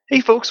Hey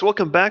folks,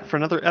 welcome back for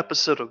another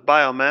episode of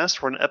Biomass.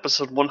 We're on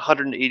episode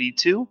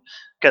 182.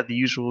 Got the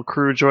usual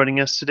crew joining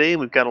us today, and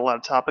we've got a lot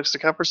of topics to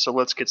cover, so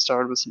let's get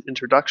started with some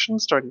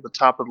introductions, starting at the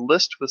top of the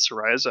list with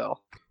Soraya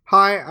Zell.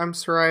 Hi, I'm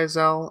Soraya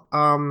Zell.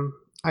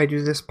 I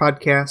do this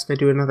podcast, I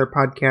do another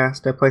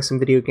podcast, I play some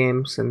video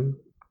games, and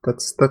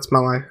that's my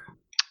life.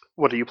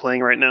 What are you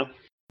playing right now?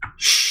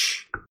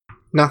 Shh.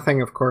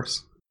 Nothing, of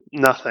course.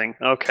 Nothing.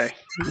 Okay.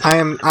 I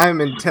am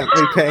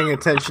intently paying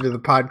attention to the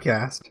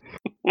podcast.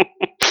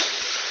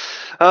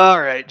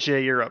 All right,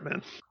 Jay, you're up,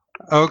 man.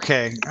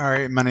 Okay. All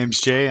right. My name's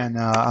Jay, and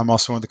I'm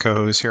also one of the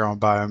co-hosts here on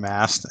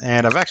Biomass.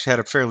 And I've actually had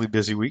a fairly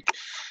busy week.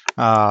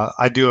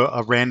 I do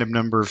a random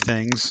number of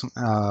things.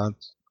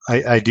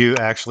 I do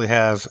actually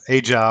have a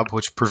job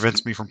which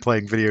prevents me from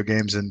playing video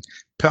games and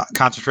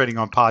concentrating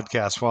on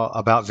podcasts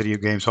about video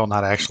games while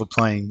not actually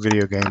playing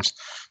video games,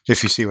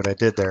 if you see what I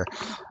did there.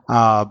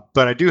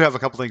 But I do have a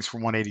couple things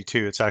from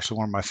 182. It's actually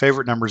one of my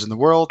favorite numbers in the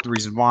world. The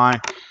reason why,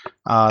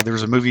 there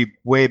was a movie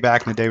way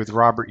back in the day with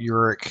Robert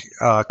Urich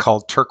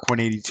called Turk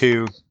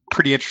 182.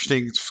 Pretty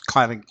interesting. It's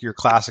kind of your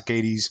classic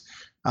 80s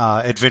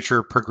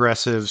adventure,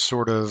 progressive,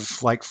 sort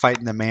of like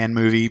Fighting the Man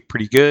movie.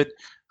 Pretty good.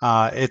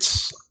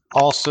 It's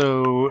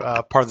also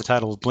part of the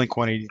title of Blink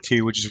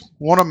 182, which is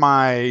one of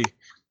my,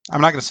 I'm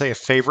not going to say a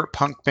favorite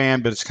punk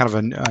band, but it's kind of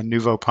a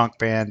nouveau punk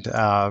band,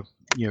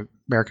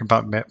 American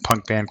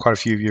punk band. Quite a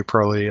few of you are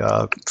probably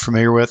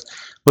familiar with.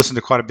 Listen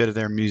to quite a bit of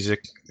their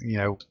music,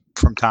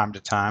 from time to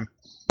time.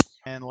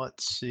 And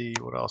let's see,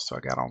 what else do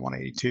I got on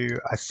 182?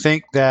 I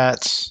think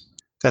that's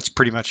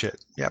pretty much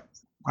it. Yep.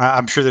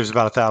 I'm sure there's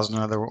about 1,000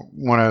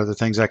 other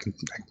things I can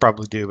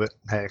probably do, but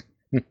hey.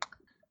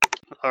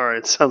 All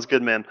right, sounds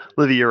good, man.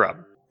 Livy, you're up.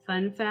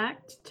 Fun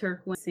fact,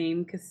 Turk was the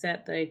same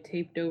cassette that I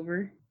taped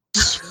over.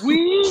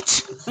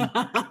 Sweet!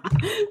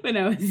 When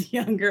I was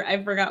younger.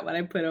 I forgot what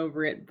I put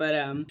over it, but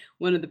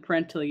one of the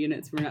parental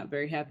units were not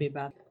very happy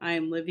about it. I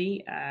am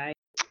Livy.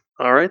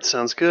 All right,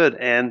 sounds good.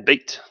 And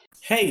Bait.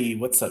 Hey,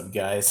 what's up,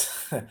 guys?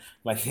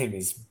 My name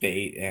is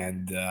Bait,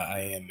 and I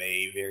am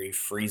a very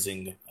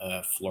freezing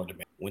Florida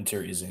man.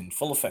 Winter is in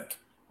full effect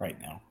right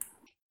now.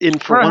 Where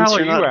the hell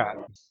are you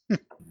at?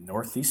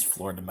 Northeast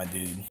Florida, my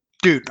dude.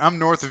 Dude, I'm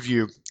north of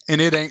you,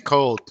 and it ain't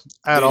cold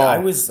at all. I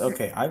was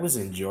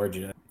in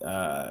Georgia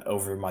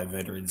over my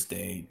Veterans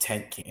Day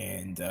tent camp,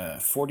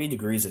 and 40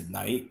 degrees at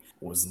night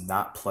was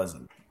not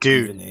pleasant.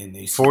 Dude, even in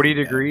these 40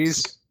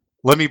 degrees?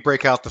 Let me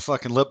break out the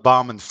fucking lip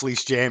balm and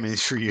fleece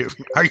jammies for you.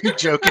 Are you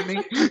joking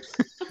me?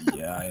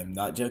 Yeah, I am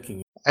not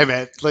joking. Hey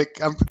man,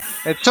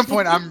 at some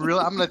point I'm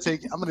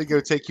gonna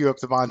go take you up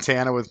to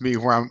Montana with me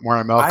where I'm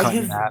elk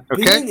hunting at.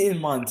 Okay. Been in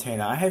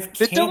Montana. I have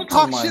camped don't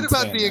talk in shit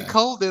Montana. about being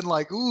cold in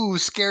ooh,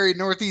 scary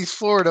Northeast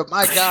Florida.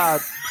 My God.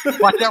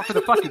 Watch out for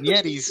the fucking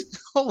Yetis.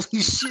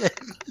 Holy shit.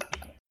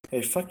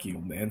 Hey, fuck you,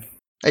 man.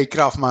 Hey, get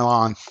off my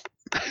lawn.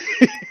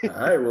 All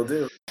right, we'll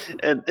do.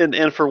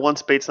 And for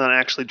once, Bait's not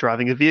actually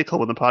driving a vehicle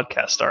when the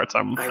podcast starts.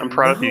 I'm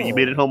proud of you. You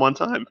made it home on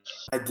time.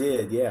 I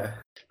did, yeah.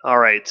 All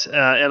right,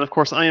 and of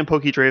course, I am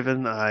Pokey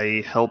Draven.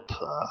 I help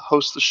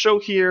host the show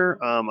here.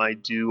 I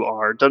do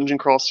our Dungeon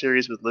Crawl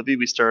series with Livy.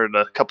 We started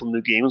a couple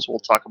new games. We'll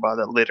talk about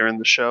that later in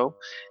the show.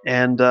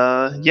 And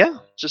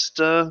just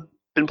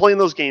been playing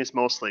those games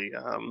mostly.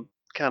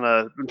 Kind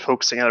of been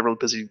focusing on a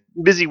really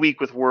busy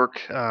week with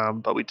work,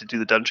 but we did do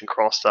the Dungeon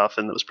Crawl stuff,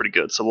 and it was pretty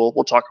good. So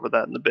we'll talk about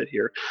that in a bit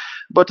here.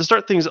 But to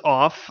start things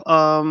off,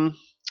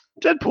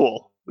 Deadpool.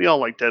 We all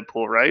like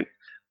Deadpool, right?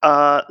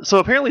 So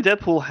apparently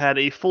Deadpool had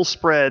a full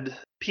spread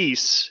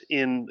piece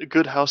in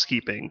Good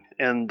Housekeeping,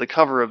 and the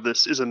cover of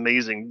this is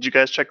amazing. Did you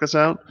guys check this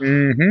out?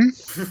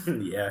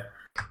 Mm-hmm. Yeah.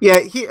 Yeah,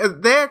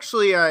 they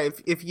actually,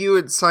 if you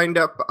had signed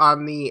up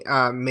on the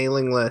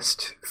mailing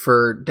list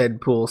for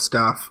Deadpool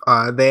stuff,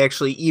 they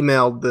actually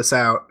emailed this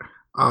out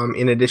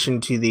in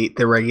addition to the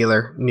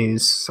regular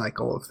news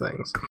cycle of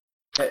things.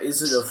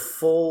 Is it a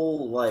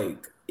full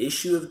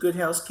issue of Good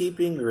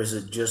Housekeeping, or is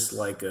it just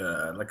like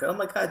oh my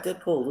god,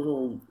 Deadpool,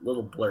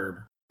 little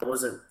blurb? I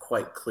wasn't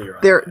quite clear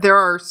on that. There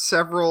are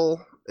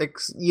several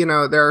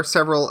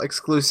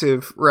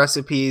exclusive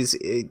recipes,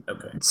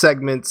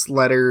 segments,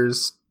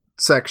 letters,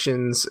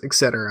 sections,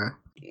 etc.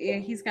 Yeah,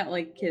 he's got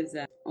his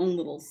own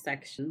little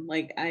section.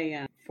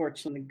 I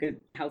fortunately,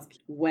 Good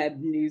Housekeeping web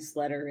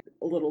newsletter,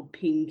 a little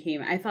ping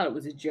came. I thought it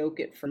was a joke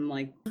at first.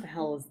 What the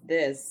hell is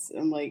this?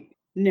 I'm like,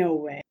 no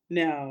way,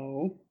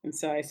 no. And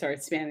so I started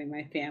spamming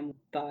my family.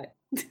 But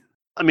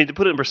I mean, to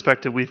put it in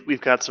perspective,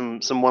 we've got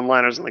some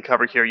one-liners on the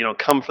cover here.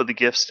 Come for the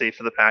gift, stay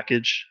for the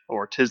package,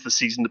 or 'tis the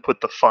season to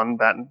put the fun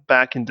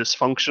back in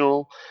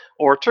dysfunctional,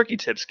 or turkey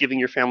tips, giving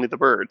your family the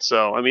bird.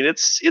 So I mean,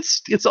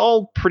 it's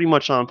all pretty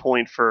much on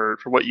point for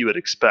what you would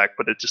expect,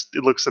 but it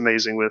looks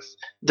amazing with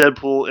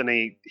Deadpool in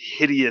a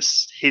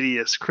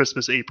hideous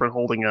Christmas apron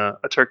holding a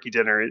turkey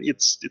dinner.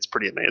 It's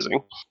pretty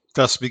amazing.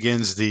 Thus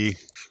begins the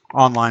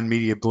online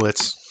media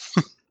blitz.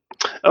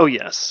 Oh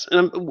yes.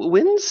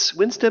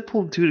 When's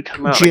Deadpool due to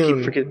come out? I keep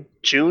June. forgetting.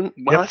 June.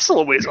 Wow, Yep. that's still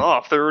a ways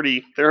off. They're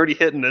already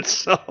hitting it.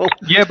 So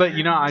Yeah, but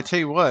I tell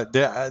you what,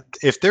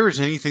 if there was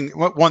anything,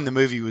 one, the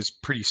movie was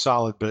pretty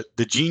solid, but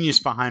the genius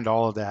behind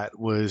all of that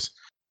was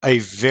a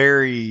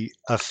very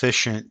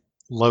efficient,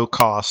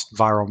 low-cost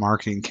viral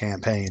marketing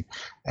campaign.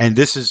 And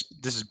this is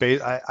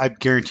I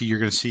guarantee you're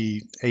going to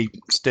see a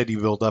steady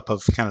build-up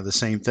of kind of the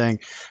same thing. And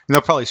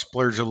they'll probably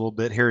splurge a little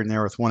bit here and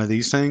there with one of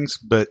these things,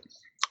 but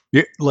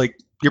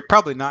you're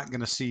probably not going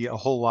to see a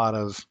whole lot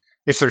of.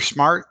 If they're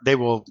smart, they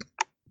will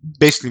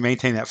basically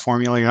maintain that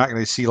formula. You're not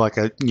going to see like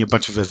a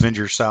bunch of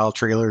Avengers style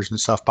trailers and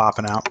stuff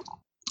popping out,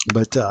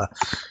 but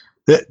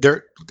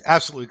they're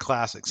absolutely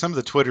classic. Some of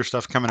the Twitter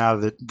stuff coming out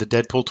of the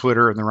Deadpool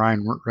Twitter and the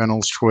Ryan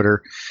Reynolds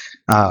Twitter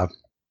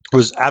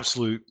was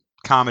absolute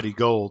comedy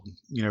gold.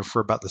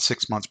 For about the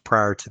 6 months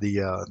prior to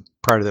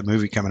that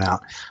movie coming out.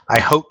 I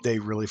hope they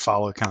really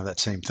follow kind of that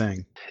same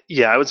thing.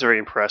 yeah, I was very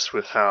impressed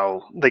with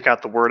how they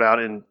got the word out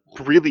and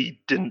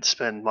really didn't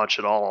spend much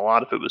at all. A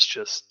lot of it was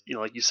just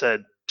like you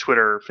said,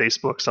 Twitter,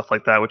 Facebook, stuff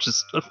like that, which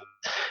is,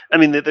 I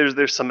mean,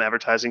 there's some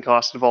advertising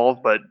cost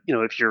involved, but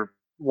if you're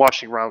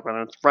watching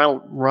Ryan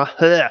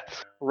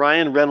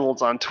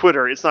Reynolds on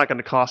Twitter, it's not going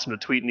to cost him to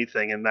tweet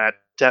anything, and that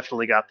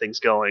definitely got things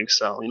going.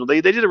 So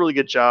they did a really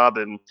good job,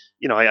 and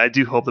I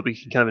do hope that we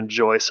can kind of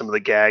enjoy some of the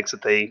gags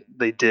that they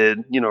did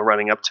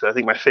running up to it. I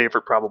think my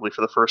favorite probably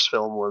for the first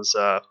film was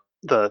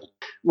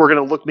we're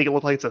gonna make it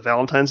look like it's a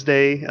Valentine's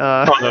Day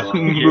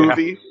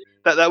movie.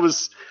 That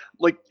was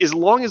like, as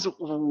long as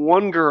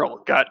one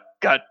girl got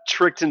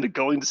tricked into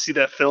going to see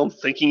that film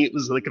thinking it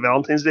was like a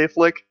Valentine's Day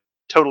flick,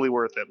 totally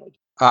worth it.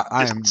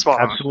 I am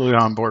absolutely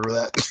on board with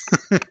that.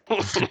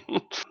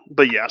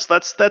 But yes,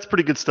 that's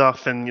pretty good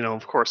stuff, and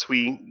of course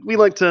we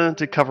like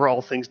to cover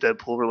all things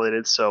Deadpool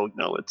related. So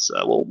it's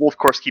we'll of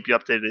course keep you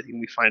updated anything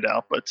we find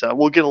out, but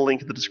we'll get a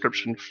link in the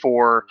description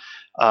for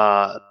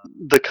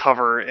the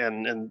cover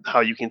and how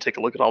you can take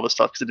a look at all this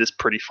stuff, because it is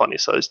pretty funny.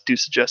 So I do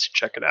suggest you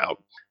check it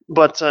out.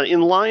 But in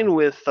line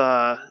with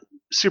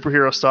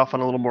superhero stuff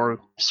on a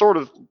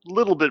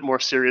little bit more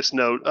serious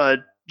note,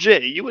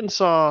 Jay, you went and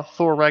saw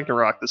Thor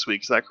Ragnarok this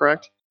week, is that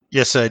correct?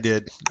 Yes, I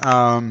did.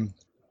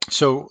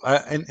 So,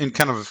 and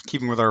kind of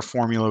keeping with our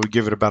formula, we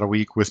give it about a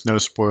week with no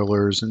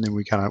spoilers, and then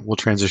we'll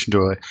transition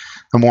to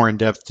a more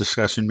in-depth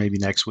discussion maybe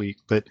next week.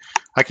 But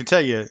I can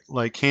tell you,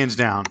 like, hands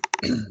down,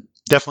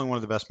 definitely one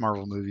of the best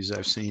Marvel movies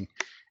I've seen.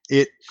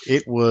 It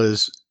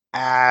was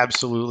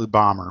absolutely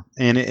bomber,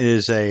 and it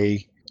is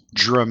a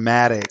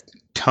dramatic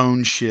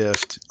tone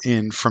shift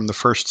from the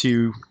first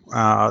two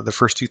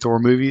Thor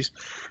movies.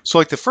 So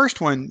like the first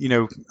one,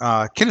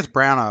 Kenneth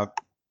Branagh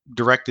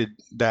directed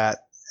that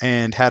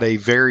and had a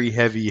very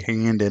heavy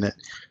hand in it.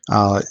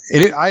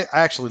 I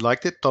actually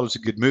liked it. Thought it was a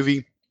good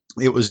movie.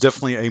 It was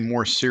definitely a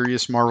more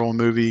serious Marvel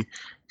movie,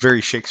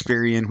 very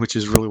Shakespearean, which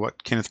is really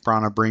what Kenneth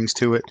Branagh brings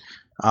to it.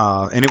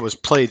 And it was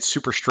played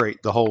super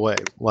straight the whole way,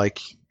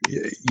 like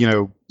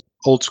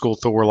old school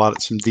Thor, a lot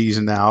of some D's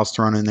and Thous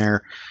thrown in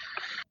there.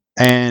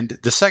 And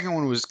the second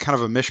one was kind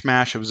of a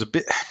mishmash. It was a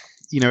bit,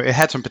 it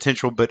had some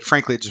potential, but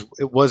frankly,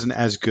 it wasn't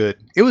as good.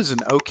 It was an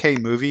okay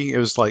movie. It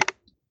was like,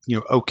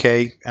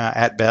 okay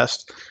at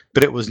best,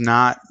 but it was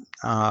not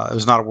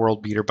a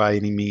world beater by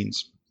any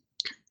means.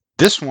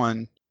 This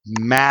one,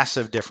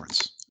 massive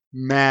difference.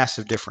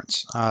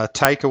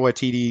 Taika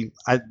Waititi,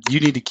 you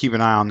need to keep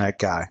an eye on that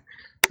guy.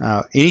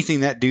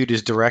 Anything that dude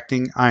is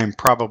directing, I am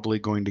probably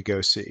going to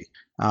go see.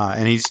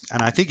 And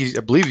I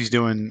believe he's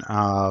doing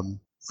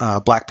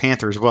Black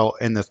Panther as well,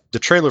 and the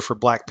trailer for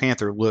Black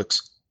Panther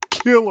looks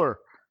killer.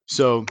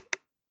 So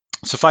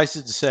suffice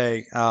it to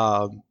say,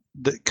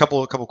 the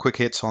couple quick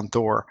hits on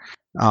Thor.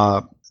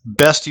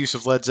 Best use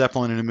of Led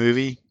Zeppelin in a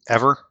movie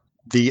ever.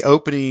 The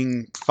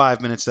opening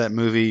 5 minutes of that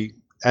movie,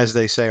 as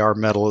they say, are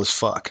metal as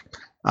fuck.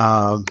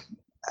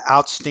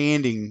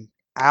 Outstanding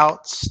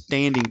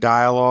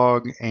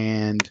dialogue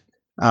and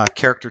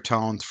character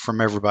tones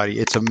from everybody.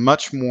 It's a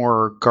much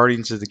more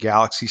Guardians of the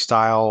Galaxy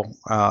style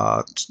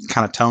kind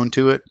of tone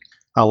to it.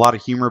 A lot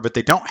of humor, but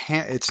they don't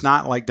it's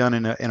not like done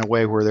in a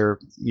way where they're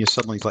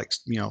suddenly like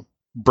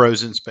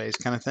bros in space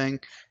kind of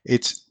thing.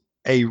 It's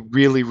a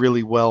really,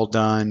 really well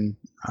done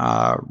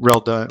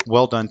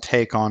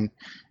take on.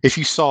 If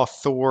you saw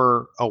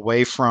Thor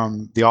away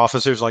from the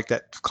officers, like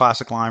that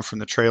classic line from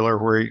the trailer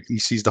where he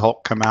sees the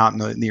Hulk come out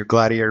in the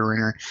Gladiator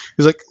arena,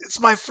 he's like, "It's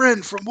my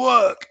friend from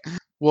work."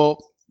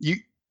 Well,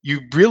 you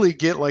really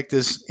get like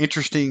this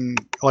interesting,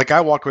 like I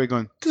walk away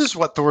going, this is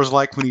what Thor's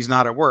like when he's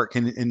not at work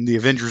and the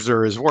Avengers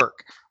are his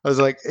work. I was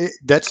like,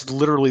 that's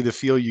literally the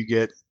feel you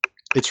get.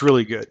 It's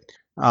really good.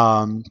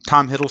 Tom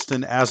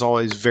Hiddleston, as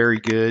always, very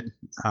good.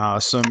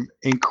 Some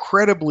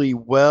incredibly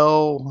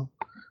well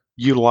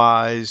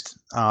utilized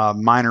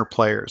minor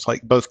players,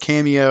 like both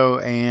cameo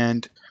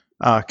and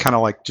kind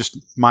of like just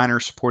minor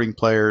supporting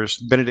players.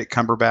 Benedict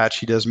Cumberbatch,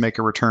 he does make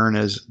a return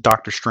as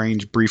Doctor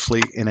Strange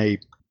briefly in a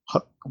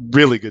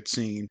really good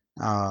scene.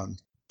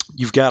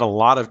 You've got a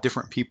lot of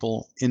different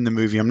people in the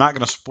movie. I'm not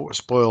going to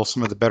spoil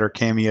some of the better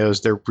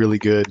cameos. They're really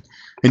good,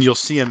 and you'll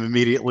see them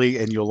immediately,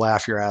 and you'll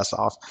laugh your ass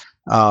off.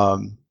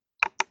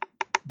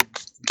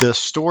 The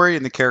story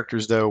and the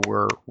characters, though,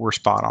 were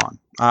spot on.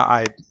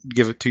 I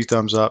give it 2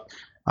 thumbs up.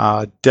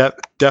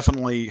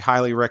 Definitely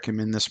highly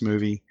recommend this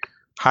movie.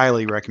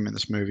 Highly recommend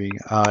this movie.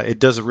 It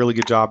does a really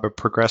good job of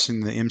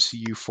progressing the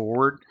MCU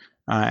forward,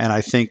 and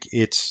I think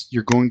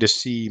you're going to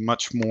see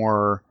much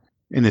more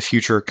in the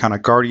future, kind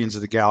of Guardians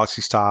of the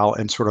Galaxy style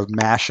and sort of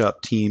mashup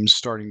teams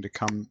starting to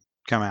come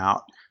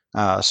out.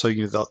 So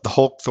the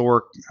Hulk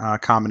Thor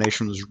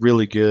combination was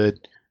really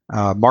good.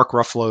 Mark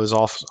Ruffalo is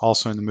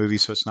also in the movie,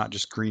 so it's not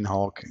just Green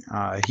Hulk.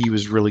 He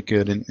was really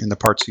good in the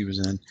parts he was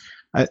in.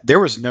 There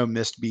was no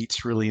missed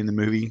beats really in the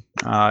movie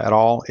at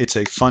all. It's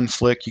a fun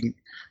flick.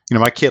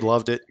 My kid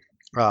loved it.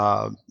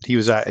 He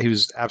was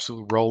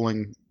absolutely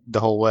rolling the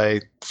whole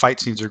way.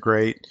 Fight scenes are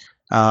great.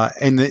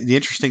 And the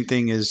interesting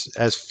thing is,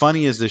 as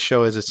funny as the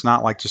show is, it's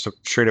not like just a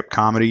straight up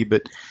comedy,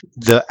 but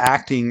the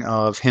acting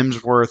of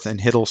Hemsworth and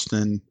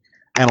Hiddleston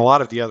and a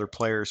lot of the other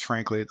players,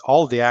 frankly,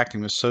 all of the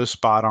acting was so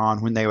spot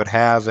on when they would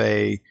have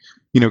a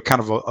kind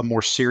of a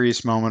more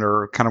serious moment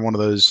or kind of one of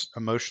those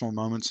emotional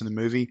moments in the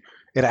movie.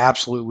 It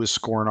absolutely was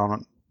scoring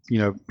on,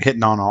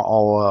 hitting on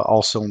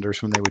all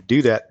cylinders when they would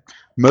do that,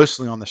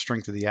 mostly on the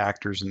strength of the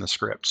actors in the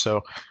script.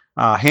 So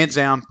hands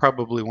down,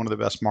 probably one of the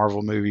best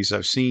Marvel movies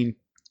I've seen.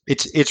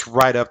 It's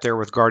right up there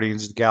with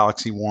Guardians of the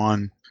Galaxy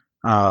 1,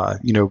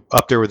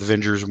 up there with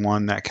Avengers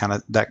 1, that kind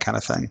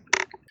of thing.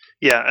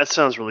 Yeah, that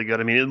sounds really good.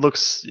 I mean, it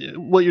looks,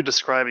 what you're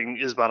describing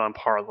is about on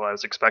par with what I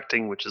was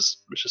expecting, which is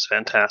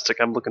fantastic.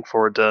 I'm looking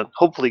forward to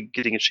hopefully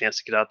getting a chance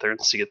to get out there and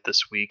see it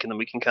this week, and then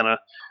we can kind of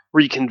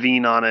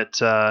reconvene on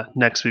it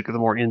next week with a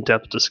more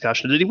in-depth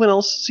discussion. Did anyone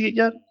else see it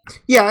yet?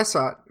 Yeah, I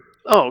saw it.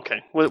 Oh, okay.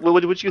 What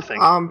did you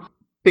think?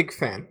 Big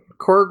fan.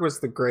 Korg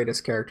was the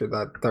greatest character,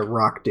 that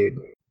rock dude.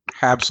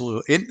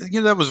 Absolutely.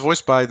 And, that was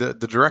voiced by the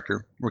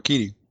director,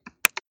 Wakiti.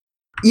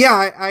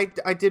 Yeah,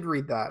 I did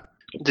read that.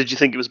 Did you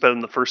think it was better than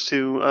the first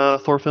 2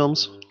 Thor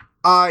films?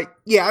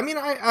 Yeah, I mean,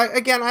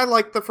 I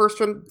liked the first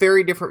one.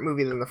 Very different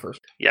movie than the first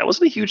one. Yeah, I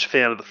wasn't a huge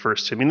fan of the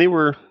first 2. I mean, it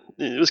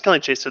was kind of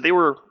like Chase said, they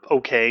were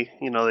okay.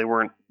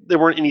 They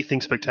weren't anything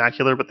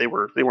spectacular, but they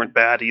weren't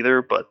bad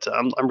either. But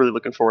I'm really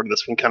looking forward to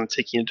this one, kind of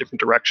taking a different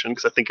direction,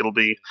 because I think it'll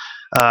be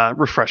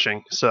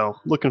refreshing. So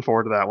looking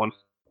forward to that one.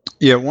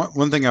 Yeah,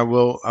 one thing I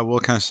will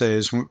kind of say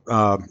is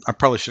I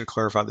probably should have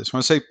clarified this. When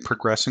I say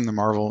progressing the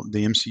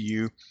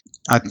MCU,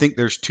 I think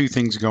there's 2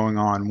 things going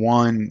on.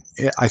 One,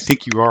 I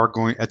think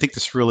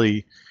this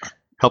really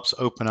helps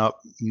open up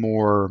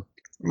more,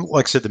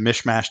 like I said, the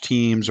mishmash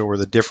teams or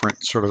the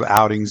different sort of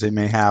outings they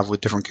may have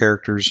with different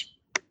characters.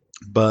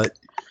 But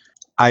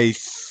I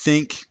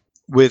think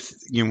with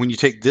when you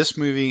take this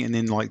movie and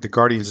then like the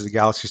Guardians of the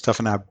Galaxy stuff,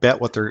 and I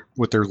bet what they're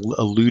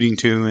alluding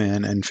to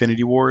in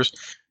Infinity Wars,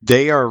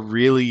 they are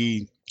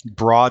really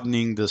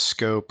broadening the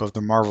scope of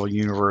the Marvel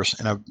universe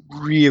in a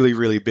really,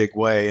 really big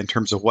way in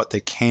terms of what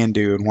they can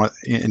do and what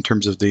in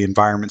terms of the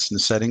environments and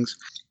the settings.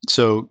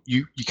 So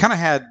you kind of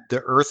had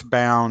the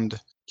Earthbound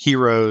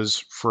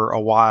heroes for a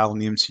while in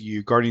the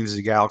MCU. Guardians of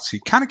the Galaxy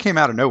kind of came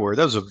out of nowhere.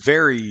 That was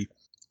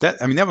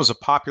that was a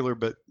popular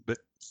but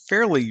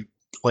fairly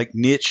like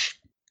niche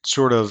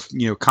sort of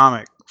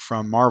comic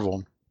from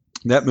Marvel.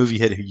 That movie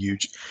hit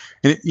huge,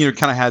 and it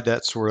kind of had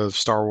that sort of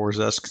Star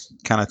Wars-esque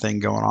kind of thing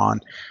going on,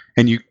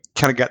 and you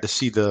kind of got to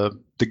see the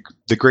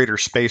greater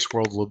space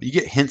world a little bit. You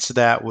get hints of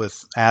that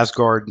with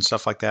Asgard and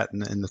stuff like that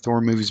in the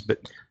Thor movies,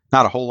 but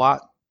not a whole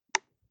lot.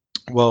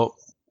 Well,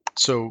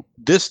 so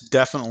this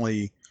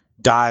definitely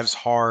dives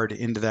hard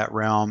into that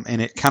realm,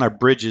 and it kind of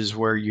bridges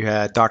where you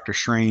had Doctor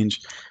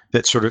Strange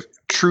that sort of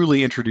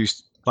truly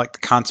introduced like the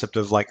concept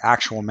of like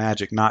actual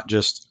magic, not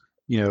just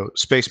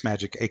space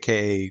magic,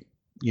 aka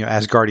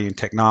Asgardian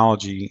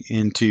technology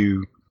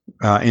into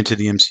the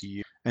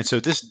MCU. And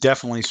so this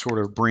definitely sort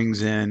of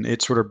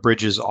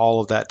bridges all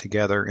of that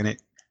together. And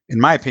it, in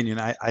my opinion,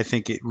 I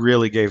think it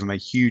really gave them a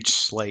huge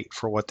slate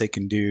for what they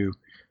can do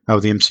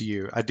with the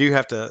MCU. I do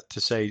have to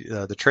say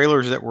the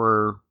trailers that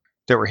were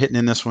hitting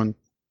in this one,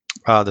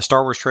 the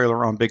Star Wars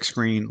trailer on big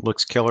screen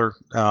looks killer.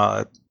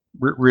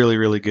 Really,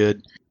 really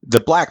good. The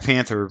Black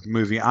Panther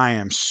movie, I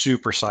am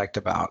super psyched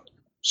about.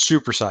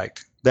 Super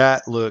psyched.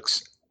 That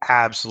looks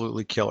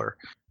absolutely killer.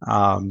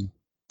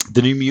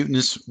 The New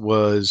Mutants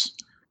was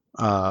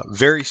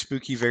very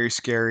spooky, very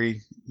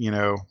scary.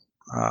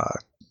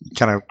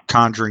 Kind of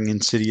Conjuring,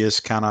 Insidious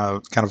kind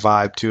of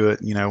vibe to it.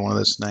 One of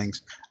those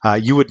things.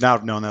 You would not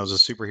have known that was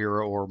a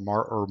superhero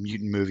or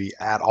mutant movie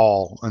at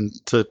all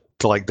until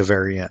like the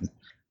very end.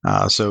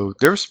 So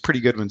there's pretty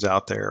good ones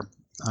out there.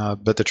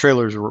 But the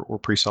trailers were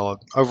pretty solid.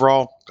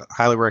 Overall,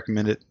 highly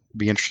recommend it.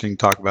 Be interesting to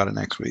talk about it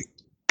next week.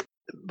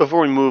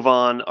 Before we move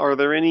on, are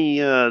there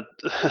any, I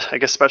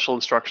guess, special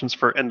instructions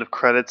for end of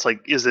credits? Like,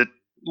 is it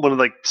one of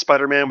like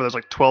Spider-Man where there's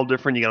like 12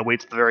 different, you gotta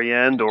wait to the very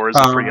end, or is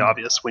it pretty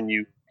obvious when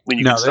you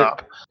can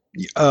stop?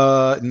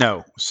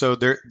 No. So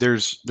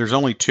there's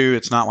only 2.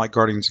 It's not like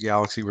Guardians of the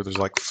Galaxy where there's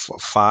like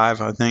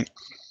 5, I think.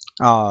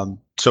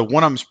 So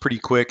one of them's pretty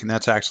quick, and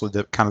that's actually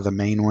the kind of the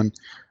main one.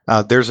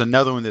 There's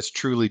another one that's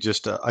truly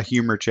just a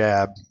humor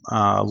jab,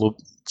 a little,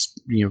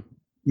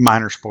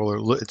 minor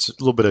spoiler. It's a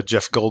little bit of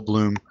Jeff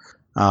Goldblum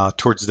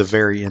towards the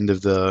very end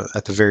at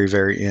the very,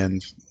 very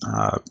end.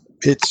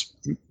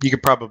 You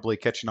could probably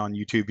catch it on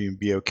YouTube and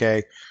be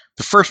okay.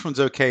 The first one's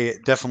okay.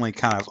 It definitely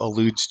kind of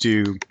alludes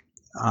to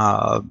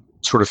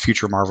sort of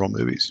future Marvel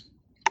movies.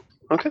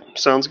 Okay,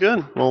 sounds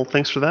good. Well,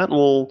 thanks for that.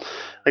 We'll,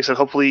 like I said,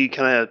 hopefully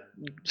kind of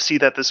see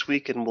that this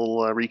week, and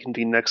we'll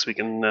reconvene next week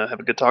and have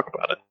a good talk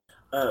about it.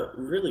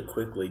 Really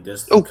quickly,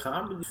 does the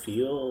comedy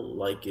feel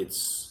like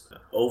it's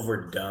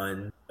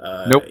overdone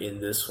Nope.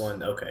 in this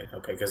one? Okay,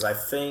 because I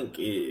think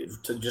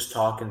just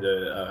talking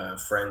to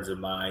friends of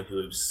mine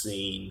who have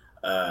seen,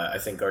 I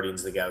think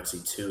Guardians of the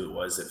Galaxy 2,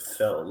 it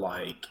felt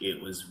like it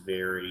was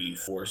very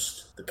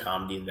forced, the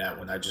comedy in that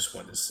one. I just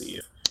wanted to see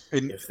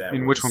if that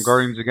in which one,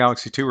 Guardians of the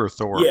Galaxy 2 or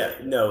Thor? Yeah,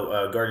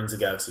 no, Guardians of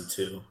the Galaxy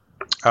 2.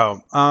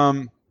 Oh,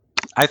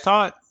 I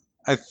thought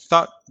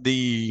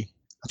the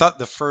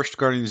first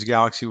Guardians of the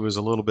Galaxy was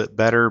a little bit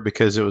better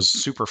because it was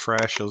super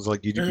fresh. It was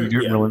like you didn't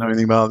really know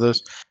anything about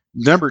this.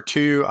 Number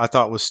 2, I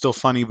thought was still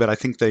funny, but I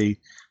think they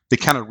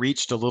kind of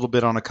reached a little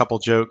bit on a couple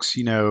jokes,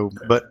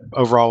 but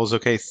overall was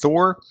okay.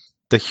 Thor,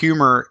 the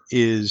humor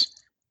is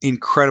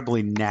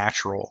incredibly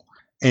natural,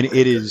 and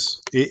it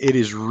is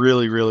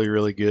really, really,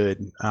 really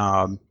good.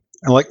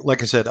 And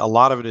like I said, a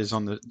lot of it is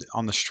on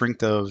the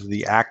strength of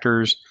the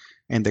actors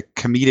and the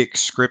comedic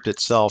script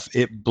itself.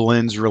 It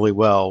blends really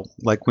well.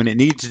 Like when it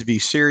needs to be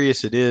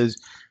serious, it is.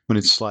 When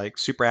it's like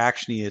super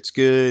actiony, it's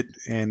good.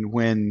 And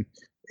when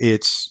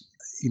it's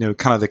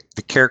kind of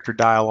the character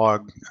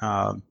dialogue,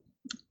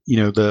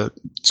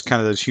 it's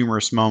kind of those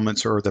humorous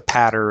moments or the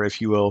patter, if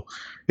you will,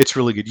 it's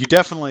really good. You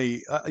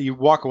definitely you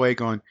walk away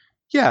going,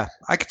 yeah,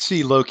 I could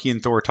see Loki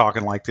and Thor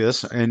talking like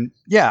this, and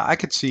yeah, I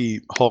could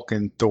see Hulk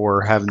and Thor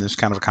having this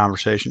kind of a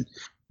conversation.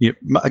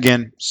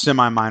 Again,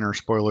 semi-minor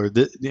spoiler.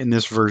 In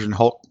this version,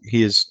 Hulk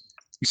he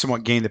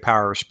somewhat gained the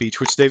power of speech,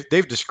 which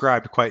they've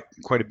described quite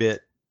a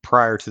bit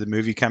prior to the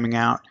movie coming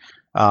out.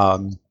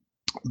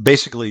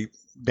 Basically,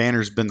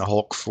 Banner's been the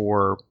Hulk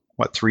for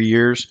 3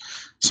 years,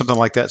 something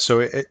like that.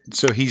 So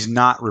he's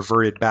not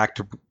reverted back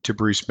to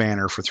Bruce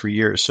Banner for 3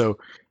 years. So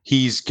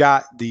he's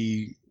got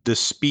the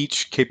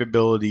speech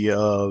capability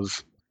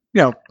of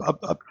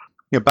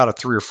about a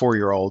 3 or 4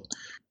 year old,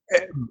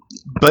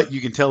 but you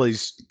can tell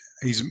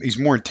he's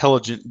more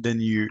intelligent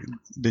than you.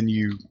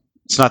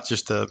 It's not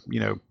just a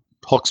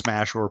Hulk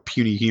smash or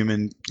puny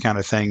human kind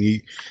of thing.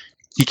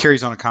 He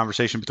carries on a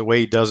conversation, but the way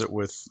he does it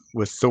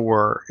with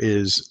Thor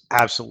is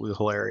absolutely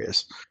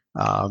hilarious.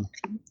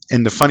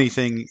 And the funny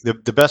thing,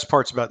 the best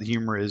parts about the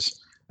humor is,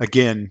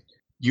 again,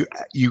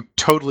 you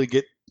totally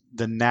get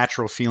the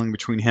natural feeling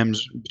between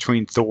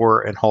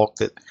Thor and Hulk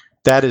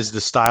that is the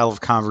style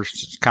of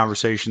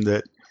conversation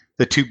that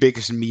the two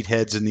biggest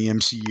meatheads in the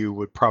MCU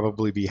would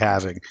probably be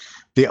having.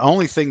 The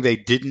only thing they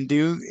didn't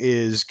do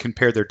is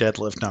compare their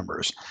deadlift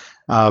numbers,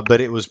 but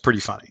it was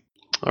pretty funny.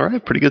 All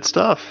right, pretty good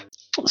stuff.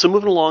 So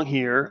moving along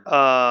here,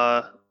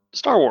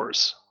 Star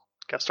Wars.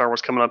 Got Star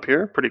Wars coming up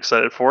here. Pretty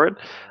excited for it.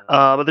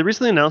 But they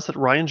recently announced that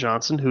Rian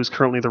Johnson, who's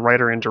currently the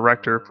writer and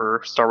director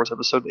for Star Wars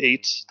Episode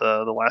 8,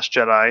 The Last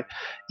Jedi,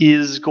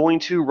 is going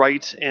to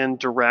write and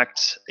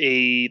direct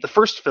the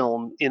first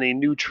film in a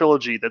new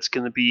trilogy that's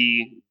going to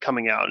be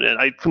coming out.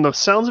 And from the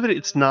sounds of it,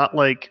 it's not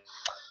like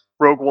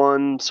Rogue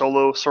One,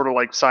 Solo, sort of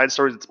like side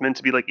stories. It's meant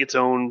to be like its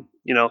own,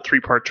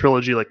 3-part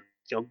trilogy, like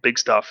big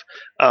stuff.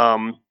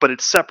 But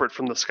it's separate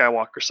from the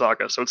Skywalker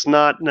saga, so it's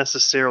not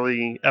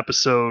necessarily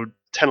Episode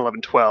 10,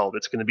 11, 12.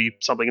 It's going to be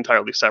something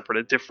entirely separate,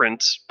 a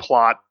different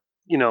plot,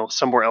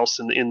 somewhere else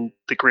in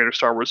the greater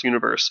Star Wars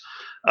universe,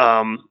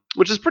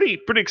 which is pretty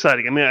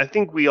exciting. I mean, I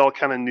think we all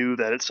kind of knew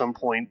that at some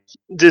point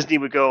Disney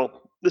would go,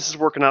 this is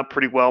working out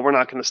pretty well. We're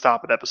not going to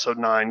stop at Episode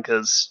 9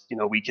 because,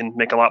 we can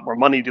make a lot more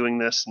money doing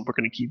this, and we're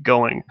going to keep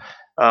going.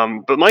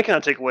 But my kind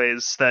of takeaway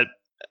is that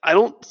I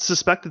don't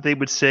suspect that they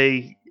would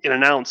say and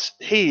announce,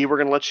 hey, we're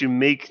going to let you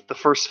make the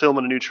first film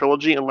in a new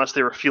trilogy unless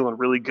they were feeling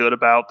really good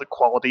about the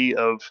quality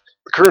of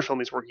the current film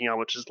he's working on,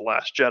 which is The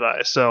Last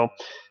Jedi. So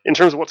in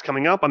terms of what's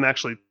coming up, I'm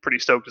actually pretty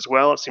stoked as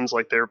well. It seems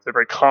like they're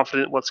very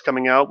confident in what's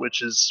coming out,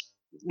 which is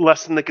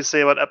less than they could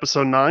say about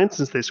Episode 9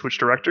 since they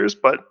switched directors.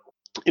 But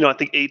I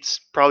think 8's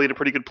probably in a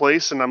pretty good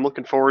place, and I'm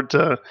looking forward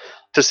to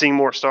seeing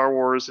more Star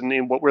Wars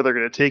and where they're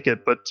going to take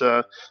it. But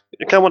I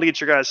kind of want to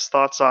get your guys'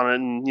 thoughts on it,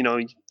 and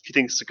if you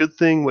think it's a good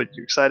thing, what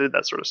you're excited,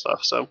 that sort of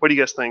stuff. So, what do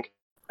you guys think?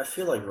 I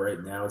feel like right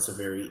now it's a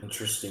very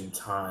interesting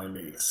time,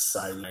 very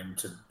exciting time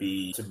to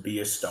be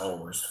a Star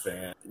Wars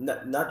fan.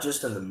 Not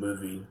just in the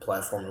movie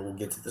platform, and we'll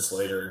get to this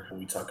later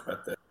when we talk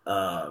about that.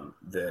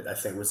 That I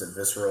think was it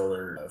Visceral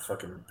or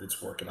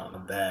that's working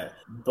on that.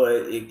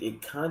 But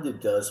it kind of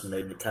does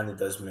make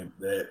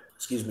that.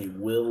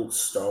 Will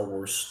Star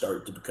Wars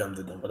start to become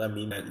the norm? What I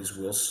mean that is,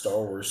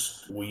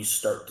 we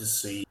start to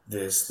see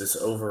this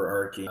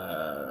overarching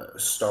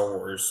Star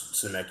Wars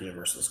cinematic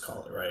universe, let's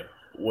call it, right?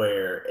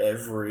 Where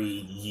every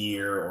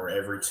year or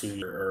every 2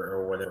 years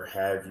or whatever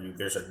have you,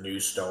 there's a new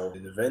Star Wars,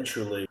 and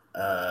eventually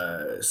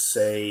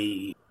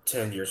say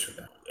 10 years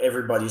from now,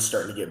 everybody's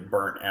starting to get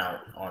burnt out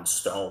on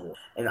Star Wars,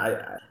 and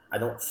I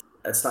don't.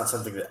 That's not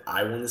something that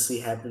I want to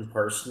see happen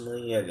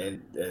personally,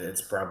 and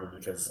it's probably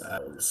because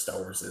Star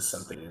Wars is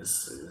something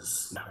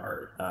is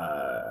hard,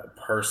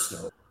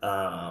 personal.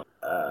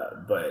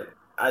 But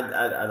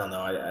I don't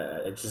know.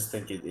 I just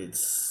think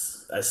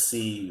it's. I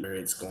see where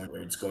it's going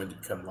to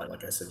become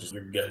like I said, just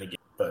you're gonna get,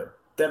 but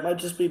that might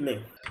just be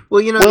me.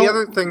 Well, the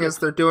other thing is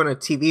they're doing a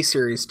TV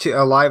series,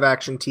 a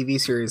live-action TV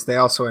series. They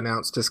also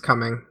announced is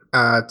coming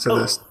to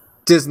this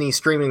Disney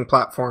streaming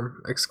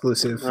platform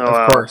exclusive,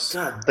 of course.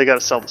 God. They got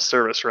to sell the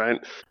service, right?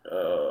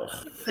 Uh,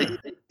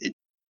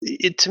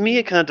 To me,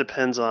 it kind of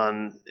depends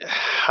on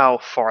how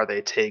far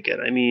they take it.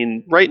 I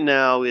mean, right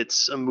now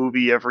it's a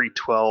movie every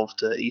 12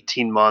 to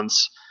 18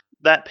 months.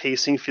 That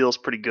pacing feels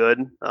pretty good.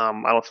 I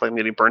don't feel like I'm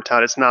getting burnt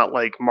out. It's not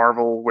like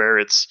Marvel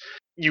where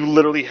you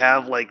literally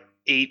have like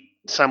 8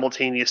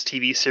 simultaneous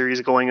TV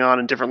series going on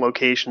in different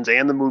locations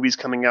and the movies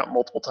coming out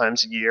multiple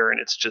times a year, and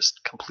it's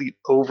just complete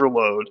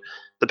overload.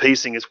 The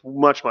pacing is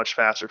much, much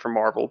faster for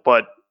Marvel,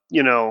 but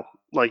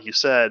like you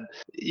said,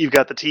 you've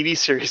got the TV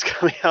series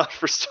coming out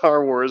for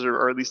Star Wars,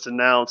 or at least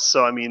announced.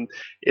 So, I mean,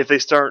 if they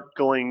start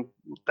going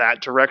that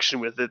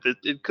direction with it,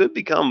 it could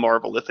become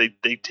Marvel if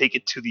they take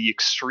it to the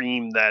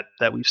extreme that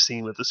we've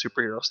seen with the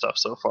superhero stuff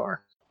so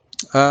far.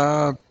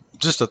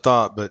 Just a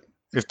thought, but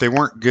if they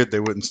weren't good, they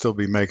wouldn't still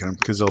be making them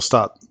because they'll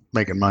stop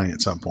making money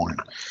at some point.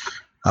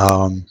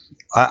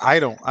 I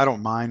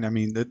don't mind. I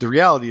mean, the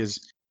reality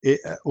is,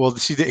 here's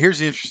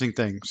the interesting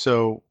thing.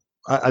 So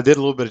I did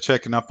a little bit of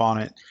checking up on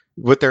it.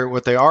 What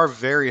they are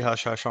very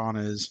hush hush on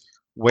is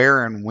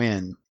where and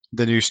when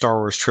the new Star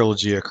Wars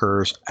trilogy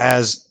occurs,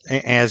 as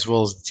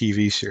well as the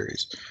TV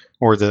series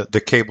or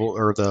the cable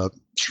or the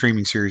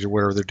streaming series or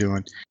whatever they're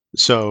doing.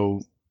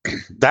 So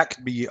that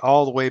could be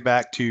all the way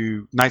back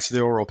to Knights of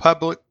the Old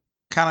Republic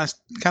kind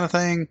of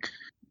thing.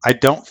 I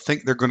don't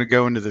think they're going to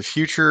go into the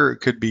future.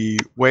 It could be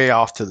way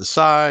off to the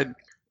side.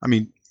 I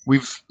mean,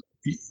 we've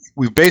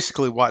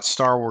basically watched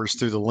Star Wars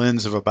through the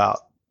lens of about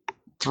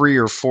 3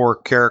 or 4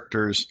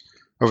 characters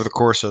over the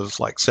course of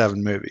like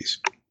 7 movies.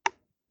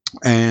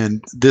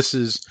 And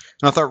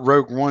I thought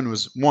Rogue One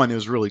was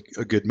really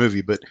a good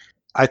movie, but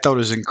I thought it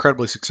was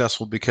incredibly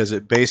successful because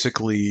it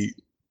basically,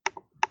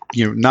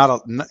 not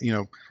a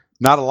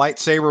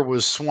lightsaber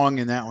was swung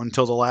in that one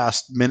until the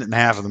last minute and a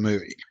half of the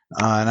movie.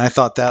 And I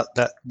thought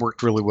that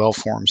worked really well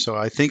for them. So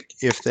I think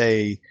if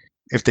they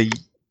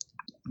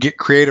get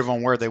creative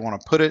on where they want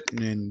to put it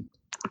and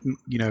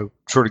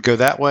sort of go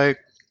that way,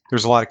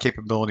 there's a lot of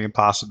capability and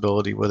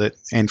possibility with it.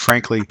 And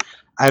frankly,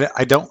 I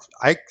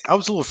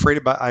was a little afraid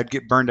I'd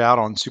get burned out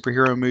on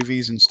superhero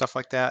movies and stuff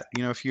like that,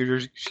 a few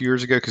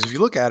years ago. Because if you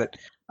look at it,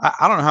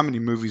 I don't know how many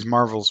movies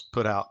Marvel's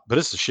put out, but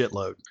it's a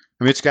shitload.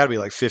 I mean, it's got to be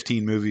like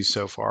 15 movies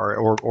so far,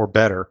 or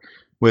better,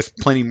 with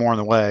plenty more on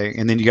the way.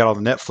 And then you got all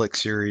the Netflix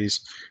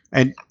series,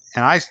 and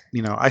I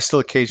still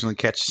occasionally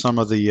catch some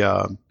of the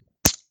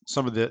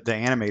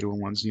animated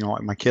ones.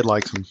 Like my kid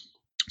likes them.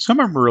 Some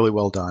of them are really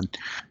well done.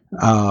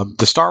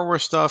 The Star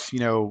Wars stuff,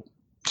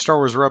 Star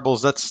Wars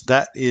Rebels,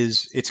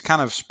 it's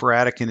kind of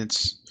sporadic in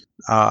its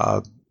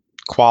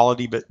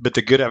quality, but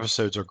the good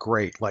episodes are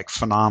great, like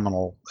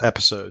phenomenal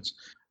episodes.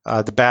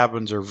 The bad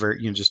ones are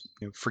very, just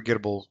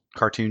forgettable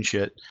cartoon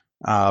shit.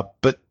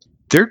 But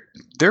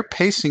their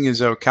pacing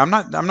is okay. I'm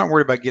not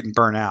worried about getting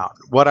burnt out.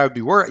 What I would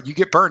be worried, you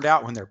get burned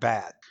out when they're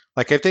bad.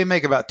 Like if they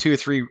make about 2 or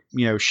 3,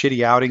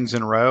 shitty outings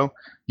in a row,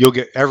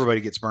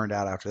 everybody gets burned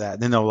out after that.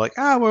 And then they'll like,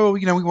 we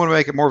want to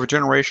make it more of a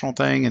generational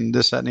thing and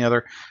this, that, and the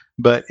other.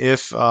 But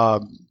if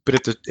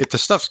the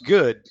stuff's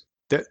good,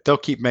 they'll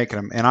keep making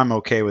them, and I'm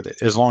okay with it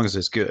as long as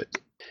it's good.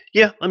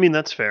 Yeah, I mean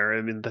that's fair.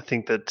 I mean, I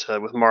think that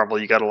with Marvel,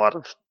 you got a lot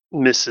of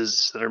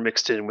misses that are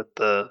mixed in with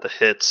the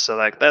hits, so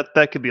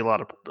that could be a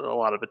lot of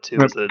it too.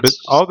 But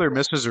all their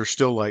misses are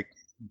still like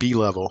B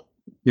level.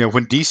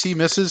 When DC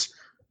misses,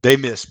 they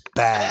miss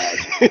bad.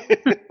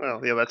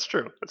 Well, yeah, that's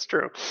true. That's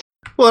true.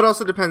 Well, it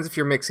also depends if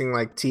you're mixing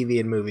like TV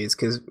and movies,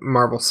 because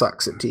Marvel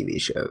sucks at TV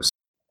shows.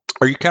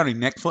 Are you counting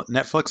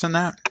Netflix in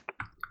that?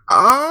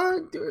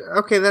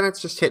 Okay, then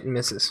it's just hit and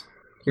misses.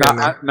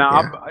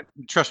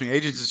 Trust me,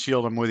 Agents of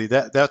S.H.I.E.L.D., I'm with you.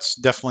 That's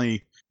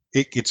definitely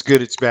it's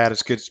good, it's bad,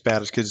 it's good, it's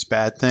bad, it's good, it's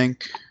bad thing.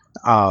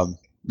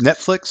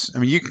 Netflix, I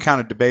mean, you can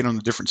kind of debate on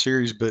the different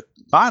series, but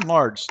by and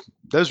large,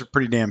 those are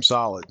pretty damn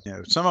solid.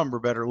 Some of them are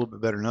better, a little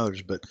bit better than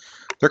others, but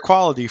their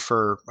quality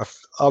for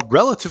a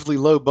relatively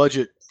low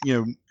budget,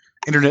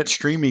 internet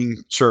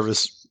streaming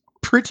service,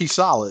 pretty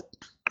solid.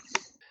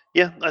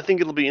 Yeah, I think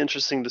it'll be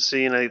interesting to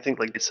see, and I think,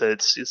 like you said,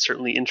 it's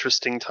certainly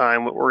interesting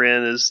time what we're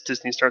in as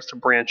Disney starts to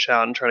branch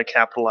out and try to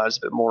capitalize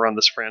a bit more on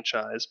this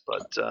franchise.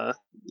 But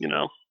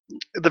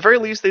at the very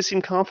least, they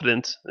seem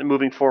confident in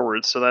moving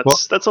forward, so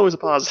that's always a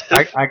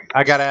positive.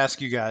 I got to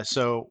ask you guys.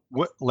 So,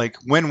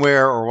 when,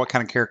 where, or what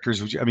kind of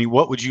characters would you? I mean,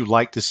 what would you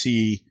like to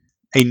see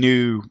a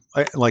new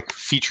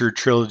featured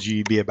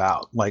trilogy be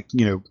about?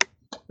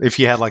 If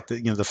you had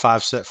the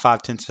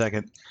 5-10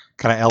 second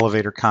kind of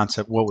elevator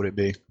concept, what would it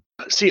be?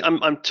 See,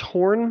 I'm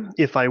torn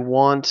if I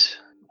want,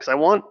 because I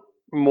want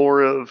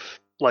more of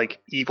like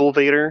evil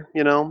Vader,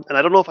 you know? And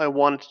I don't know if I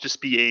want it to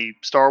just be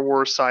a Star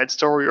Wars side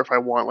story or if I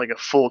want like a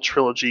full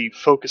trilogy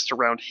focused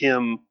around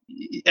him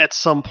at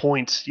some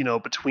point, you know,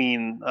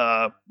 between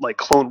like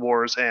Clone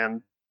Wars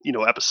and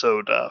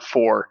episode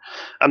 4.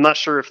 I'm not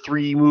sure if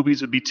 3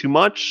 movies would be too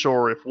much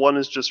or if 1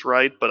 is just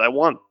right, but I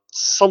want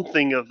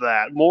something of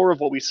that, more of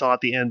what we saw at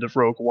the end of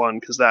Rogue One,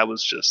 because that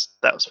was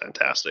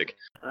fantastic.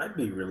 I'd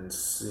be really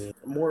seeing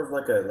more of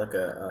like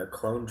a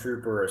clone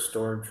trooper, a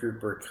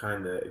stormtrooper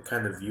kind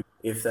of view,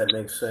 if that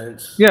makes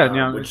sense. Yeah,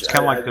 it's kind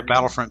of like the I-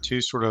 Battlefront 2,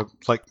 sort of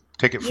like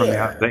take it from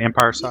Yeah. the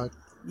Empire side.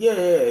 Yeah,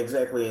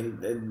 exactly. And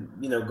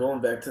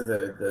going back to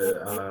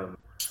the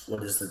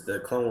what is it, the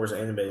Clone Wars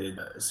animated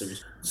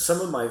series,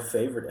 some of my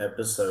favorite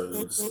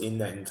episodes in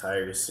that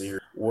entire series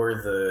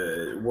were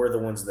the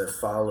ones that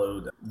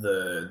followed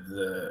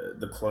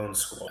the Clone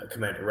Squad,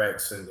 Commander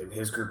Rex and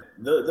his group.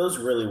 Those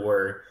really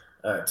were,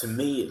 to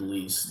me at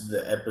least,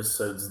 the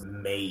episodes that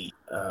made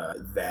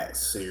that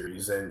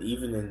series. And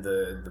even in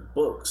the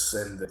books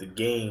and the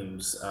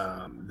games,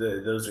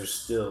 those are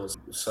still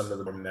some of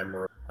the more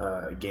memorable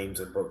games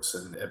and books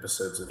and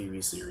episodes of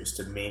TV series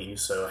to me.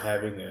 So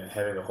having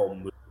a whole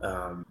movie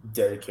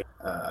dedicated.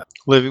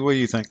 Livy, what do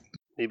you think?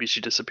 Maybe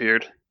she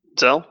disappeared.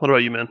 Zell, what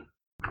about you, man?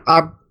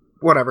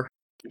 Whatever.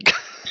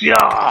 Yeah,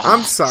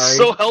 I'm sorry.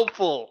 So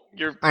helpful.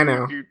 I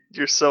know.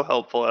 You're so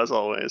helpful as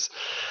always.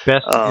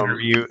 Best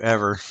interview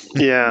ever.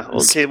 Yeah.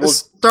 Okay. Well,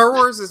 Star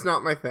Wars is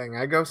not my thing.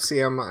 I go see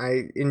them.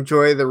 I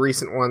enjoy the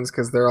recent ones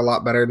because they're a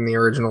lot better than the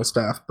original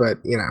stuff. But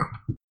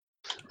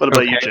what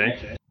about you,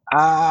 Jay?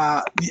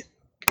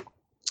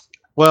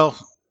 Well,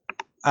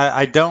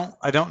 I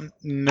don't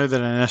know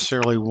that I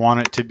necessarily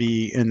want it to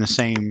be in the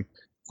same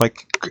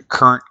like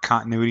current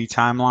continuity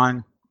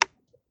timeline.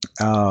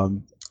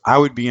 I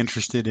would be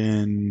interested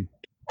in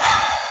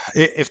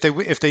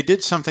if they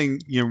did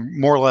something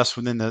more or less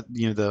within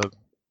the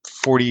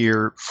 40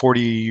 or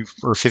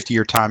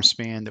 50-year time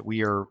span that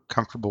we are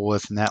comfortable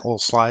with in that little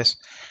slice.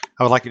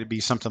 I would like it to be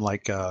something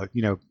like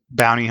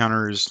bounty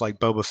hunters, like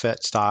Boba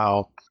Fett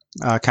style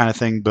kind of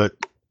thing, but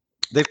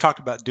they've talked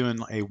about doing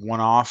a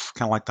one-off,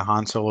 kind of like the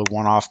Han Solo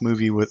one-off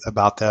movie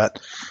about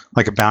that,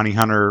 like a bounty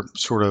hunter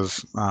sort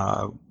of,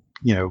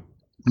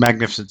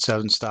 Magnificent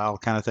Seven style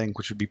kind of thing,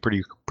 which would be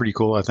pretty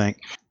cool. I think.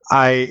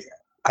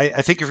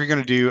 I think if you're going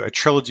to do a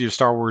trilogy of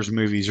Star Wars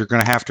movies, you're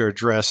going to have to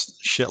address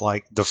shit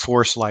like the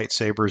Force,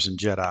 lightsabers, and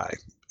Jedi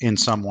in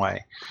some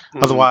way.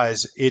 Mm-hmm.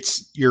 Otherwise,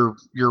 you're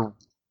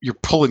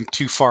pulling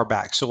too far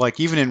back. So, like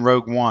even in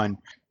Rogue One,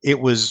 it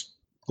was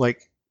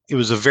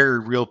a very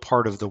real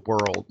part of the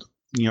world,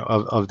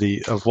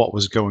 of what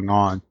was going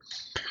on.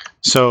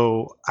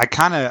 So I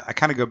kind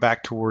of go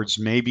back towards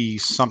maybe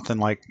something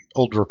like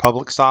Old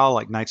Republic style,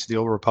 like Knights of the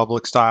Old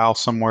Republic style,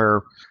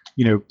 somewhere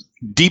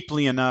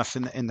deeply enough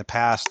in the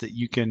past that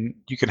you can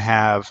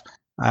have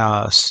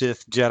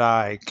Sith,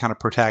 Jedi kind of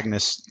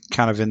protagonists,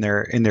 kind of in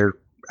their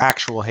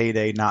actual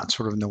heyday, not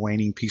sort of in the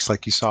waning piece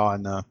like you saw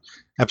in the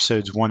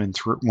episodes 1,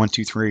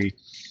 2, 3.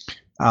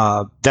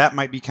 That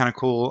might be kind of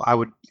cool. I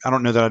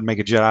don't know that I'd make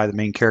a Jedi the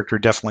main character.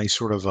 Definitely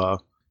sort of a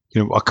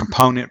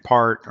component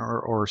part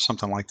or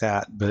something like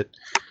that. But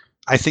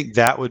I think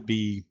that would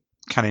be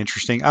kind of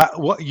interesting.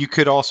 What you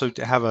could also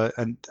have a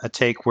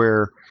take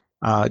where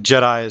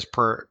Jedi is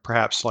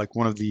perhaps like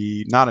one of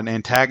the, not an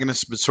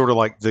antagonist, but sort of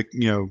like the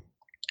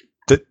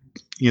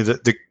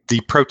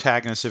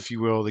protagonist, if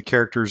you will. The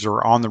characters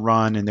are on the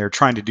run and they're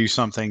trying to do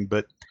something,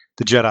 but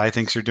the Jedi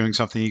thinks they're doing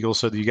something illegal.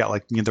 So you got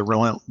like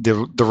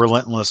the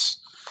relentless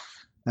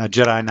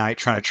Jedi Knight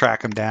trying to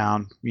track them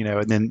down,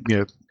 and then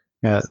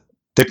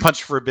they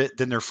punch for a bit,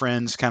 then they're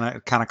friends, kind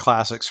of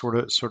classic sort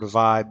of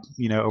vibe,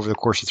 over the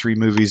course of 3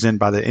 movies. Then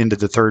by the end of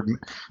the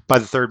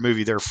third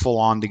movie, they're full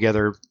on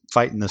together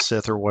fighting the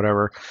Sith or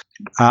whatever.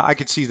 I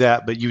could see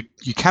that, but you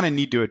kind of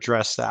need to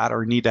address that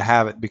or need to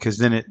have it, because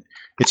then it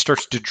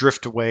starts to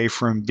drift away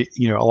from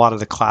a lot of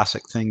the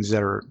classic things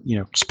that are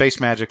space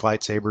magic,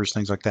 lightsabers,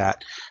 things like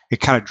that.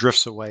 It kind of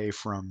drifts away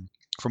from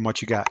what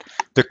you got.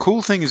 The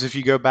cool thing is if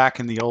you go back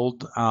in the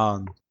old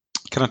kind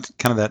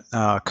of that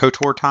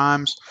KOTOR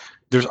times,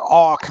 there's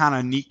all kind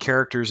of neat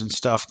characters and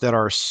stuff that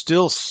are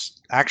still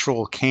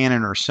actual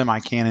canon or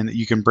semi-canon that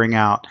you can bring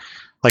out.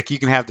 Like you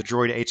can have the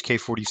droid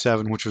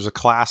HK-47, which was a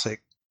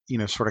classic,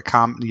 sort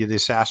of the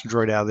assassin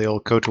droid out of the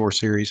old KOTOR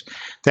series.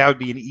 That would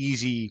be an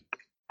easy,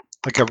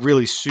 like a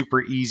really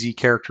super easy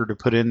character to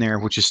put in there,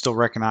 which is still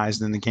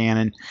recognized in the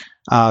canon.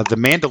 The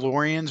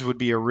Mandalorians would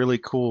be a really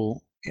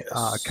cool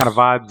kind of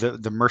vibe.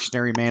 The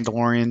mercenary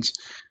Mandalorians,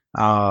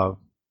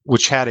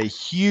 which had a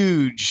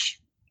huge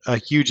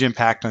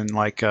impact on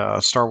like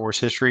Star Wars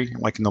history,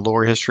 like in the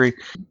lore history,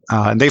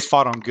 and they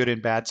fought on good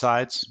and bad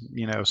sides,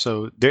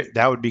 so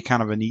that would be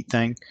kind of a neat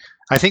thing.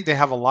 I think they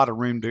have a lot of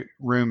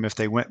room if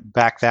they went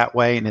back that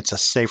way, and it's a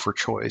safer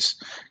choice,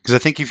 because I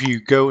think if you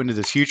go into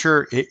the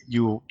future,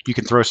 you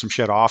can throw some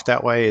shit off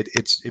that way.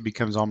 It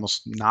becomes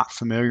almost not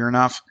familiar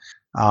enough,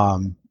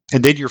 and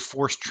then you're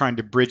forced trying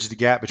to bridge the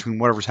gap between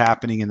whatever's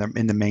happening in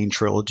the main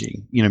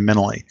trilogy,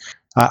 mentally.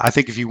 I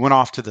think if you went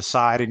off to the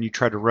side and you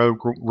tried to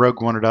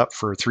Rogue One it up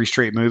for 3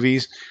 straight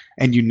movies,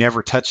 and you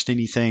never touched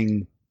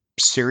anything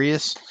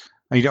serious,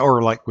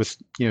 or like with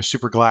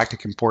super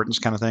galactic importance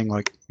kind of thing,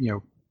 like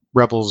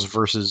Rebels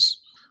versus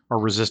or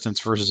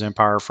Resistance versus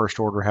Empire, First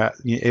Order,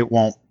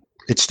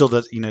 it still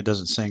does it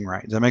doesn't sing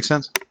right. Does that make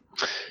sense?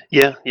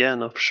 Yeah,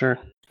 no, for sure.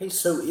 Hey,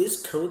 so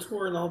is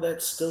KOTOR and all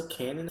that still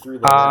canon through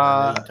the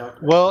I know you talked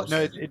about well,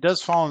 no, it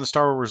does fall in the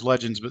Star Wars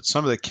Legends, but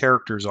some of the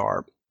characters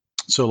are.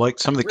 So, like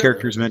some of the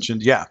characters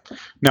mentioned, yeah.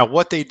 Now,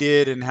 what they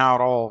did and how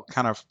it all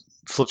kind of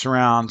flips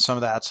around, some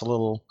of that's a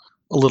little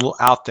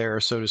out there,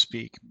 so to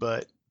speak.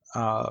 But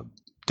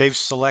they've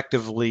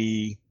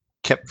selectively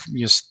kept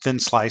thin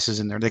slices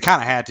in there. They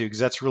kind of had to, because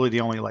that's really the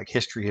only like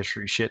history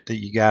shit that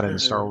you got in the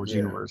Star Wars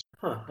universe.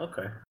 Huh.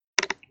 Okay.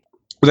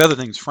 But the other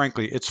things,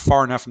 frankly, it's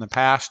far enough in the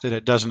past that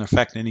it doesn't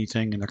affect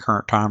anything in the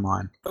current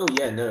timeline. Oh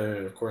yeah, no,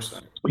 of course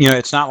not.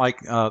 It's not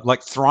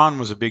like Thrawn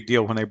was a big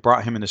deal when they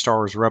brought him into Star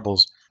Wars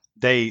Rebels.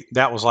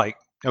 That was like,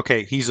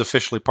 okay, he's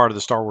officially part of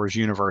the Star Wars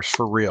universe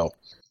for real,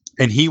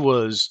 and he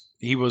was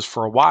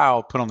for a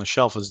while put on the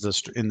shelf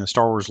as in the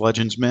Star Wars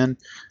Legends men,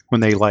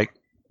 when they like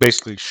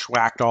basically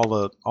schwacked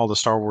all the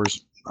Star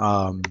Wars,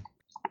 all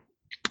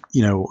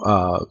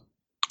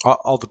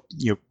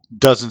the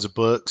dozens of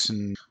books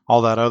and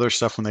all that other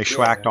stuff. When they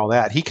schwacked all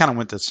that, he kind of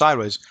went to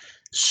sideways.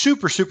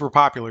 Super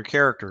popular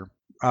character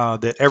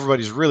that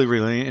everybody's really,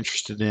 really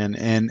interested in,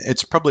 and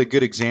it's probably a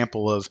good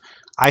example of.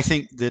 I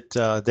think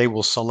that they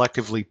will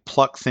selectively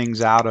pluck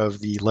things out of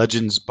the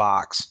Legends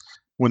box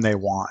when they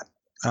want,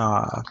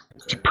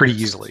 pretty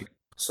easily.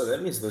 So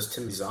that means those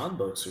Timothy Zahn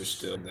books are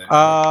still there.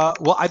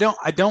 Well, I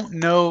don't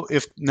know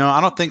if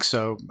I don't think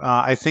so.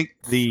 I think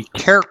the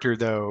character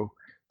though,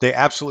 they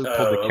absolutely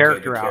pulled the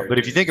character out. But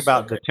if you think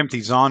about the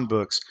Timothy Zahn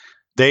books,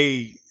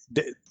 they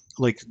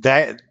like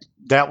that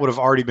would have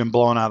already been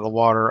blown out of the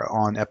water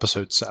on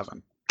episode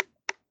 7.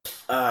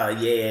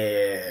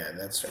 Yeah,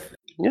 that's right.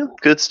 Yeah,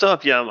 good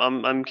stuff. Yeah,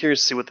 I'm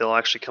curious to see what they'll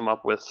actually come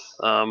up with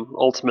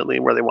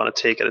ultimately, where they want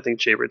to take it. I think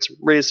Jay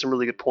raised some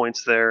really good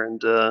points there,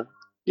 and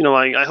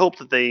I hope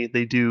that they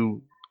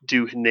do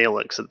nail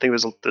it, because I think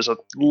there's a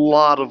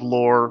lot of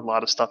lore, a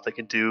lot of stuff they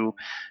could do.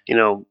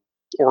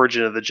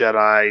 Origin of the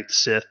Jedi,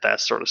 Sith,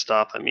 that sort of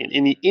stuff. I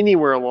mean,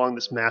 anywhere along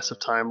this massive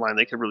timeline,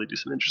 they could really do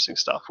some interesting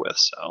stuff with.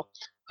 So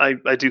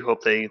I do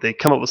hope they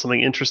come up with something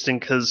interesting,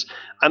 because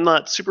I'm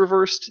not super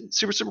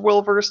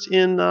well versed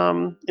in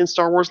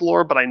Star Wars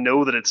lore, but I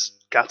know that it's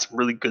got some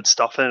really good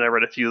stuff in it. I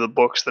read a few of the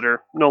books that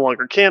are no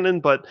longer canon,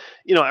 but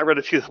I read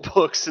a few of the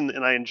books and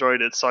I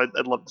enjoyed it. So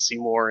I'd love to see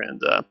more,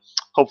 and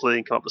hopefully they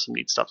can come up with some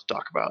neat stuff to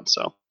talk about.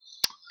 So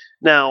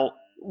now,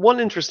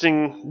 one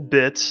interesting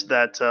bit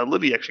that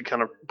Libby actually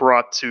kind of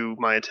brought to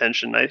my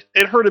attention. I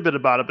had heard a bit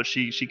about it, but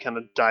she kind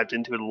of dived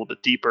into it a little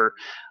bit deeper.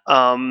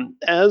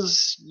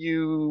 If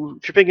you're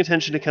paying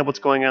attention to kind of what's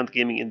going on in the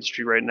gaming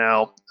industry right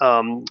now,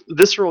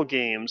 Visceral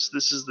Games,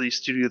 this is the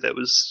studio that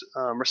was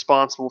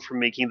responsible for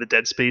making the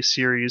Dead Space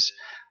series.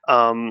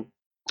 And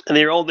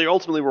they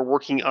ultimately were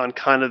working on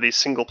kind of a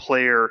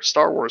single-player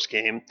Star Wars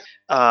game,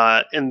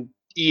 and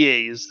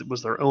EA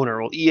was their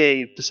owner. Well,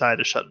 EA decided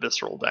to shut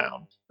Visceral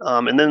down.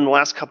 And then in the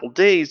last couple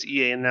days,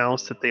 EA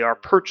announced that they are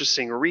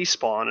purchasing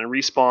Respawn, and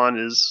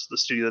Respawn is the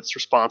studio that's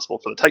responsible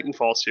for the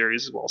Titanfall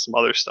series as well as some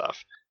other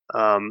stuff.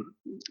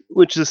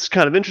 Which is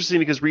kind of interesting,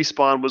 because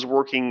Respawn was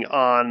working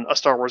on a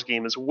Star Wars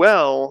game as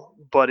well,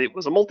 but it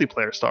was a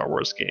multiplayer Star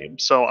Wars game.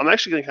 So I'm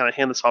actually going to kind of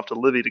hand this off to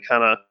Livy to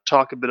kind of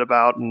talk a bit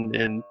about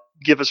and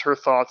give us her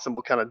thoughts, and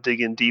we'll kind of dig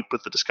in deep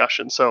with the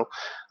discussion. So,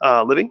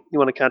 Livy, you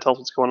want to kind of tell us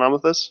what's going on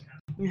with this?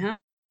 Yeah.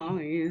 Oh,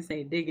 you're gonna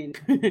say digging.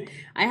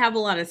 I have a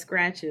lot of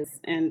scratches,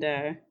 and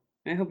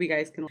I hope you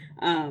guys can.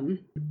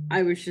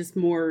 I was just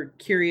more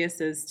curious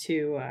as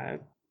to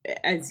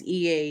as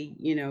EA,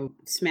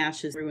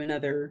 smashes through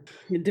another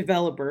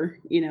developer,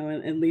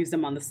 and leaves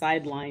them on the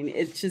sideline.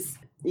 It's just,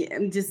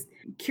 I'm just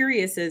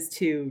curious as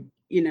to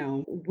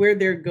where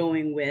they're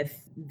going with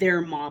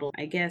their model.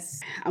 I guess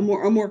I'm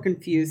more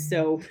confused.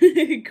 So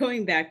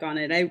going back on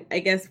it, I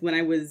guess when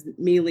I was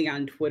mainly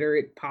on Twitter,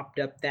 it popped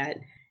up that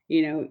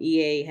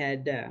EA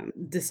had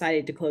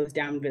decided to close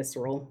down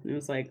Visceral. And it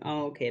was like,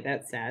 oh, okay,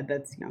 that's sad.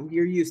 That's,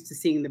 you're used to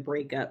seeing the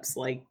breakups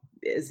like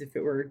as if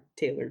it were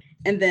tailored.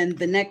 And then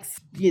the next,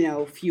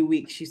 few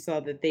weeks, you saw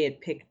that they had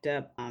picked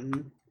up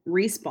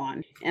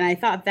Respawn. And I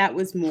thought that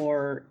was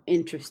more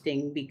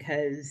interesting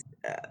because,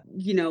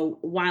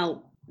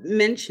 while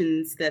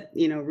mentions that,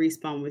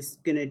 Respawn was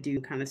going to do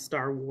kind of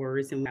Star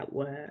Wars and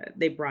what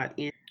they brought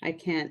in, I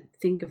can't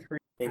think of her.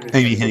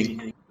 Amy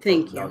Hennig.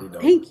 Thank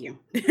you.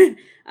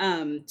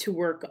 To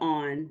work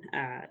on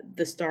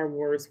the Star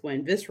Wars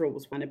when Visceral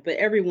was on it, but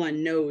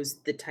everyone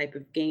knows the type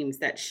of games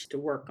that she to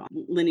work on,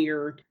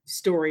 linear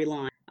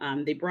storyline.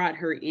 They brought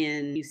her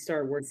in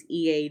Star Wars.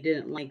 EA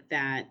didn't like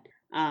that.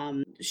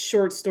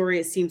 Short story,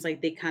 it seems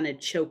like they kind of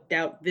choked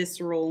out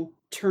Visceral,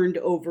 turned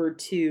over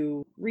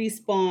to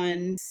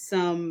Respawn.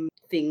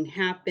 Something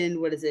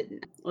happened. What is it?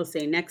 Let's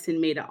say Nexon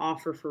made an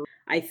offer for,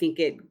 I think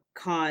it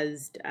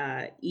caused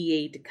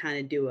EA to kind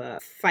of do a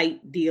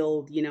fight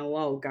deal,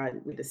 oh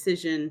God,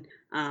 decision,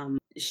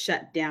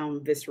 shut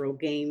down Visceral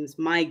Games.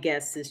 My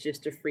guess is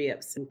just to free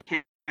up some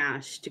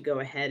cash to go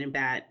ahead and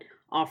that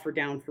offer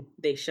down for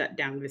they shut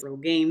down Visceral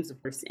Games,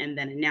 of course, and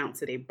then announce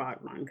that they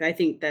bought wrong. I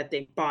think that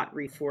they bought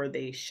before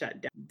they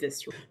shut down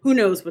Visceral. Who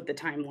knows what the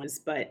time was,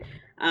 but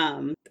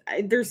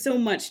there's so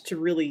much to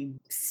really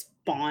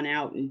spawn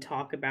out and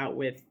talk about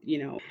with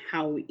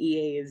how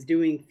EA is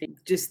doing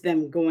things, just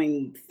them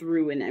going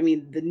through, and I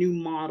mean the new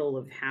model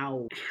of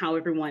how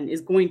everyone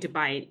is going to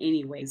buy it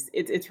anyways.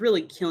 It's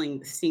really killing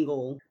the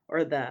single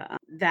or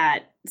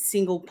that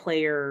single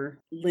player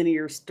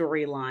linear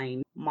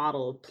storyline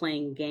model of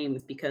playing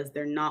games, because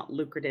they're not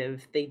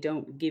lucrative. They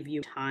don't give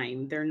you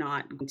time. They're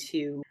not going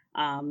to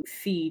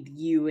feed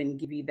you and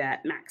give you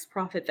that max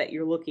profit that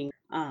you're looking.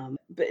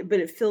 But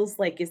it feels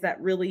like is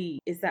that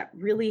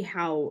really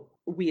how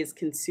we as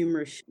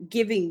consumers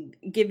giving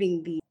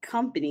the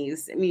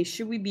companies? I mean,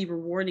 should we be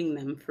rewarding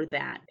them for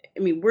that? I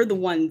mean, we're the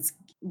ones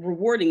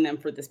rewarding them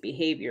for this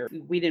behavior.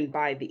 We didn't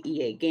buy the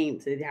EA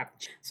games.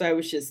 So I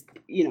was just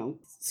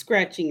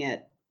scratching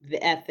at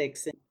the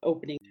ethics and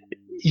opening.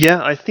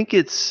 Yeah, I think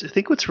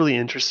what's really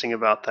interesting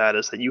about that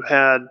is that you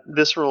had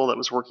Visceral that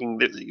was working.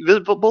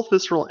 Both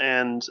Visceral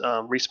and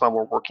Respawn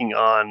were working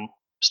on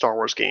Star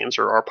Wars games,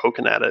 or are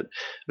poking at it.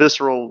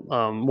 Visceral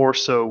more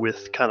so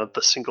with kind of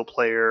the single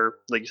player,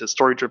 like you said,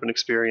 story driven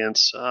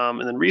experience,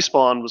 and then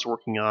Respawn was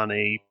working on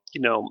a I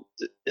don't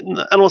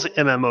want to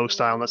say MMO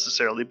style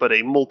necessarily, but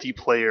a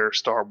multiplayer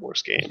Star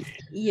Wars game.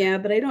 Yeah,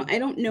 but I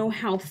don't know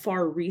how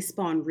far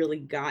Respawn really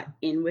got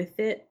in with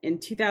it. In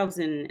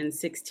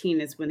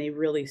 2016 is when they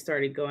really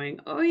started going,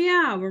 oh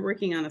yeah, we're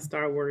working on a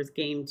Star Wars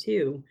game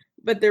too.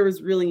 But there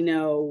was really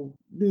no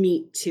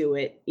meat to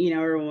it.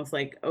 Everyone was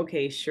like,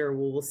 okay, sure,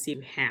 we'll see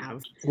what you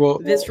have. Well,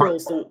 Visceral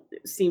don't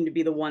seem to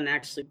be the one that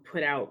actually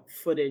put out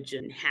footage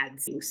and had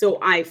things. So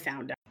I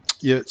found out.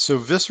 Yeah, so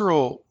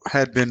Visceral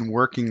had been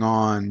working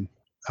on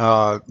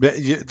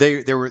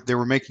they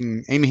were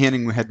making, Amy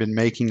Hennig had been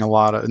making a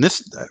lot of, and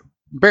this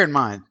bear in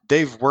mind,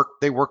 they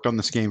worked on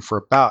this game for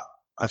about,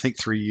 I think,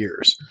 3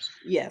 years.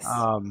 Yes.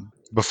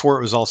 Before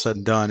it was all said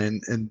and done,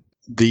 and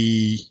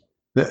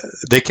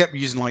they kept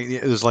using, like,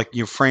 it was like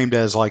framed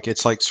as like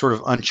it's like sort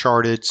of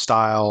Uncharted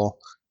style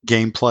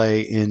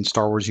gameplay in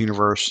Star Wars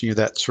universe,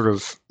 that sort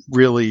of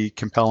really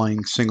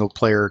compelling single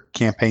player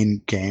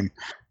campaign game,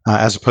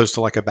 as opposed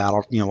to like a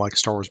battle, like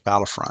Star Wars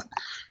Battlefront,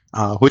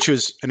 which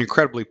was an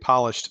incredibly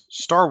polished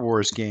Star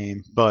Wars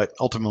game, but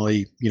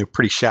ultimately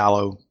pretty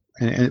shallow,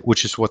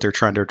 which is what they're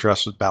trying to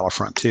address with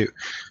Battlefront 2.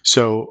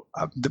 So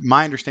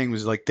my understanding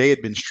was like they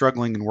had been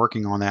struggling and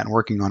working on that and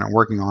working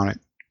on it.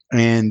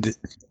 And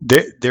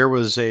there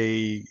was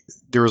a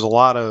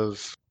lot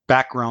of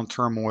background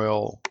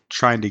turmoil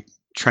trying to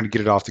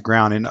get it off the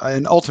ground,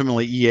 and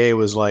ultimately EA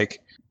was like,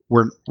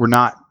 we're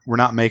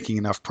not making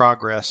enough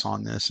progress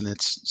on this, and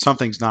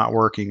something's not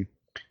working.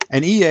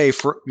 And EA,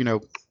 for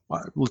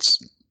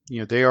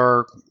they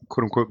are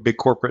quote unquote big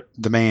corporate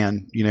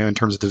demand, in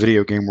terms of the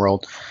video game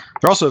world.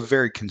 They're also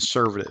very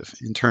conservative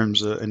in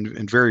terms of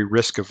and very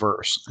risk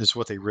averse is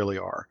what they really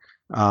are.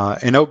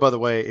 And oh, by the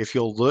way, if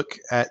you'll look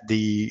at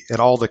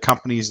all the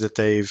companies that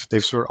they've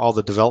sort of all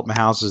the development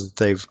houses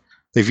that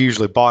they've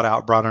usually bought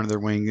under their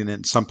wing and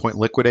at some point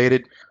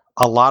liquidated,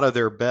 a lot of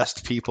their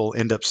best people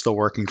end up still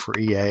working for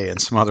EA in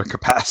some other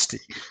capacity.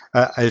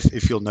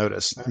 If you'll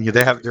notice,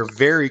 they're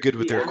very good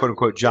with their quote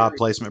unquote job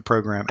placement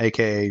program,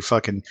 aka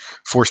fucking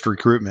forced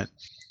recruitment.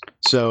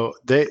 So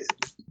there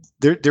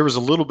was a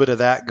little bit of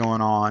that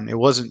going on. It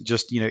wasn't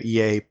just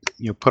EA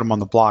put them on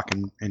the block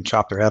and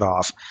chop their head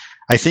off.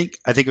 I think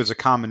it was a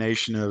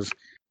combination of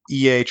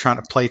EA trying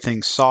to play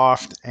things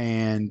soft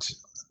and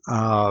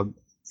the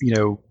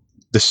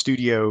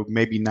studio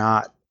maybe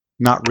not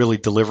really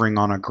delivering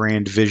on a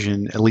grand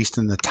vision, at least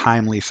in the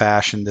timely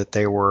fashion that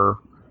they were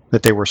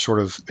sort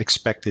of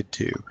expected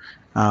to.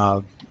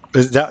 That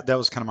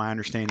was kind of my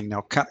understanding.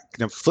 Now,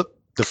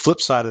 the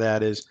flip side of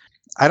that is,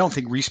 I don't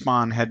think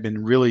Respawn had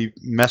been really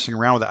messing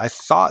around with it. I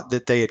thought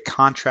that they had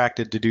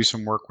contracted to do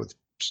some work with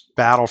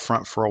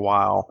Battlefront for a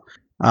while,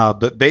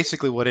 but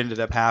basically what ended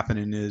up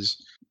happening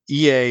is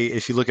EA,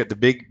 if you look at the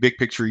big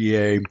picture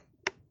EA,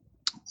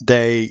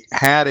 they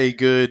had a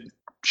good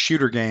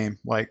shooter game,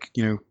 like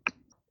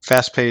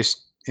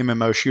fast-paced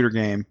MMO shooter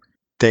game.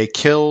 They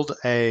killed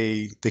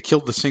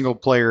the single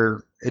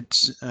player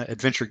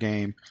adventure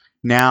game.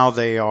 Now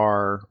they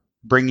are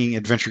bringing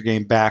adventure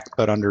game back,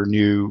 but under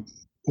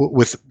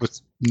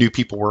with new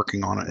people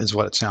working on it, is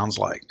what it sounds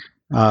like.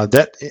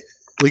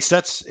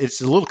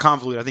 It's a little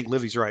convoluted. I think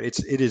Livy's right.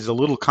 It is a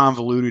little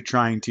convoluted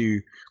trying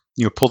to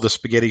pull the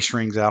spaghetti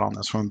strings out on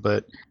this one,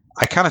 but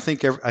I kind of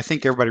think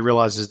everybody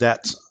realizes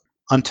that's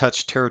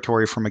untouched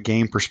territory from a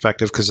game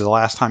perspective, because the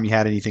last time you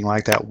had anything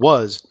like that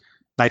was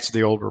Knights of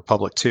the Old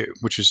Republic 2,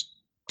 which is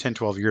 10,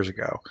 12 years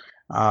ago.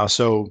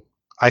 So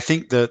I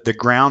think the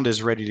ground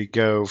is ready to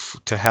go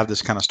to have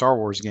this kind of Star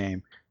Wars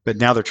game, but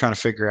now they're trying to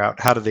figure out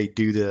how do they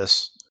do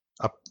this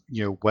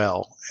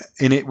well.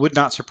 And it would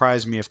not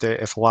surprise me if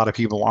a lot of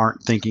people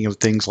aren't thinking of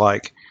things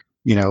like,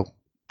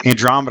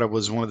 Andromeda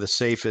was one of the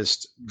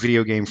safest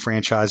video game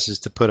franchises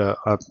to put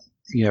a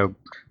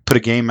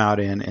game out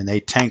in, and they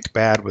tanked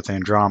bad with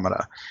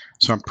Andromeda.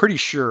 So I'm pretty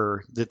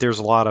sure that there's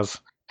a lot of,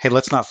 hey,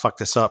 let's not fuck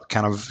this up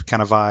kind of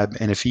vibe.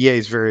 And if EA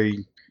is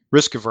very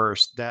risk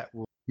averse, that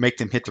will make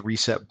them hit the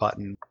reset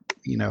button,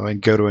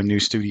 and go to a new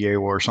studio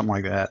or something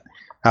like that.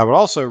 I would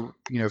also,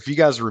 if you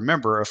guys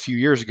remember, a few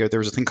years ago there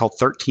was a thing called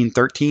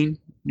 1313.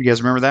 You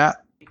guys remember that?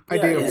 I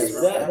do.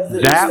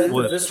 That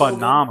was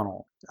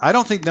phenomenal. I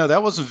don't think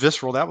that wasn't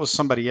Visceral. That was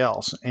somebody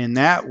else, and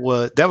that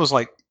was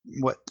like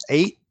what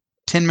 8-10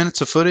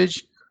 minutes of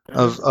footage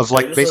of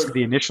like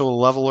basically the initial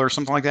level or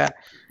something like that.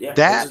 Yeah,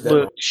 that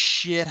looked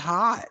shit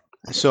hot.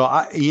 So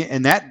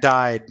that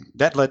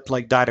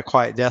died a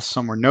quiet death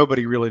somewhere.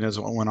 Nobody really knows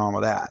what went on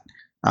with that.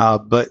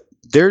 But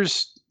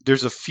there's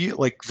a few,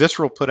 like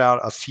Visceral put out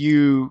a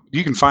few.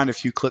 You can find a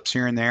few clips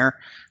here and there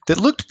that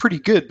looked pretty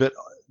good, but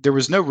there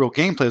was no real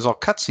gameplay. It was all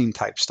cutscene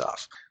type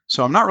stuff.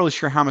 So I'm not really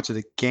sure how much of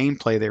the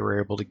gameplay they were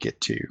able to get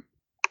to.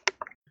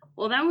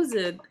 Well, that was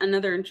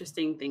another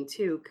interesting thing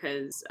too,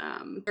 because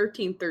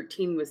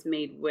 1313 was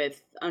made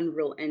with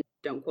Unreal Engine.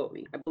 Don't quote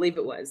me. I believe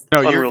it was.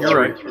 No, Unreal 3.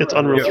 right. It's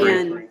Unreal 3.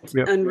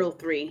 And Unreal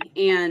 3.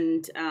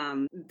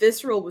 And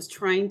Visceral was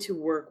trying to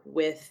work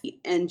with the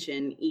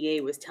engine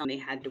EA was telling they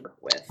had to work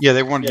with. Yeah,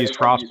 they wanted to use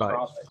Frostbite.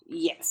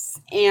 Yes.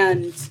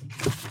 And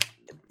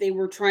they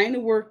were trying to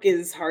work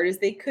as hard as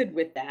they could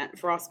with that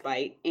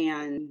Frostbite,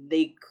 and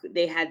they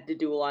had to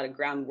do a lot of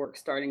groundwork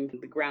starting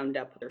from the ground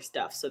up with their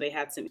stuff. So they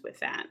had some with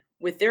that.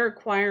 With their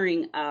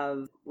acquiring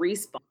of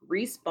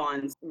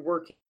Respawn's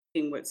working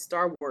with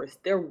Star Wars,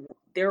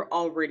 they're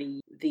already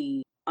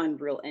the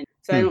Unreal Engine.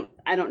 So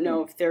I don't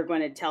know if they're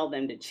going to tell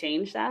them to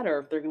change that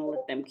or if they're going to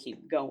let them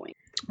keep going.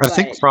 I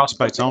think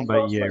Frostbite's owned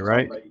by EA,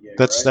 right?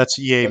 That's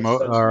EA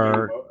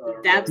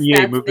That's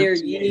movements. there.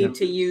 You need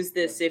to use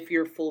this if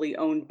you're fully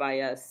owned by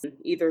us.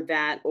 Either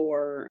that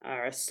or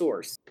a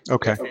source.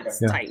 Okay.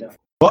 That's Yeah. Titan.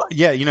 Well,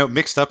 yeah,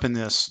 mixed up in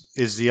this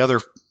is the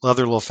other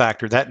little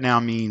factor. That now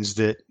means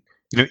that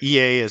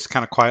EA has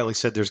kind of quietly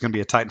said there's going to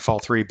be a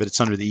Titanfall 3, but it's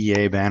under the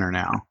EA banner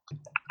now.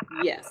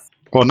 Yes.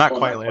 Well, not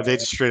quietly. They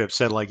just straight up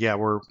said, like, yeah,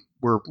 we're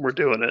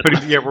doing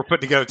it. We're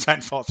putting together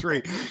Titanfall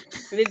 3.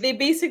 They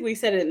basically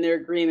said it in their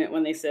agreement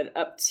when they said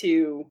up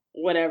to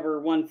whatever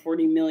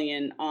 140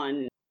 million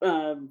on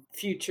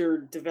future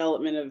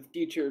development of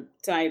future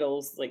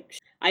titles. Like,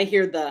 I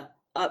hear the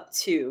up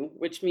to,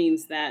 which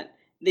means that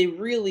they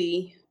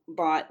really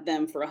bought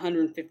them for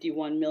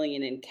 151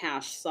 million in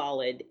cash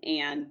solid,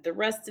 and the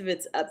rest of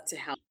it's up to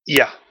how.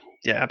 Yeah,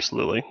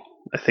 absolutely.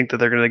 I think that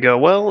they're going to go,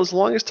 well, as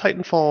long as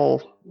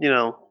Titanfall,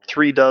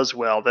 3 does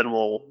well, then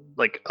we'll,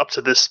 like, up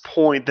to this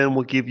point, then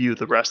we'll give you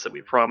the rest that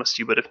we promised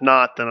you. But if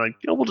not, then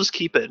we'll just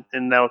keep it,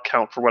 and that'll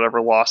count for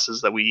whatever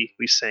losses that we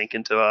sank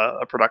into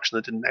a production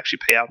that didn't actually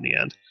pay out in the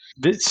end.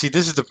 See,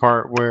 this is the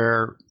part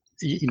where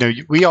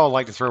we all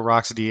like to throw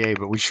rocks at EA,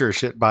 but we sure as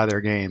shit buy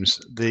their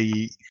games.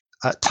 The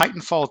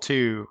Titanfall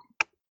 2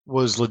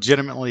 was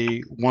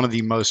legitimately one of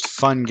the most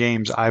fun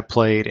games I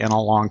played in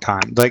a long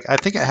time. Like, I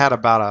think it had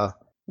about a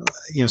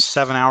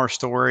 7-hour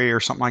story or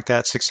something like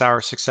that,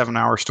 7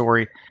 hour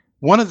story.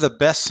 One of the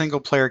best single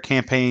player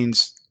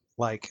campaigns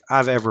like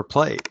I've ever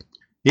played.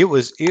 It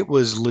was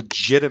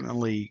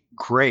legitimately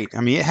great.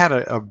 I mean, it had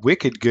a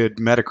wicked good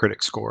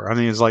Metacritic score. I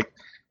mean, it was like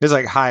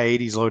high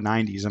 80s, low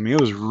 90s. I mean,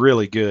 it was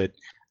really good.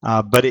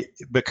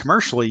 But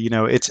commercially,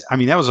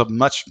 that was a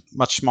much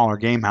smaller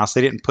game house.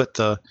 They didn't put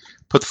the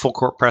full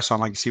court press on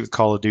like you see with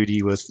Call of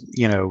Duty with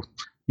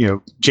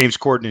James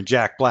Corden and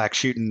Jack Black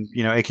shooting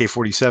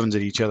AK-47s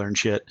at each other and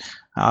shit.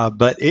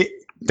 But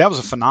that was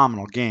a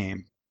phenomenal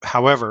game.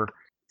 However,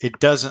 it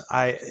doesn't.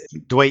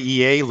 The way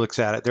EA looks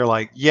at it, they're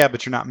like, yeah,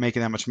 but you're not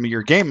making that much money.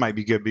 Your game might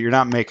be good, but you're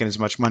not making as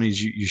much money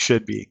as you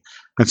should be.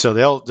 And so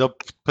they'll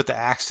put the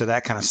axe to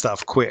that kind of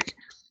stuff quick,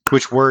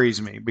 which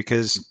worries me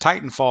because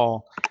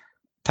Titanfall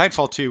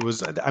 2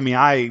 was,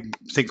 I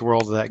think the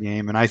world of that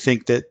game. And I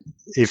think that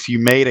if you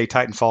made a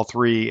Titanfall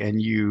 3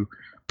 and you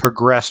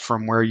progressed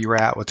from where you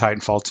were at with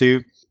Titanfall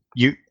 2,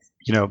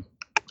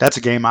 that's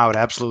a game I would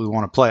absolutely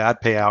want to play. I'd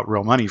pay out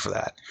real money for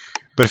that.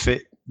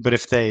 But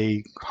if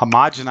they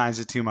homogenize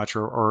it too much,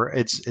 or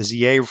it's, as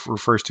EA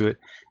refers to it,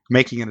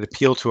 making it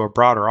appeal to a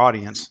broader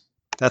audience,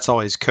 that's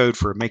always code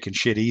for making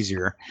shit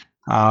easier.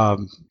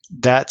 I'm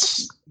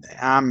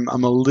a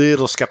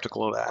little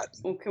skeptical of that.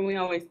 Well, can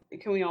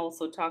we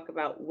also talk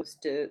about what's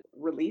to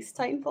release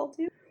Titanfall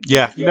 2?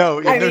 Yeah.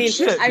 No. I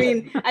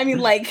mean,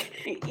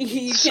 like,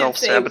 you can't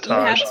say you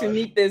have to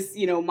meet this,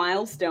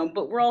 milestone,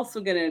 but we're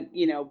also gonna,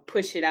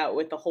 push it out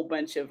with a whole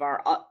bunch of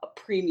our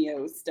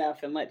premium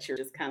stuff and let you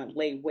just kind of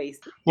lay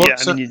waste. Well,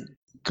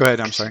 go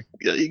ahead. I'm sorry.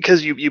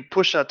 Because you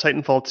pushed out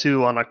Titanfall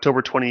 2 on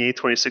October 28th,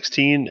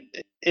 2016,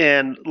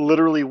 and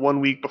literally 1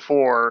 week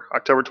before,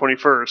 October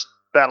 21st,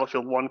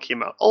 Battlefield 1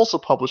 came out, also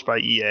published by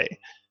EA.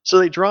 So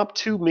they dropped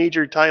 2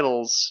 major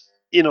titles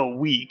in a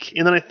week.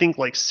 And then I think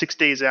like 6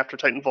 days after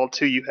Titanfall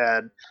 2, you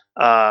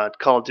had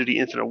Call of Duty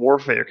Infinite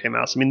Warfare came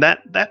out. So, I mean,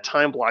 that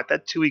time block,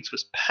 that 2 weeks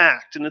was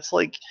packed. And it's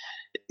like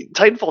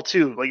Titanfall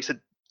 2, like you said,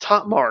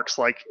 top marks.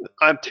 Like,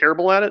 I'm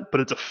terrible at it,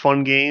 but it's a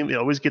fun game. It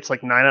always gets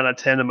like 9 out of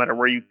 10 no matter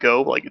where you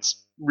go. Like,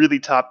 it's really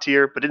top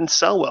tier, but it didn't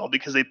sell well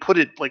because they put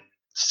it like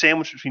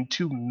sandwiched between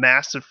two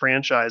massive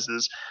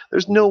franchises.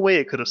 There's no way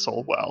it could have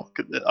sold well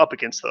up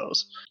against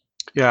those.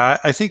 Yeah,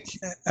 I think,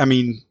 I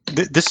mean,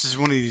 this is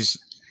one of these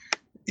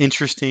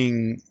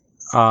interesting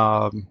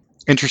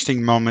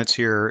moments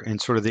here in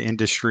sort of the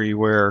industry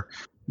where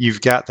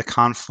you've got the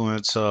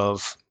confluence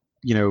of,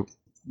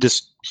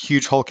 this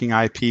huge hulking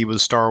IP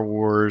with Star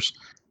Wars,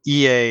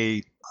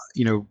 EA,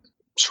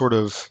 sort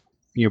of,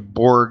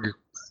 Borg,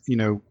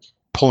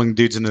 pulling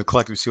dudes into the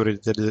collective. See what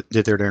it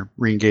did there to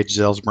re-engage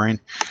Zell's brain.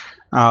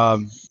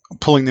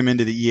 Pulling them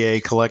into the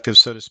EA collective,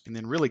 so to speak, and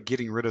then really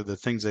getting rid of the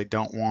things they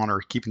don't want or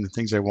keeping the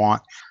things they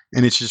want.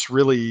 And it's just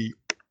really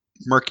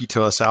murky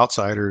to us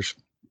outsiders.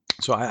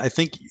 So I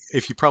think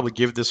if you probably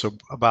give this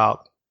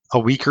about a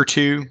week or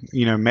two,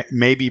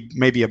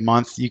 maybe a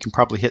month, you can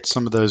probably hit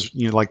some of those,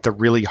 like the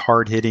really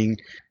hard hitting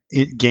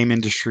game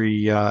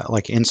industry,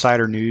 like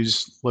insider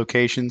news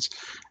locations.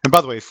 And by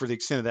the way, for the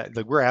extent of that,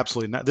 like, we're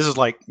absolutely not, this is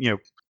like,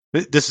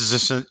 this is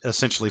just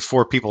essentially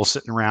four people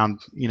sitting around,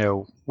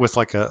 with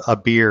like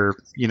a beer,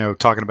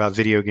 talking about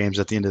video games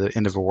at the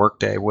end of a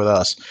workday with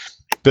us.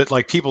 But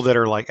like people that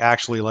are like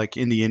actually like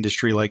in the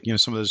industry, like,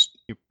 some of those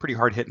pretty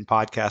hard hitting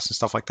podcasts and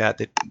stuff like that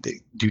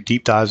do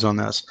deep dives on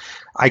this.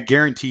 I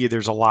guarantee you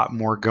there's a lot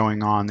more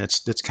going on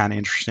that's kind of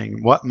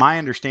interesting. What my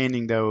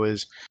understanding though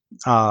is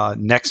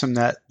Nexum,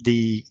 that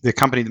the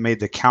company that made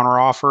the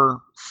counteroffer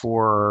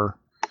for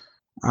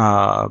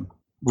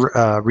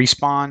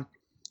Respawn,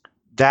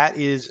 that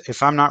is,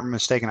 if I'm not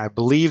mistaken, I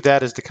believe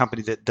that is the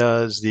company that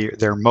does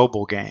their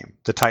mobile game,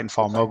 the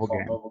Titanfall mobile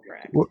game,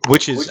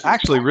 which is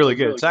actually really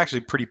good. It's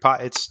actually pretty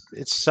it's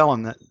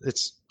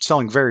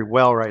selling very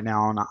well right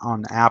now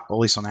on Apple, at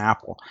least on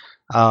Apple.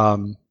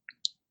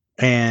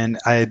 And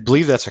I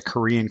believe that's a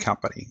Korean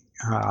company.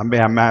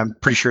 I'm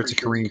pretty sure it's a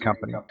Korean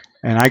company,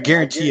 and I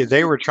guarantee you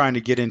they were trying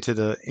to get into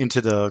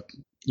the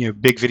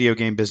big video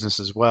game business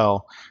as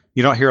well.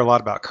 You don't hear a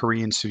lot about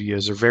Korean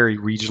studios. They're very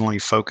regionally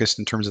focused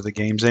in terms of the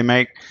games they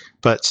make.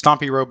 But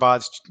Stompy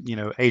Robots,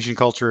 Asian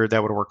culture,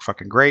 that would work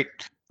fucking great.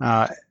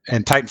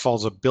 And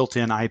Titanfall's a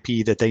built-in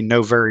IP that they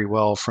know very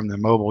well from the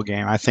mobile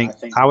game. I think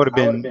I would have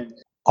been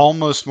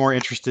almost more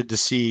interested to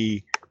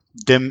see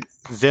them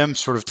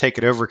sort of take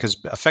it over, because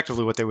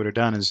effectively what they would have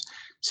done is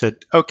said,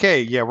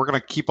 okay, yeah, we're going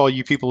to keep all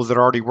you people that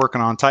are already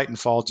working on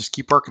Titanfall, just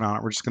keep working on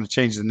it. We're just going to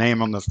change the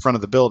name on the front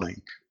of the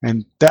building.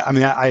 And that, I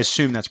mean, I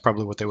assume that's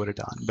probably what they would have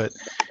done. But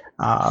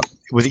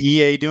with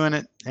EA doing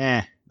it,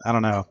 I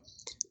don't know.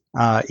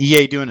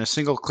 EA doing a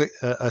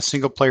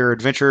single player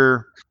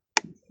adventure,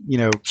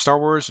 Star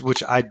Wars,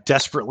 which I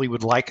desperately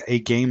would like a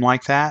game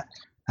like that.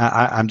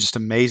 I'm just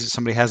amazed that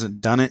somebody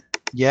hasn't done it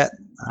yet,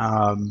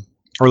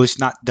 or at least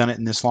not done it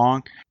in this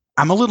long.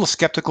 I'm a little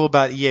skeptical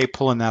about EA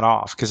pulling that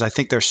off, because I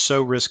think they're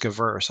so risk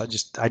averse.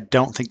 I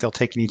don't think they'll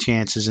take any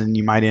chances, and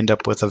you might end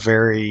up with a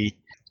very,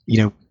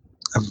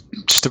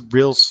 just a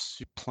real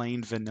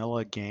plain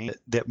vanilla game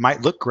that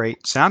might look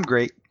great, sound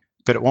great,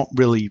 but it won't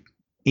really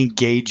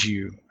engage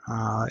you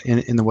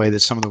in the way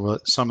that some of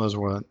those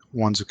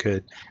ones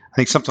could. I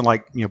think something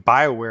like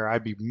BioWare,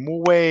 I'd be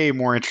way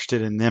more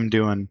interested in them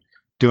doing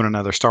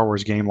another Star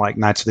Wars game like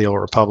Knights of the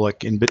Old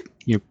Republic, and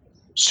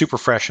super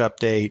fresh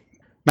update.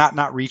 Not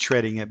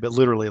retreading it, but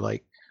literally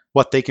like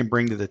what they can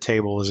bring to the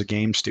table as a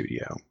game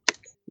studio.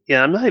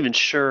 Yeah, I'm not even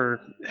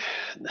sure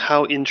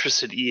how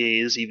interested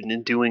EA is even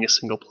in doing a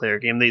single player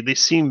game. They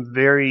seem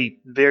very,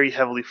 very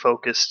heavily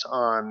focused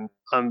on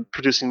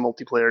producing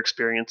multiplayer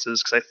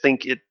experiences, because I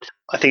think it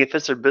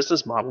fits their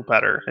business model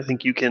better. I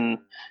think you can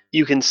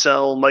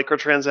sell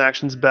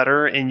microtransactions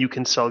better, and you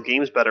can sell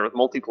games better with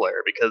multiplayer,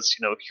 because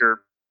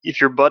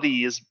if your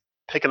buddy is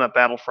picking up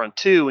Battlefront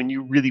 2 and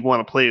you really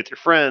want to play with your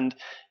friend,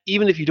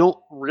 even if you don't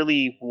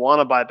really want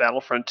to buy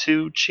Battlefront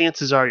 2,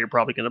 chances are you're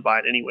probably going to buy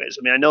it anyways.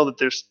 I mean, I know that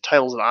there's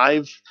titles that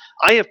I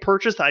have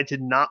purchased that I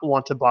did not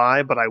want to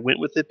buy, but I went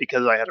with it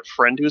because I had a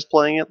friend who was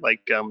playing it, like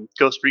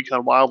Ghost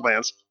Recon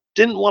Wildlands.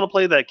 Didn't want to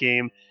play that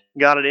game,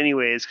 got it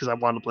anyways because I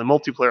wanted to play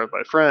multiplayer with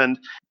my friend.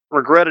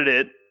 Regretted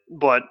it,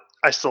 but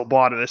I still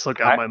bought it. I still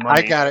got my money.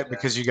 I got it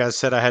because you guys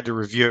said I had to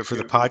review it for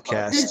the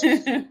podcast.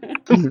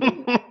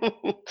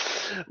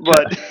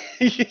 But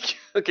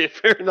okay,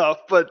 fair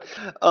enough. But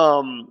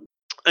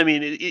I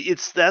mean,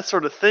 it's that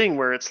sort of thing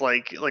where it's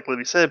like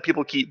Libby said,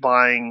 people keep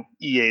buying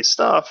EA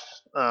stuff,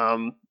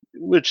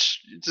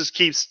 which just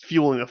keeps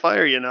fueling the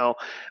fire,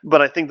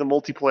 But I think the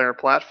multiplayer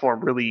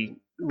platform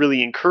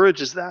really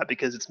encourages that,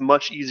 because it's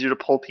much easier to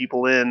pull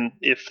people in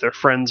if their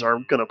friends are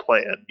going to play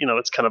it.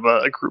 It's kind of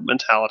a group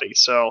mentality.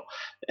 So,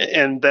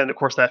 and then of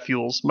course that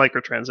fuels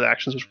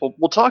microtransactions, which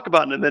we'll talk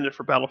about in a minute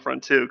for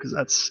Battlefront 2, because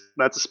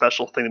that's a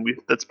special thing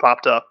that's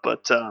popped up.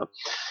 But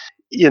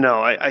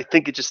I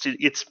think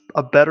it's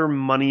a better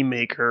money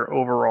maker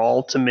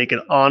overall to make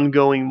an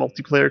ongoing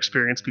multiplayer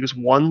experience because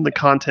one, the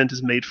content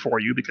is made for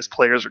you because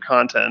players are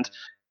content,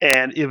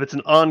 and if it's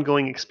an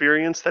ongoing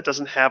experience that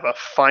doesn't have a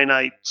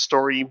finite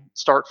story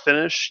start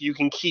finish, you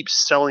can keep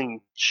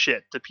selling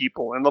shit to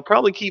people and they'll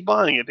probably keep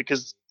buying it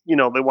because they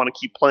want to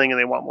keep playing and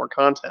they want more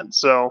content.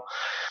 So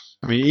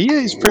I mean,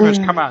 EA's pretty much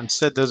come out and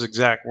said those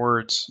exact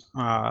words,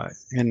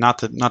 and not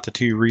the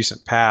too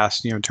recent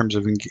past, in terms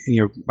of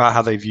about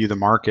how they view the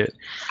market.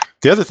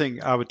 The other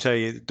thing I would tell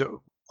you,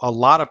 a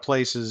lot of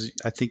places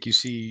I think you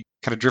see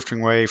kind of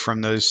drifting away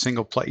from those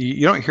single play.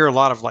 You don't hear a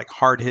lot of like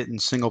hard hitting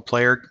single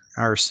player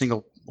or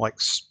single like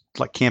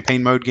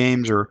campaign mode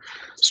games or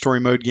story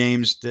mode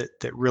games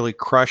that really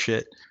crush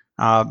it.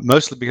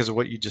 Mostly because of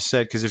what you just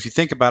said. Because if you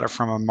think about it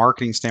from a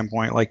marketing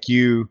standpoint, like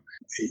you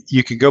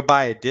can go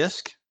buy a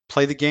disc,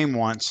 play the game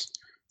once,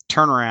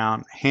 turn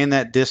around, hand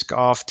that disc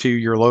off to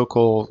your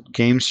local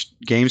game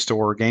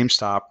store or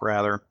GameStop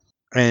rather,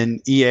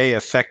 and EA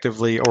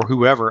effectively or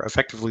whoever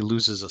effectively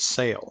loses a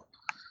sale.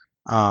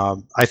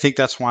 I think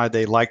that's why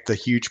they like the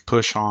huge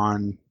push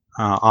on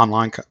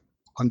online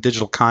on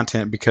digital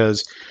content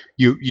because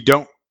you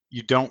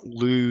don't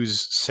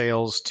lose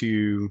sales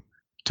to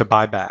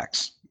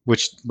buybacks,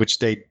 which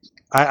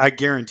I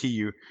guarantee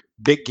you,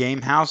 big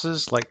game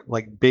houses like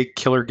big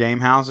killer game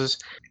houses,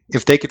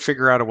 if they could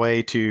figure out a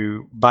way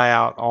to buy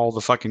out all the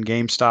fucking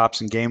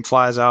GameStops and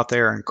GameFlies out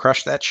there and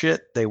crush that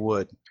shit, they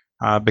would,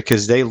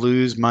 because they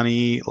lose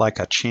money like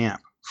a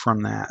champ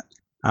from that.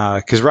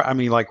 Because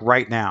like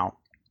right now,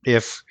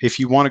 if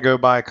you want to go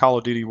buy Call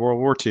of Duty World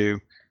War II,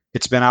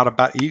 it's been out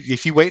about.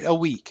 If you wait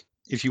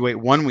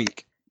 1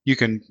 week, you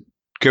can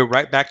go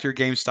right back to your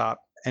GameStop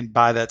and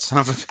buy that son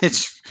of a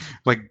bitch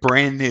like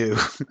brand new,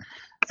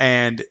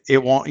 and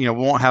it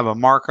won't have a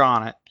mark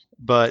on it.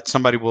 But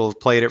somebody will have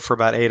played it for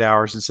about 8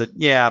 hours and said,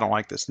 "Yeah, I don't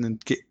like this," and then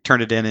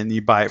turn it in and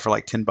you buy it for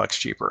like $10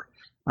 cheaper.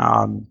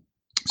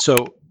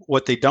 So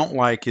what they don't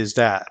like is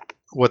that.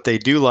 What they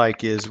do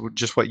like is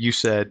just what you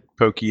said,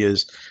 Pokey,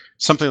 is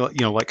something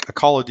like a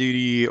Call of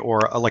Duty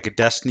or like a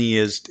Destiny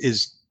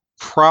is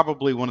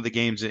probably one of the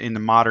games in the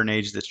modern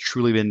age that's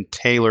truly been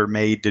tailor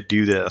made to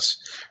do this,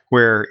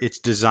 where it's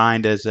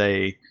designed as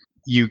a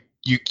you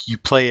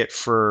play it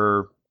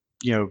for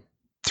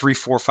 3,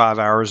 4, 5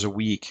 hours a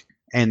week,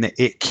 and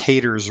it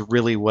caters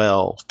really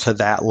well to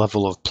that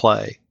level of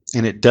play,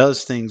 and it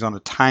does things on a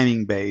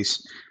timing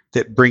base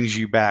that brings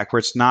you back, where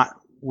it's not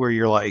where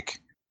you're like,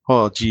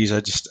 oh geez,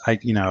 I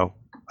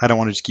don't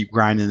want to just keep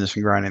grinding this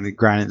and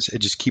grinding. It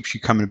just keeps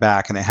you coming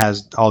back, and it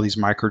has all these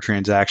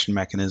microtransaction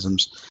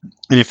mechanisms.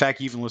 And in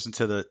fact, you even listen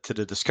to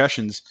the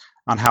discussions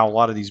on how a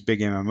lot of these big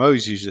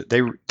MMOs use it.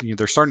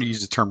 They're starting to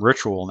use the term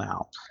ritual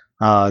now.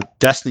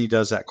 Destiny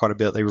does that quite a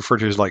bit. They refer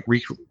to it as like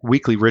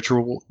weekly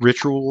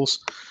rituals,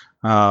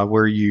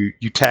 where you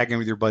tag in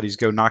with your buddies,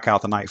 go knock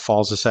out the night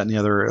falls, this, that, and the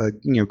other.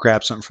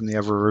 Grab something from the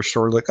Eververse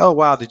store, like, oh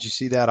wow, did you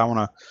see that? I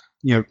want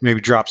to maybe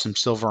drop some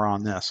silver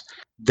on this.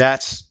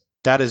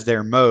 That is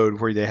their mode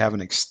where they have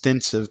an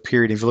extensive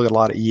period. If you look at a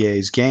lot of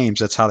EA's games,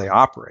 that's how they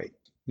operate.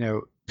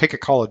 Pick a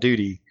Call of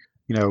Duty.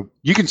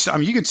 You can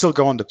still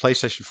go onto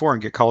PlayStation 4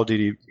 and get Call of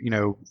Duty,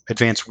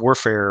 Advanced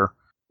Warfare,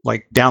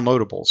 like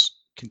downloadables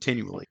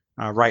continually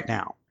right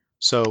now.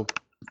 So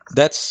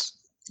that's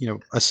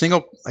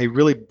a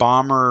really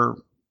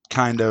bomber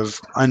kind of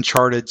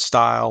Uncharted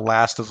style,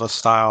 Last of Us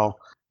style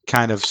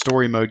kind of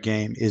story mode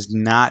game is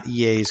not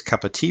EA's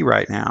cup of tea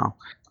right now,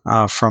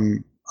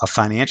 from a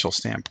financial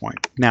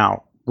standpoint.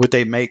 Now, would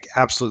they make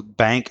absolute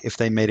bank if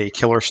they made a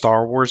killer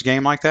Star Wars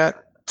game like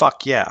that?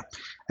 Fuck yeah.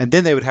 And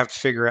then they would have to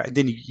figure out,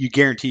 then you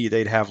guarantee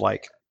they'd have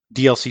like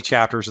DLC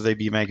chapters, or they'd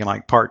be making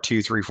like part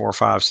 2, 3, 4,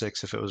 5,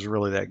 6 if it was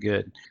really that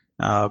good.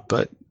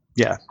 But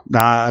yeah,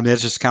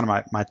 that's just kind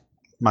of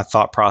my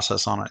thought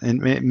process on it.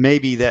 And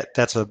maybe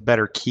that's a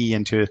better key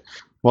into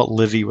what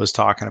Livy was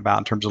talking about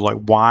in terms of like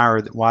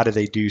why do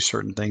they do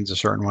certain things a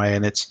certain way,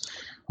 and it's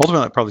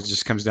ultimately it probably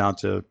just comes down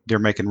to they're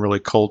making really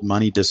cold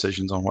money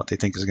decisions on what they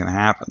think is going to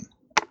happen.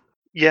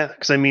 Yeah,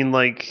 because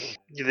like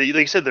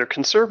you said, they're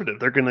conservative.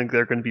 They're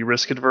gonna be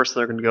risk adverse.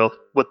 They're gonna go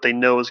what they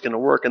know is gonna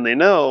work, and they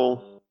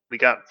know we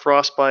got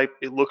Frostbite.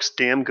 It looks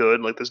damn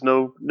good. Like there's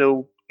no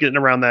getting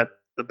around that.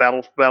 The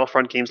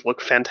Battlefront games look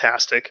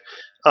fantastic.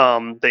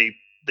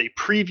 They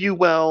preview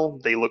well.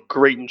 They look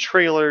great in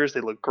trailers.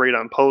 They look great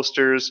on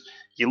posters.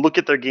 You look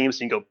at their games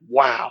and you go,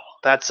 "Wow,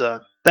 that's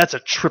a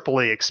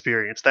AAA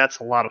experience. That's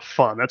a lot of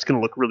fun. That's going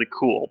to look really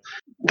cool."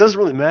 It doesn't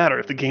really matter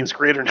if the game's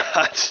great or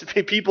not.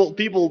 People,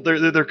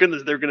 they're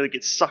gonna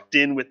get sucked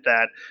in with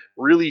that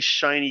really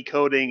shiny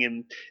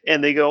coating,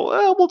 and they go,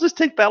 "Well, we'll just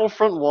take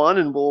Battlefront 1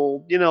 and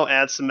we'll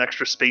add some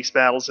extra space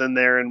battles in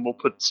there, and we'll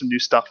put some new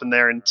stuff in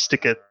there and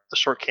stick a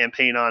short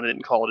campaign on it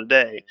and call it a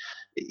day."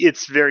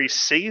 It's very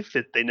safe.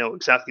 They know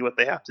exactly what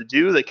they have to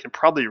do. They can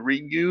probably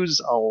reuse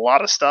a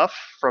lot of stuff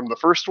from the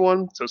first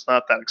one, so it's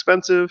not that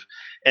expensive,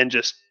 and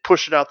just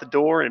push it out the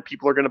door, and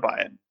people are going to buy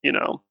it.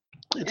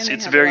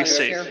 It's very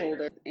safe.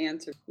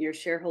 Your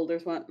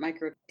shareholders want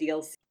micro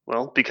DLC.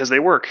 Well, because they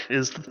work.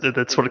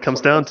 That's what it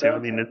comes down to. I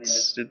mean,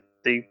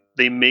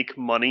 they make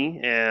money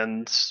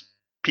and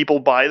people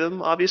buy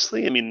them.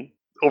 Obviously, I mean,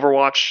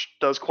 Overwatch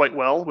does quite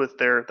well with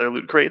their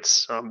loot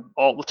crates.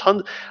 All the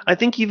ton. I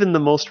think even the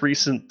most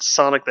recent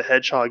Sonic the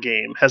Hedgehog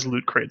game has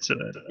loot crates in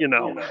it. You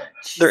know,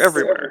 they're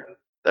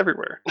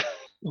everywhere,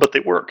 but they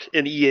work.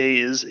 And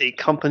EA is a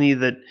company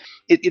that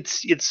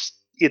it's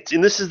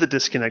and this is the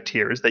disconnect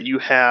here, is that you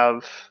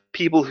have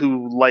people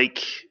who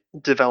like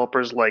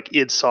developers like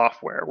id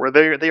Software, where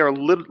they are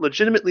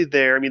legitimately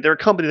there. I mean, they're a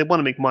company, they want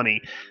to make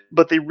money,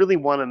 but they really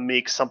want to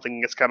make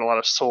something that's got a lot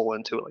of soul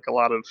into it, like a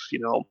lot of, you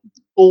know,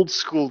 old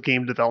school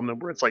game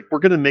development, where it's like, we're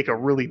going to make a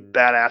really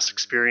badass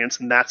experience,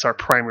 and that's our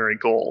primary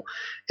goal.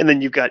 And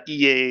then you've got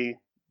EA,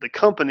 the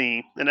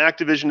company, and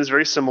Activision is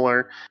very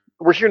similar.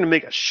 We're here to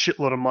make a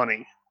shitload of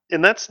money,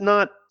 and that's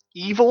not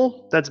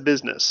evil, that's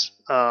business.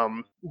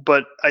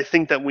 But I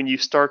think that when you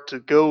start to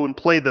go and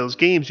play those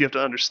games, you have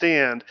to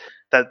understand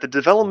that the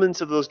development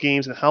of those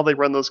games and how they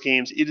run those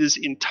games, it is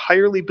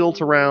entirely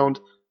built around,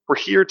 we're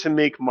here to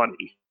make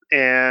money,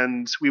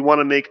 and we want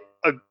to make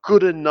a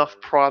good enough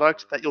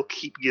product that you'll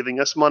keep giving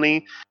us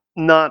money,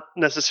 not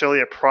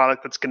necessarily a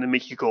product that's going to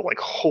make you go like,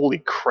 holy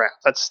crap,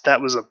 that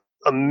was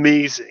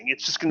amazing.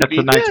 It's just going to be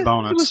a nice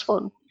bonus. It was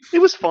fun. It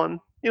was fun.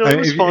 You know, it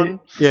was fun.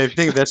 Yeah, I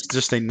think that's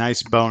just a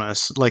nice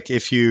bonus. Like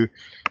if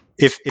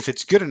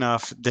it's good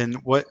enough, then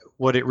what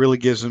it really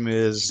gives them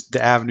is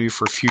the avenue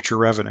for future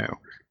revenue.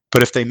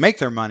 But if they make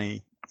their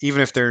money,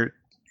 even if they're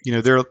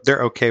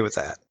okay with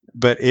that.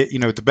 But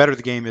the better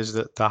the game is,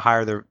 the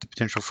higher the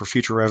potential for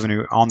future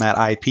revenue on that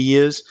IP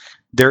is.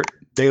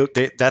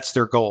 That's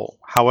their goal.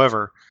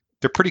 However,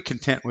 they're pretty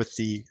content with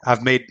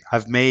I've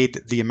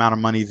made the amount of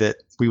money that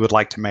we would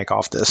like to make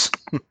off this,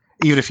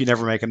 even if you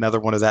never make another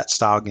one of that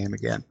style game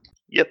again.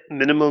 Yep,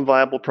 minimum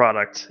viable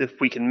product. If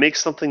we can make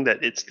something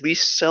that at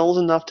least sells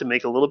enough to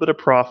make a little bit of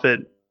profit,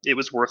 it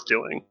was worth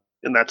doing.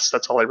 And that's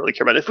all I really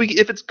care about.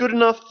 If it's good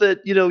enough that,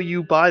 you know,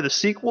 you buy the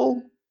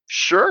sequel,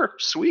 sure,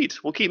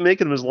 sweet. We'll keep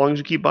making them as long as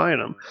you keep buying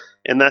them.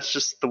 And that's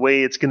just the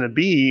way it's going to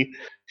be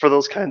for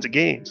those kinds of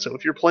games. So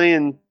if you're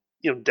playing,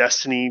 you know,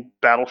 Destiny,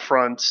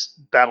 Battlefront,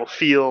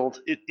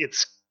 Battlefield,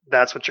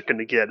 that's what you're going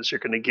to get. Is you're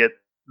going to get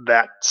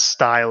that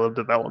style of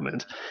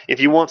development. If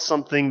you want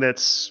something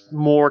that's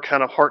more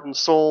kind of heart and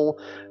soul,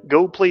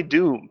 go play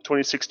Doom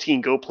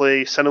 2016. Go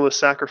play Senua's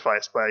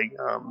Sacrifice by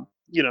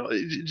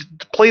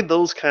play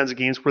those kinds of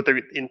games where their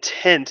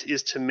intent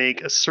is to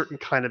make a certain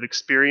kind of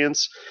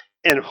experience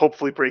and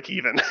hopefully break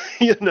even.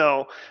 And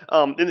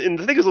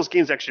the thing is, those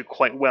games actually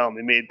quite well.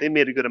 And they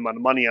made a good amount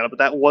of money on it, but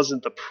that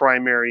wasn't the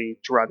primary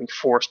driving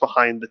force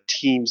behind the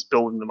teams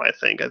building them. I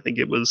think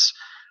it was,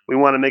 we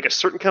want to make a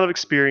certain kind of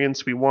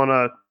experience. We want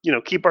to,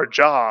 keep our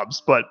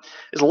jobs, but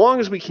as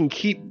long as we can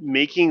keep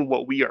making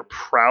what we are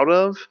proud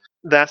of,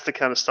 that's the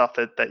kind of stuff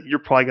that you're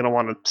probably going to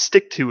want to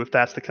stick to if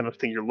that's the kind of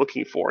thing you're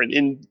looking for.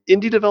 And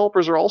indie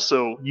developers are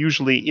also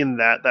usually in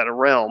that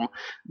realm.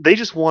 They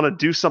just want to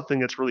do something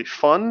that's really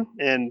fun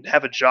and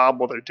have a job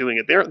while they're doing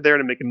it. They're there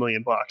to make $1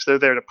 million. They're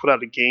there to put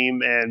out a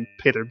game and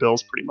pay their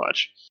bills pretty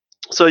much.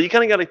 So you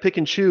kind of got to pick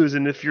and choose.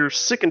 And if you're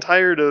sick and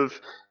tired of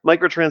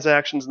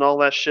microtransactions and all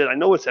that shit, I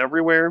know it's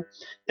everywhere.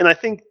 And I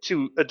think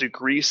to a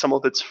degree, some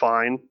of it's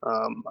fine.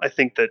 I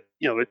think that,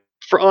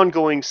 for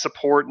ongoing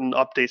support and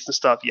updates and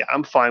stuff, yeah,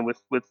 I'm fine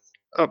with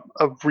a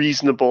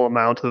reasonable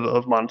amount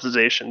of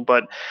monetization.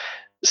 But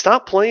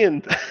stop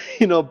playing,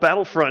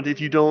 Battlefront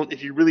if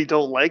you really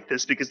don't like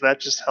this, because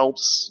that just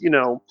helps,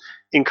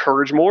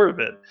 encourage more of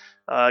it.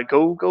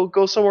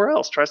 Go somewhere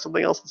else. Try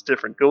something else that's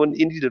different. Go an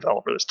indie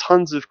developer. There's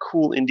tons of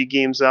cool indie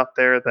games out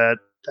there that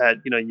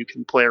you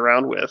can play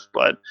around with,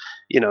 but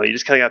you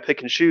just kind of got to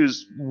pick and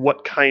choose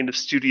what kind of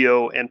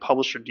studio and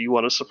publisher do you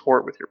want to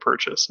support with your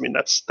purchase. I mean,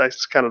 that's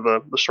kind of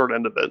the short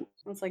end of it.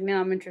 It's like,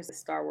 now I'm interested in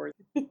Star Wars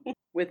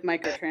with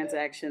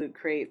microtransactions. It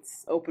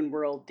creates open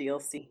world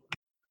DLC.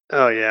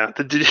 Oh yeah,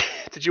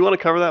 did you want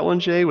to cover that one,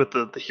 Jay, with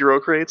the hero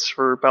crates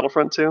for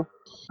Battlefront 2?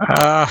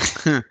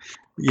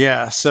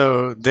 Yeah,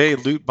 so they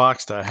loot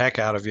boxed the heck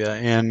out of you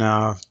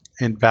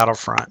in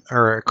Battlefront,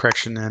 or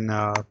correction, in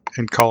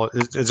Call.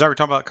 Is that what we're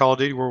talking about? Call of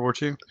Duty World War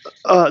II?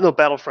 No,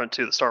 Battlefront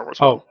 2, the Star Wars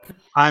one. Oh,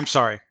 I'm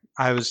sorry,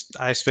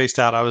 I spaced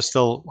out. I was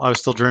still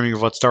dreaming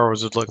of what Star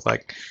Wars would look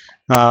like.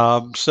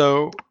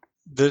 So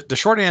the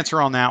short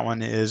answer on that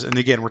one is, and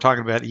again, we're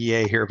talking about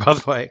EA here, by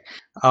the way.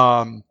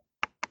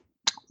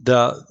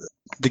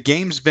 The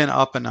game's been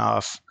up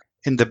enough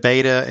in the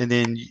beta, and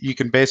then you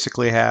can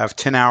basically have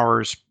 10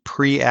 hours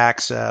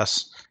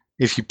pre-access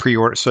if you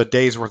pre-order, so a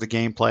day's worth of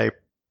gameplay,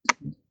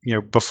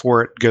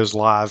 before it goes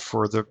live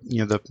for the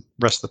the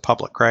rest of the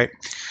public, right?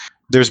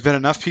 There's been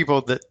enough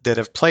people that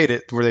have played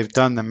it where they've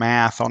done the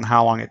math on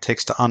how long it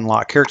takes to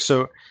unlock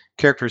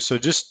characters. So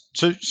just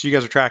so you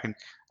guys are tracking,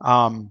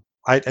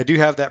 I do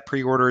have that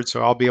pre-ordered,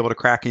 so I'll be able to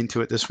crack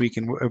into it this week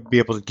and be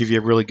able to give you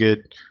a really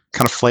good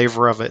kind of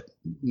flavor of it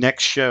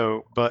next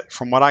show. But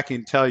from what I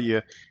can tell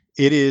you,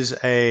 it is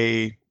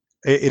a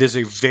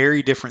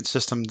very different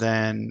system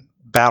than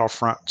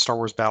Star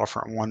Wars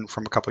Battlefront 1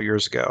 from a couple of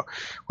years ago,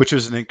 which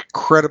was an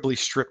incredibly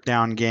stripped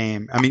down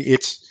game. I mean,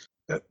 it's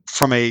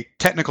from a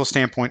technical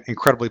standpoint,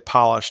 incredibly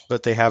polished,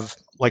 but they have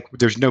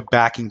there's no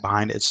backing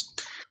behind it. It's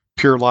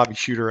pure lobby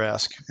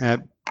shooter-esque,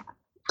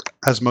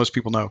 as most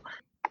people know.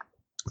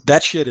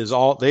 That shit is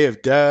all they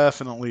have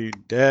definitely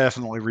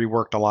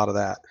reworked a lot of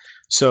that.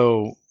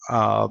 So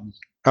I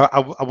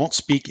won't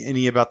speak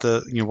any about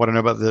the what I know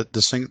about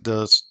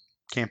the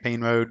campaign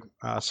mode.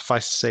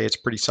 Suffice to say, it's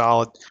pretty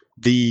solid.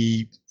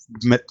 The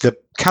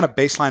kind of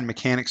baseline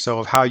mechanics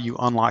of how you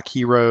unlock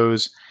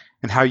heroes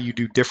and how you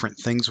do different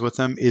things with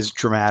them is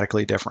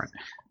dramatically different.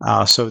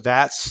 So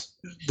that's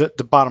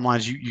the bottom line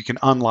is you can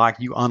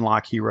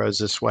unlock heroes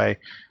this way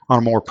on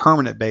a more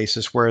permanent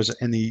basis, whereas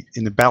in the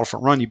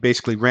Battlefront run, you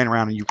basically ran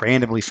around and you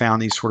randomly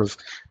found these sort of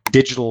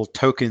digital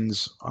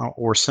tokens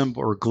or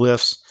symbol or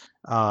glyphs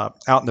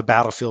out in the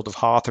battlefield of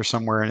Hoth or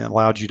somewhere, and it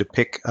allowed you to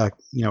pick a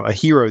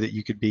hero that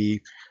you could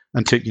be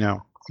until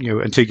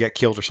until you get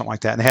killed or something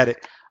like that. And they had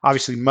it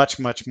obviously much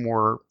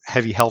more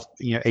heavy health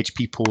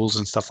HP pools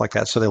and stuff like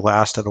that, so they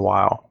lasted a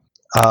while.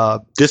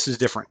 This is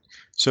different.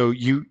 So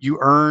you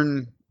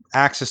earn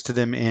access to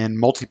them in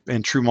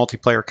true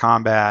multiplayer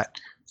combat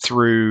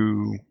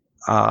through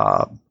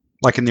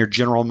like in their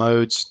general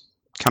modes,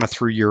 kind of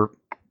through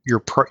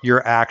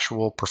your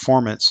actual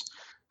performance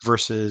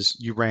versus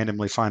you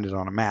randomly find it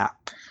on a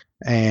map.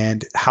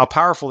 And how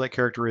powerful that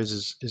character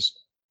is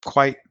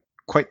quite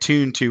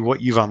tuned to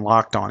what you've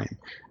unlocked on him.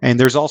 And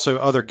there's also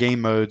other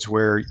game modes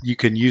where you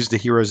can use the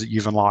heroes that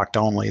you've unlocked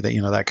only,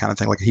 that kind of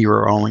thing, like a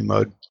hero only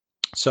mode.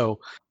 So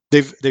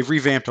they've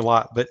revamped a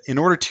lot, but in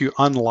order to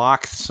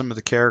unlock some of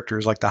the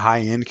characters, like the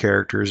high-end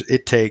characters,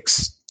 it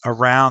takes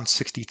around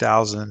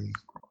 60,000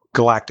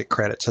 galactic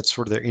credits. That's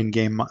sort of their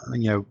in-game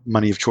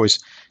money of choice.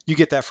 You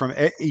get that from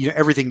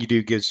everything you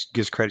do gives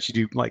credits.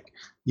 You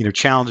do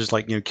challenges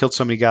like killed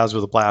so many guys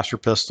with a blaster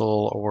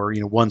pistol, or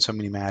won so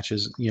many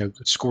matches,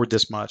 scored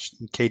this much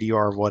KDR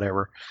or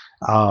whatever.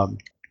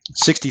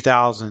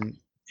 60,000.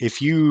 If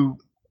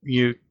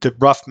the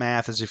rough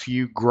math is if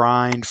you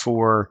grind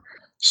for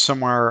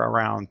somewhere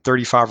around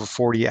 35 or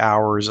 40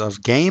 hours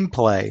of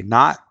gameplay,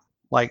 not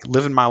like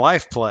living my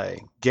life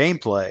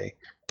gameplay.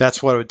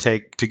 That's what it would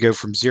take to go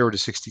from 0 to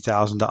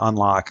 60,000 to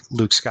unlock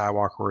Luke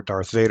Skywalker or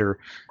Darth Vader,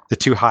 the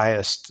two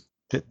highest.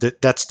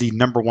 That's the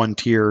number one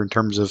tier in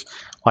terms of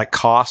like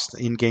cost.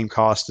 In-game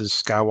cost is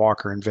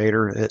Skywalker and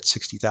Vader at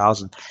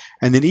 60,000,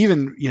 and then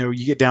even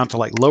you get down to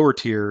like lower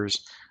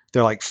tiers,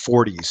 they're like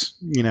 40s.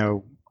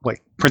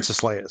 Like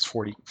Princess Leia is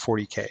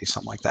 40K,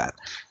 something like that.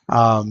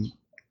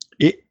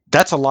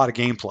 That's a lot of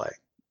gameplay.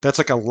 That's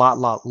like a lot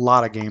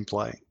of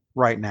gameplay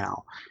right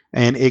now.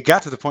 And it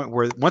got to the point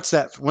where once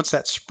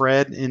that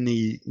spread in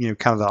the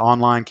kind of the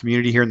online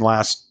community here in the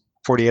last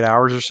 48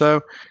 hours or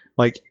so,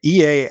 like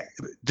EA,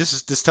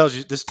 this tells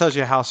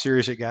you how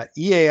serious it got.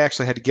 EA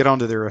actually had to get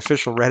onto their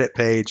official Reddit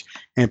page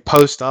and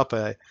post up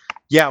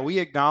we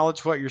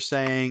acknowledge what you're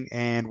saying,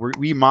 and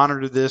we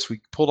monitored this. We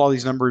pulled all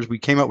these numbers. We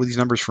came up with these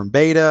numbers from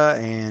beta,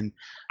 and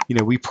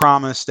we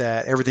promised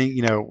that everything.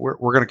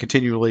 We're going to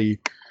continually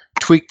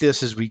tweak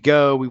this as we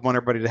go. We want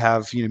everybody to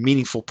have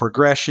meaningful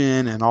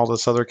progression and all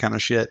this other kind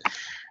of shit.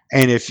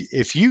 And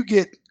if you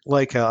get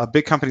like a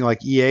big company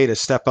like EA to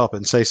step up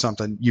and say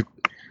something,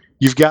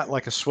 you've got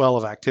like a swell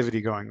of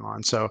activity going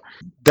on. So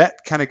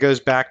that kind of goes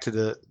back to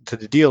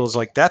the deal is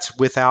like that's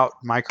without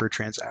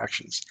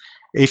microtransactions.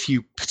 If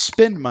you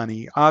spend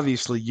money,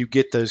 obviously you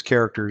get those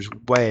characters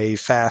way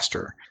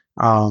faster.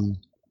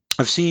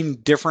 I've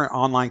seen different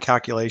online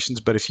calculations,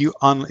 but if you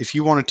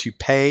wanted to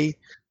pay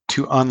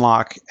to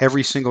unlock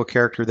every single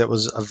character that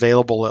was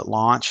available at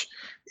launch,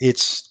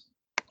 it's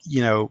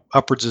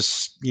upwards of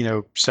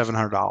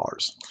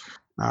 $700,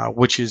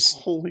 which is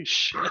holy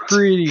shit,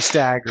 pretty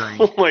staggering.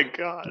 Oh my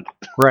god!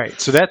 Right,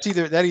 so that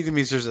either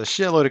means there's a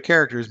shitload of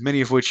characters,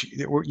 many of which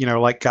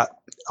like got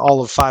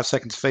all of 5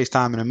 seconds of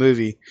FaceTime in a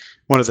movie,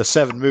 one of the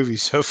 7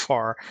 movies so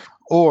far,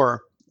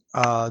 or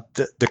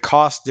the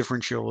cost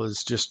differential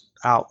is just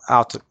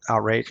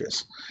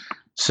outrageous.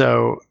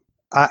 So.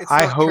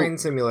 I hope Train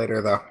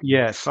Simulator though.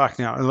 Yeah, fuck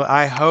no.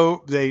 I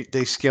hope they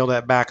scale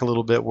that back a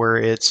little bit where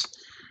it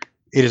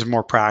is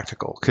more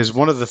practical. Because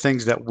one of the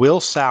things that will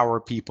sour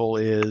people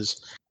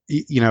is,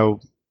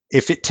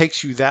 if it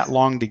takes you that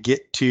long to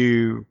get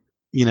to,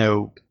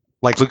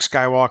 like Luke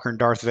Skywalker and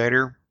Darth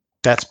Vader,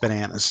 that's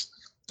bananas.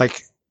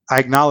 Like I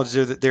acknowledge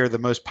that they're the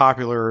most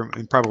popular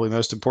and probably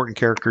most important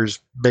characters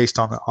based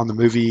on the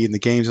movie and the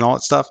games and all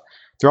that stuff.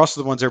 They're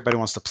also the ones everybody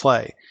wants to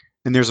play,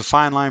 and there's a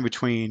fine line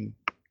between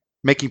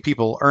making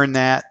people earn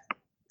that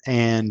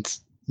and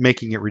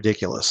making it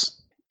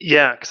ridiculous.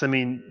 Yeah, because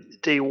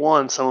day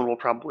one, someone will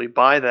probably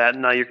buy that,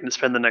 and now you're going to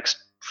spend the next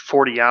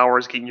 40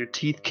 hours getting your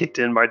teeth kicked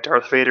in by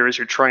Darth Vader as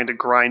you're trying to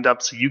grind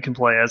up so you can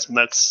play as him.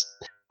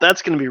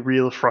 That's going to be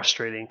real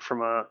frustrating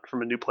from a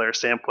new player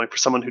standpoint for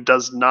someone who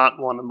does not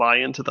want to buy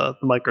into the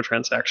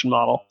microtransaction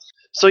model.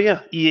 So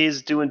yeah, EA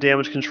is doing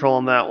damage control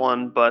on that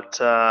one,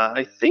 but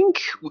I think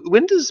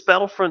when does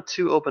Battlefront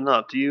 2 open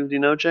up? Do you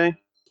know, Jay,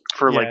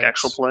 for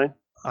actual play?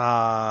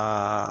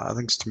 I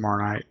think it's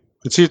tomorrow night.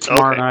 It's either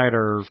tomorrow night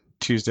or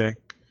Tuesday.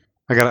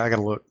 I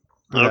gotta look.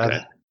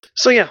 Okay.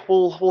 So yeah,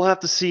 we'll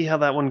have to see how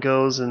that one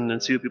goes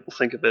and see what people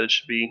think of it. It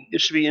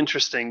should be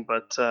interesting,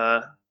 but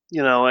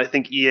I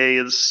think EA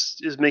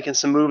is making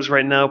some moves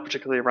right now,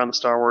 particularly around the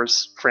Star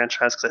Wars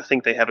franchise, because I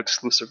think they have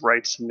exclusive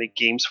rights to make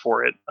games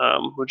for it,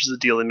 which is a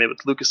deal they made with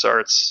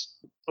LucasArts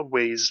a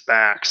ways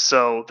back.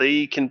 So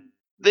they can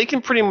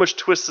pretty much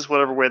twist this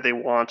whatever way they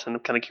want, and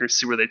I'm kind of curious to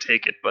see where they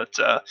take it. But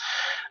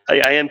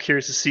I am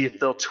curious to see if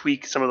they'll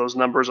tweak some of those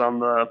numbers on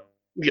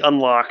the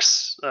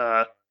unlocks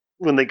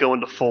when they go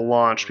into full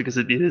launch, because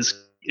it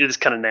is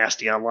kind of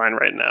nasty online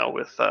right now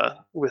with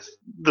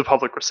the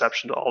public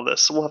reception to all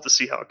this. So we'll have to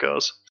see how it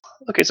goes.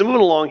 Okay, so moving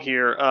along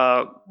here,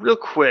 real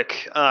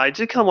quick, I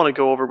did kind of want to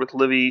go over with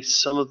Livy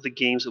some of the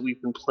games that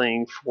we've been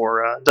playing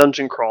for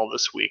Dungeon Crawl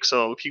this week.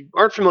 So if you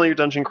aren't familiar,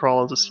 Dungeon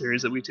Crawl is a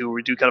series that we do where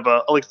we do kind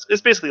of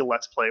it's basically a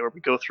let's play where we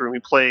go through and we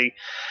play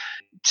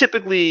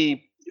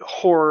typically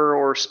horror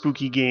or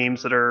spooky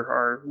games that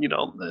are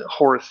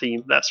horror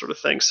themed, that sort of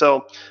thing.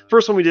 So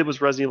first one we did was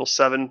Resident Evil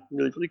 7,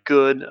 really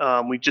good.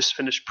 We just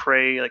finished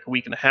Prey like a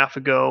week and a half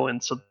ago,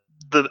 and so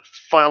the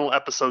final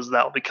episodes of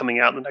that will be coming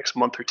out in the next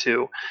month or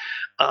two.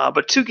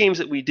 But two games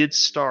that we did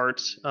start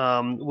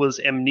was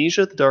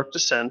Amnesia: The Dark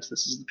Descent.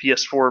 This is the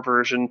PS4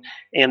 version,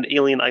 and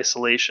Alien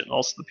Isolation,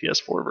 also the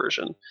PS4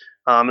 version.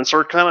 And so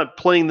we're kind of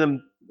playing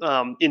them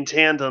in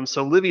tandem.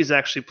 So Livy's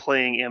actually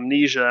playing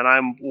Amnesia, and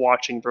I'm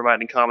watching,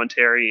 providing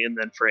commentary. And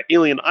then for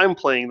Alien, I'm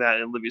playing that,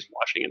 and Livy's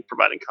watching and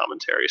providing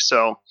commentary.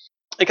 So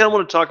I kind of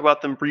want to talk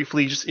about them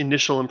briefly, just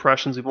initial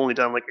impressions. We've only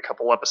done like a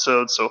couple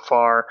episodes so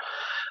far.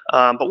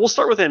 But we'll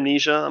start with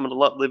Amnesia. I'm going to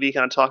let Livy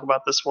kind of talk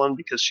about this one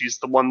because she's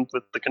the one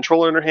with the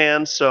controller in her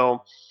hand.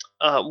 So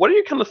what are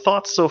your kind of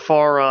thoughts so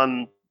far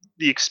on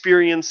the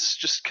experience,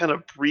 just kind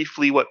of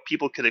briefly what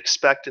people could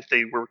expect if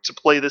they were to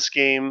play this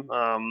game,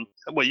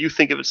 what you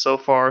think of it so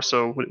far?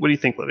 So what do you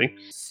think, Livy?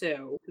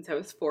 So, since I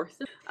was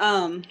forced,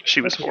 She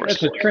was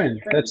forced. That's a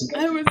trend. I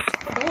was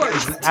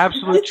There's an forced.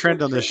 absolute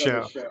trend on this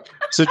show.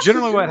 So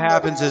generally what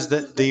happens is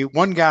that the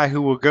one guy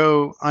who will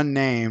go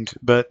unnamed,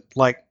 but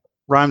like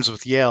rhymes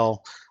with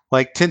yell,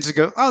 like tends to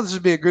go, oh, this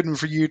would be a good one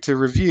for you to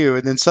review.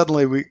 And then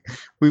suddenly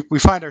we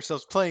find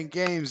ourselves playing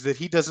games that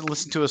he doesn't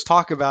listen to us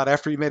talk about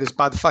after he made us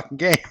buy the fucking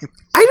game.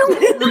 I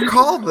don't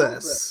recall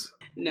this.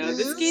 No,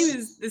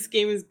 this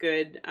game is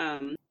good.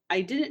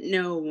 I didn't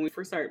know when we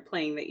first started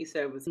playing that you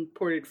said it was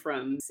imported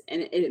from,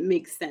 and it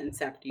makes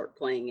sense after you start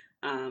playing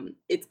it.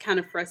 It's kind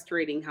of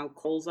frustrating how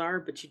calls are,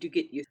 but you do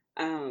get used.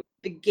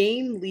 The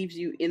game leaves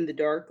you in the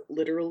dark,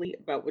 literally,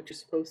 about what you're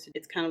supposed to do.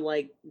 It's kind of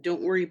like,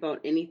 don't worry about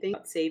anything,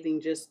 about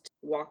saving, just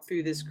walk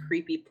through this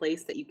creepy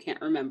place that you can't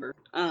remember.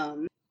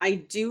 I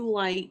do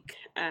like,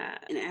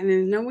 and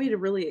there's no way to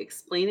really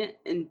explain it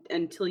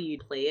until you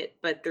play it,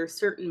 but there's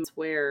certain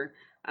where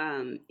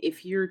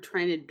if you're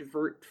trying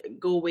to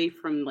go away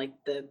from like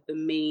the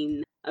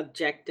main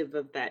objective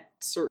of that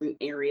certain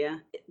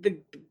area, the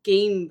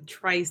game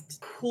tries to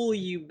pull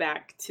you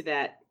back to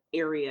that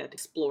area to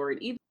explore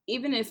it.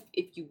 Even if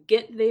you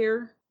get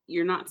there,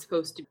 you're not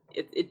supposed to.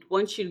 It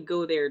wants you to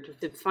go there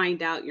to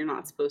find out you're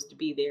not supposed to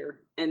be there,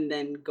 and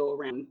then go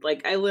around.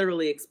 Like I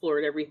literally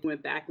explored everything,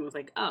 went back, and was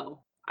like, oh,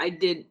 I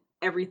did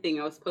everything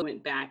I was supposed to.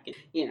 Went back,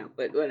 and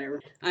but whatever.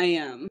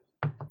 I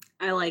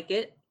like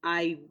it.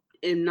 I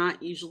am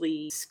not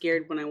usually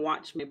scared when I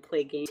watch my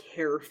play game.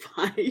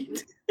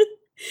 Terrified.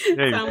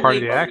 Yeah, you're part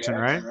of the action,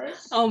 right?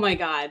 Oh my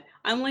god,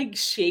 I'm like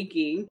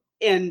shaking,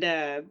 and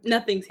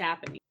nothing's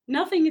happening.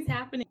 Nothing is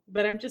happening,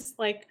 but I'm just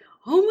like,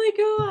 oh my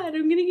god,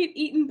 I'm gonna get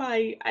eaten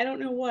by I don't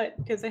know what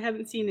because I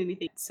haven't seen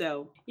anything.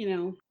 So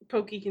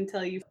Pokey can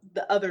tell you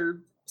the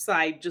other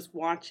side just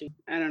watching.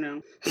 I don't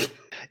know.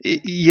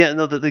 Yeah,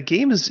 no, the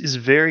game is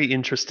very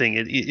interesting.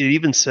 It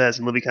even says,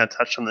 and Libby kind of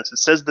touched on this, it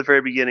says at the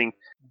very beginning,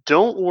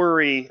 don't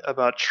worry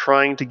about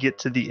trying to get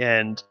to the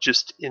end,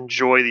 just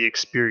enjoy the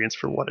experience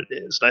for what it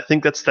is. And I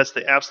think that's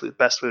the absolute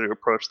best way to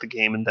approach the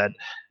game, and that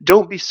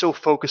don't be so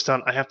focused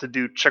on, I have to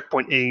do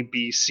checkpoint A,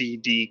 B, C,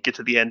 D, get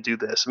to the end, do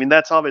this. I mean,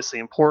 that's obviously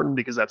important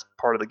because that's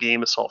part of the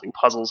game, is solving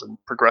puzzles and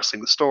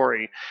progressing the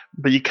story,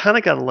 but you kind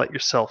of got to let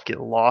yourself get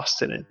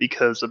lost in it,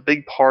 because a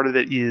big part of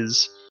it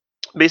is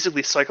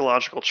basically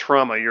psychological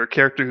trauma. You're a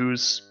character who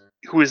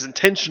has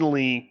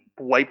intentionally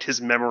wiped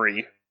his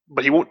memory,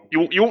 but you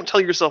won't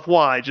tell yourself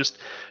why. Just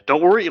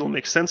don't worry, it'll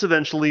make sense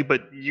eventually,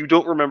 but you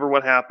don't remember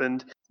what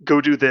happened.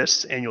 Go do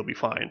this and you'll be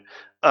fine.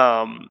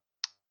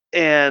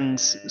 And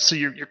so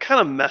you're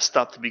kind of messed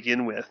up to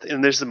begin with.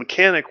 And there's a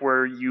mechanic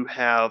where you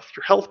have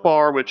your health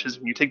bar, which is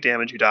when you take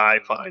damage, you die,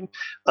 fine.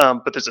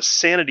 But there's a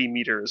sanity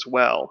meter as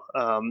well.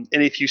 And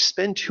if you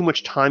spend too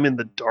much time in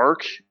the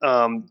dark,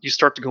 you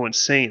start to go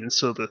insane. And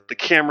so the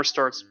camera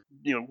starts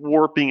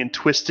warping and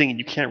twisting, and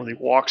you can't really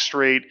walk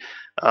straight.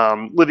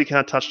 Livy kind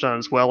of touched on it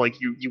as well. Like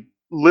you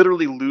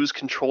literally lose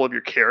control of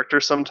your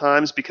character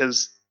sometimes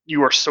because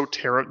you are so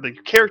the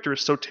character is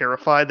so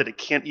terrified that it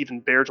can't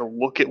even bear to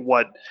look at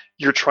what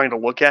you're trying to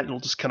look at, and it'll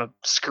just kind of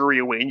scurry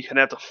away, and you kind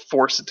of have to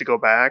force it to go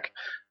back.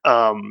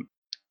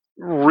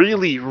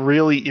 really,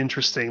 really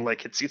interesting.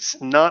 Like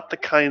it's not the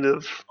kind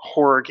of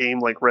horror game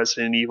like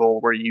Resident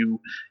Evil where you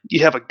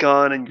have a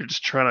gun and you're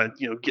just trying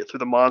to get through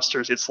the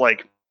monsters. It's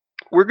like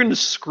we're going to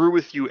screw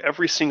with you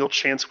every single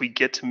chance we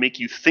get to make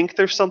you think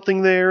there's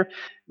something there.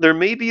 There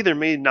may be, there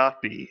may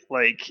not be.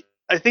 Like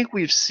I think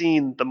we've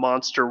seen the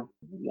monster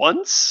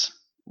once,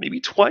 maybe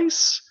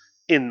twice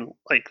in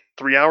like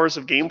 3 hours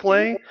of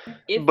gameplay.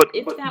 If but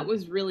that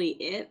was really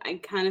it, I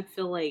kind of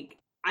feel like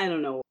I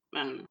don't know.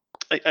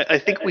 I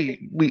think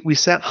we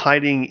sat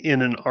hiding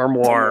in an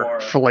armoire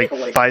for like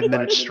 5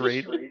 minutes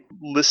straight,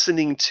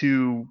 listening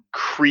to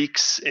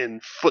creaks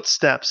and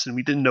footsteps, and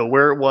we didn't know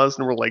where it was,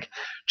 and we're like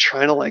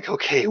trying to like,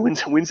 okay,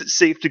 when's it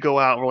safe to go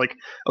out? And we're like,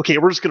 okay,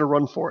 we're just gonna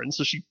run for it. And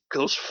so she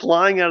goes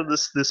flying out of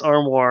this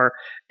armoire,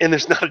 and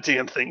there's not a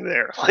damn thing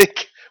there.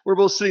 Like we're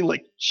both sitting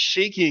like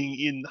shaking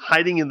in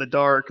hiding in the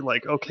dark,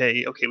 like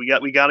okay, we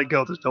got to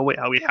go. There's no way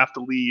out. We have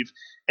to leave.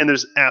 And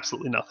there's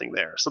absolutely nothing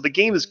there. So the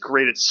game is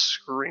great at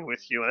screwing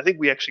with you. And I think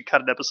we actually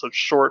cut an episode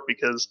short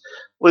because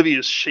Livy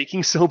is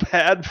shaking so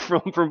bad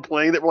from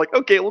playing that we're like,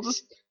 okay,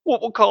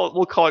 we'll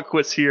call it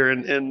quits here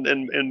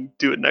and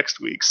do it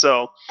next week.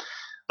 So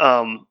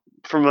from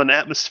an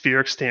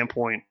atmospheric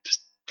standpoint,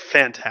 just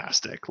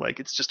fantastic. Like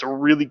it's just a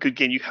really good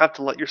game. You have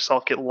to let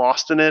yourself get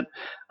lost in it.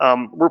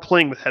 We're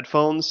playing with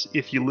headphones.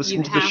 If you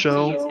listen to the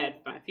show,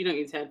 if you don't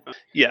use headphones,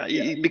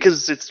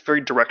 because it's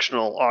very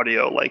directional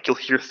audio. Like you'll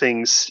hear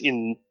things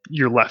in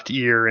your left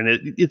ear,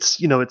 and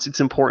it's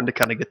important to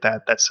kind of get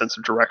that sense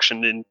of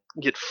direction and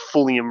get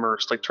fully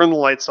immersed. Like turn the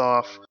lights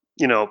off,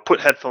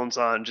 put headphones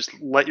on, just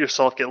let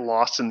yourself get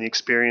lost in the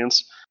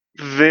experience.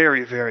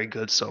 Very, very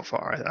good so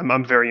far.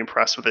 I'm very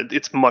impressed with it.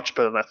 It's much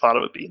better than I thought it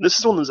would be. And this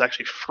is one that was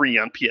actually free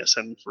on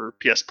PSN for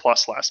PS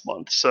Plus last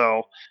month,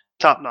 so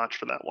top notch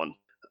for that one.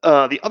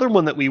 The other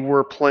one that we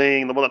were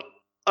playing, the one that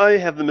I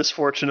have the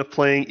misfortune of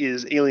playing,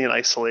 is Alien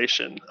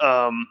Isolation.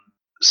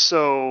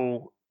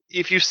 So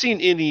if you've seen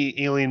any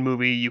Alien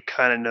movie, you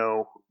kind of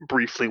know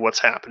briefly what's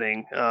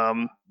happening.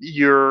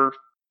 Your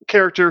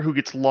character who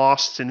gets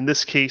lost, and in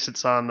this case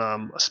it's on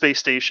a space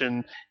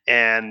station,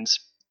 and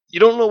you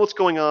don't know what's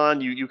going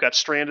on. You got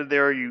stranded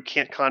there. You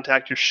can't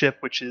contact your ship,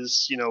 which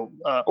is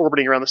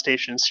orbiting around the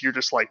station. So you're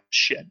just like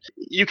shit.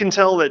 You can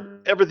tell that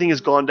everything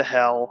has gone to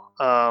hell,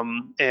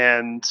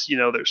 and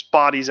there's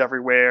bodies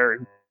everywhere,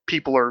 and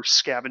people are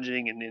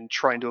scavenging and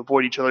trying to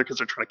avoid each other because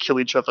they're trying to kill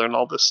each other and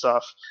all this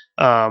stuff.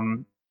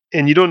 And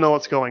you don't know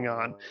what's going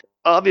on.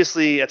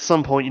 Obviously, at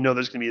some point,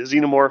 there's going to be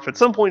a xenomorph. At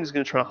some point, he's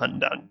going to try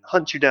to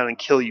hunt you down and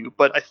kill you.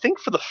 But I think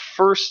for the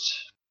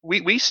first,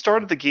 we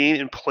started the game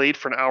and played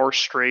for an hour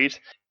straight.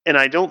 And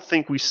I don't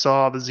think we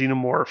saw the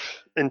xenomorph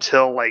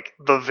until like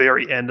the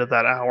very end of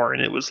that hour,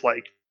 and it was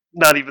like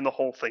not even the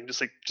whole thing,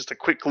 just a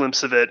quick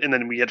glimpse of it, and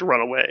then we had to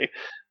run away.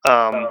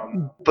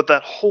 But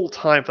that whole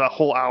time, for that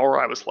whole hour,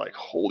 I was like,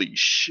 holy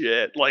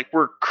shit! Like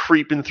we're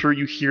creeping through.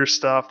 You hear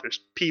stuff. There's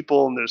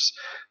people and there's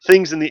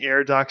things in the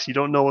air ducts. You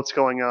don't know what's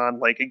going on.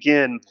 Like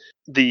again,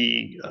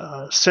 the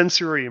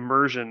sensory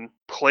immersion.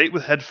 Play it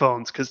with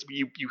headphones because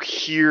you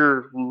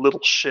hear little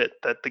shit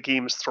that the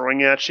game is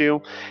throwing at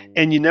you,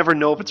 and you never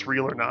know if it's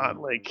real or not.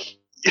 Like,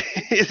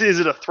 is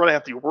it a threat I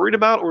have to be worried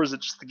about, or is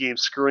it just the game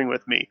screwing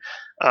with me?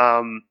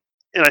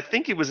 And I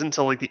think it was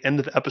until like the end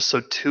of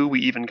episode 2 we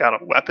even got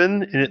a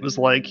weapon, and it was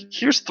like,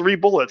 here's 3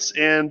 bullets,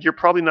 and you're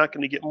probably not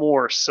going to get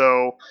more.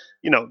 So,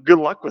 good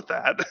luck with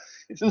that.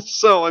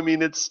 So, I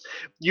mean,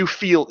 you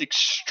feel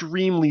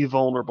extremely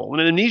vulnerable.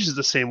 And Amnesia's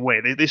the same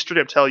way. They straight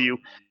up tell you,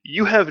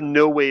 you have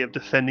no way of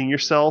defending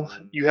yourself.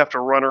 You have to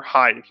run or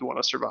hide if you want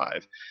to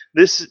survive.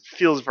 This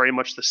feels very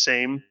much the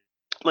same.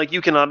 Like,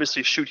 you can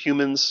obviously shoot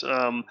humans,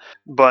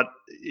 but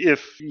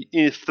if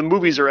the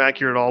movies are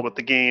accurate at all with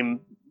the game,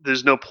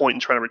 there's no point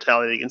in trying to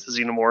retaliate against the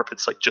xenomorph.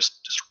 It's like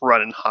just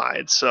run and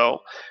hide.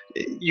 So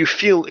you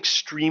feel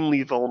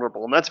extremely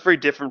vulnerable, and that's very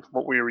different from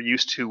what we were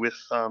used to with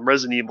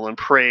Resident Evil and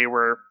Prey,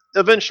 where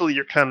eventually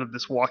you're kind of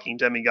this walking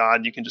demigod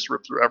and you can just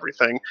rip through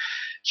everything.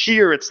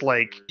 Here it's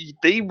like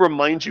they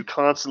remind you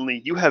constantly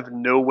you have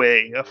no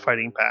way of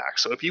fighting back.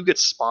 So if you get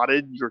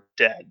spotted, you're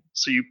dead.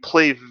 So you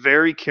play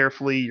very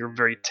carefully. You're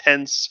very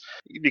tense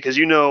because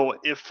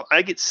if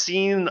I get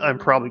seen, I'm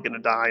probably going to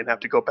die and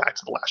have to go back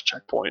to the last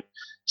checkpoint.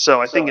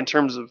 So I think in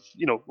terms of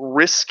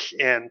risk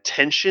and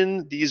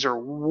tension, these are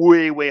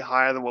way, way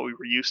higher than what we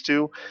were used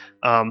to.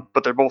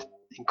 But they're both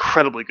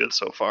incredibly good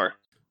so far.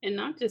 And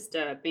not just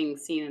being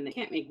seen, and they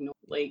can't make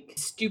like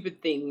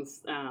stupid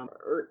things,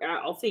 or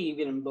I'll say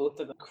even in both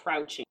of them,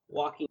 crouching,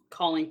 walking,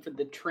 calling for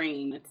the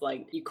train. It's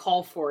like you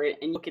call for it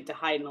and you get to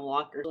hide in the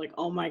locker. Like,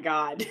 oh my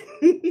god,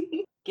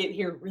 get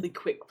here really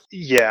quick.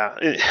 Yeah,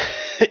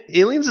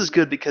 Aliens is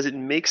good because it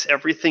makes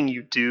everything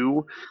you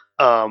do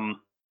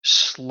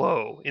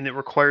slow, and it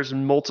requires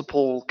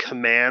multiple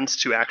commands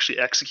to actually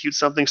execute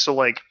something. So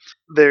like,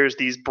 there's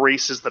these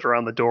braces that are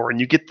on the door,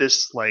 and you get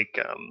this like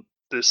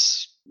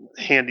this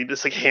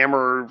like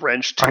hammer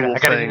wrench tool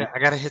thing. I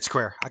gotta hit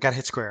square.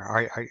 All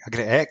right, I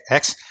gotta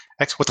X.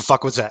 What the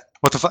fuck was that?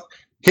 What the fuck?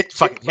 Hit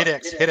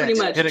X. Hit Pretty X.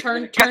 much. Hit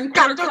turn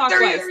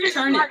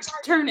counterclockwise.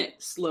 Turn it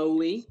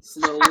slowly.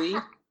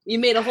 You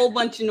made a whole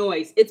bunch of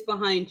noise. It's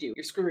behind you.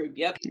 You're screwed.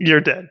 Yep.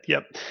 You're dead.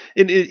 Yep.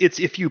 And it's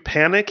if you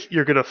panic,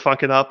 you're gonna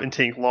fuck it up and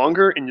take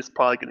longer, and it's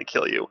probably gonna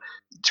kill you.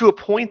 To a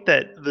point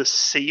that the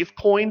save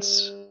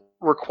points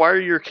require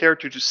your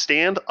character to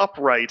stand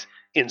upright,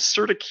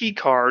 insert a key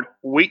card,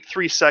 wait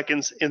 3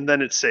 seconds, and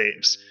then it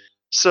saves.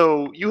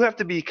 So you have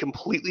to be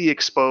completely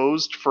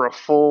exposed for a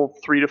full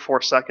 3 to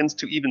 4 seconds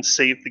to even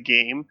save the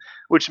game,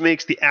 which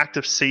makes the act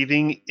of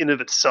saving in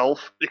of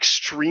itself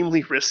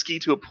extremely risky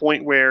to a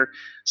point where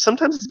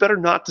sometimes it's better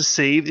not to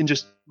save and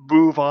just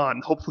move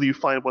on. Hopefully you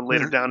find one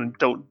later down and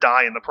don't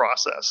die in the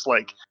process.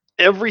 Like,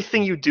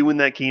 everything you do in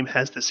that game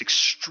has this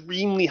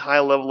extremely high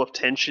level of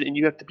tension, and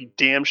you have to be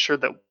damn sure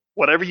that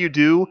whatever you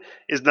do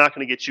is not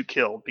going to get you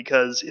killed,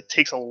 because it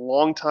takes a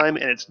long time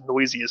and it's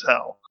noisy as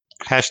hell.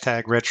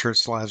 Hashtag retro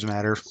lives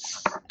matter.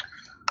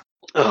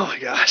 Oh my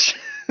gosh.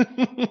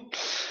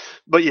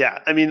 But yeah,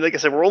 I mean, like I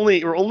said, we're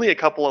only a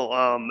couple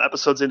of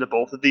episodes into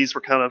both of these.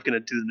 We're kind of going to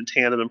do them in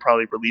tandem and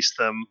probably release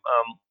them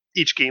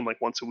each game like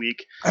once a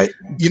week.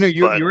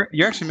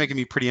 You're actually making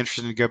me pretty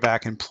interested to go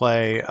back and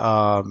play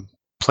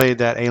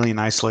that Alien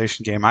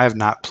Isolation game. I have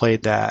not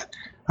played that.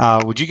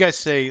 Would you guys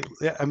say?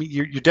 I mean,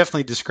 you're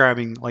definitely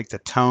describing like the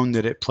tone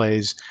that it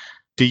plays.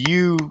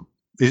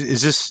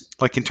 Is this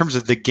like, in terms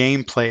of the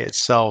gameplay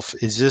itself?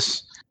 Is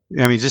this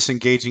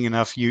engaging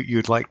enough?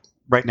 You'd like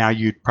right now?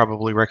 You'd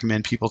probably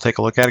recommend people take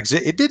a look at it, because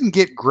it didn't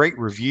get great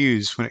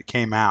reviews when it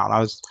came out.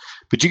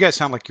 But you guys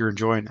sound like you're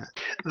enjoying it.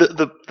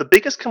 The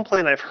biggest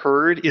complaint I've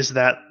heard is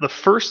that the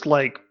first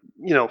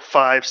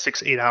 5,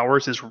 6, 8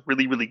 hours is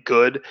really, really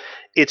good.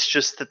 It's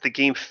just that the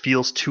game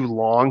feels too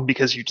long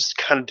because you're just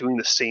kind of doing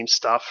the same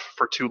stuff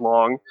for too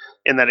long,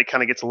 and that it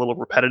kind of gets a little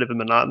repetitive and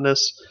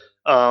monotonous.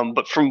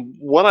 But from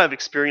what I've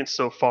experienced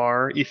so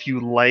far, if you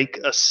like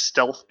a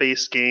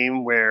stealth-based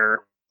game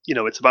where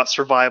it's about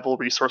survival,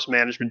 resource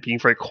management, being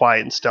very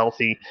quiet and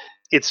stealthy,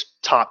 it's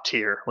top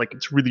tier. Like,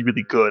 it's really,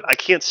 really good. I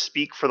can't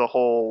speak for the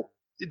whole.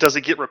 Does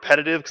it get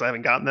repetitive? Because I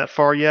haven't gotten that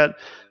far yet.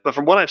 But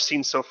from what I've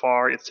seen so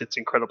far, it's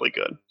incredibly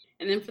good.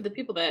 And then for the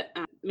people that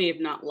may have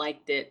not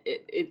liked it,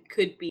 it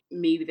could be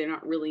maybe they're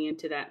not really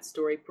into that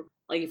story.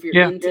 Like, if you're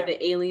into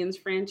the Aliens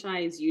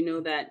franchise, you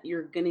know that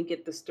you're going to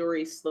get the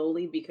story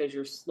slowly, because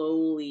you're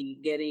slowly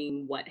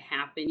getting what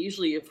happened.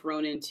 Usually you're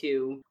thrown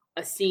into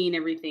a scene,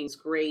 everything's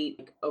great,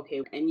 like,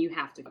 okay, and you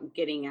have to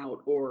getting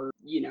out or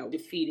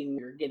defeating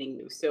or getting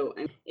new. So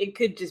it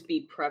could just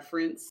be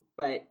preference,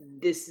 but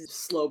this is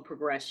slow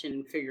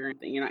progression, figuring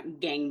thing. You're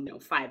not gang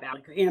 5 out.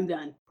 Like, okay, I'm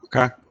done.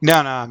 Okay. No.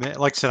 I mean,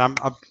 like I said,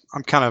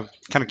 I'm kind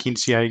of keen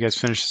to see how you guys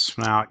finish this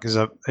one out, because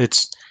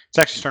it's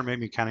actually starting to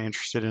make me kind of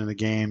interested in the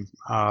game.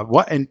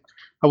 And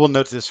I will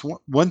note this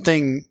one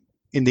thing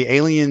in the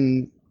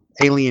Alien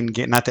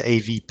game, not the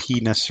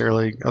AVP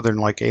necessarily, other than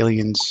like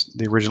Aliens,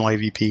 the original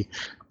AVP.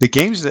 The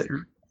games that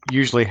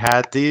usually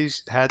had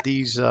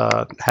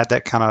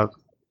that kind of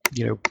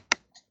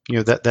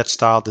that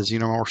style, the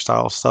Xenomorph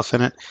style stuff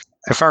in it.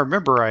 If I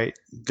remember right,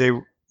 they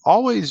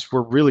always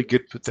were really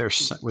good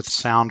with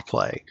sound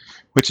play,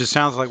 which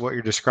sounds like what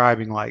you're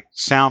describing. Like,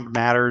 sound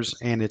matters,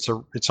 and it's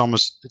a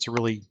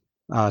really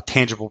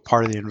tangible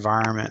part of the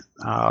environment.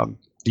 The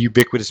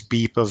ubiquitous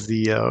beep of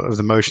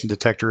the motion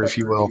detector, if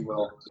you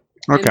will.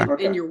 Okay.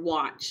 And your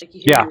watch, like,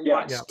 you hear your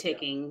watch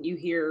ticking. You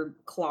hear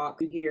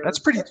clock. You hear. That's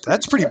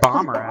pretty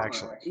bomber,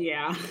 actually.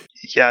 Yeah.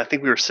 Yeah, I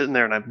think we were sitting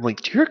there, and I'm like,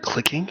 "Do you hear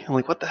clicking?" I'm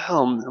like, "What the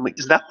hell?" I'm like,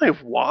 "Is that my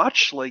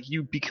watch?" Like,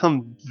 you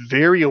become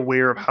very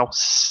aware of how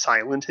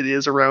silent it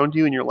is around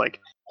you, and you're like,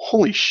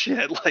 "Holy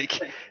shit!"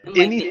 Like,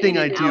 anything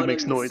I do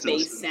makes noises.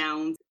 Space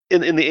sounds.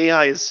 And the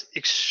AI is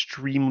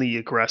extremely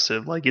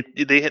aggressive. Like,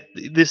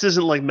 this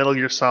isn't like Metal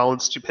Gear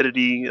Solid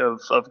stupidity of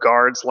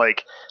guards.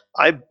 Like,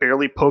 I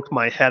barely poked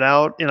my head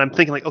out, and I'm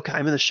thinking, like, okay,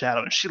 I'm in the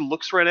shadow, and she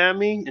looks right at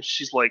me, and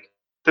she's like,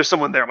 "There's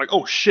someone there." I'm like,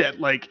 "Oh shit!"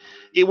 Like,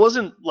 it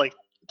wasn't like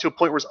to a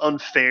point where it's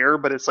unfair,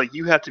 but it's like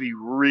you have to be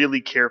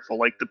really careful.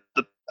 Like,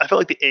 I felt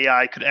like the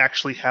AI could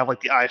actually have like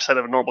the eyesight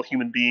of a normal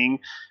human being,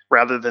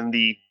 rather than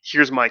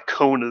here's my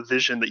cone of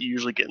vision that you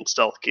usually get in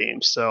stealth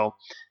games. So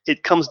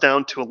it comes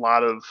down to a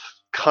lot of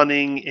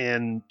cunning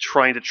and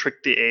trying to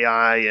trick the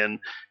AI, and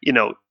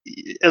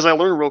as I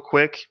learned real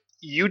quick,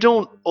 you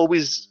don't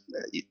always.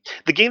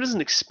 The game doesn't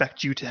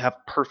expect you to have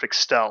perfect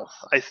stealth.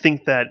 I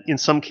think that in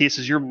some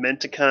cases you're meant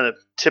to kind of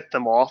tip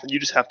them off, and you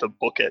just have to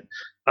book it.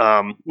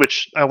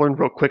 Which I learned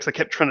real quick. So I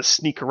kept trying to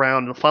sneak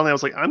around, and finally I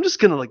was like, I'm just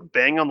gonna like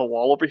bang on the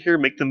wall over here,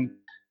 make them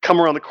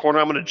come around the corner.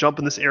 I'm gonna jump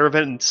in this air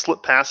vent and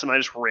slip past them. And I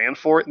just ran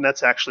for it, and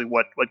that's actually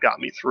what got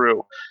me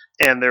through.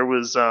 And there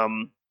was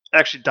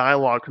actually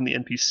dialogue from the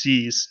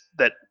NPCs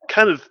that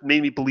kind of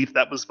made me believe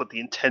that was what the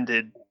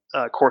intended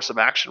course of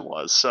action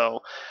was. So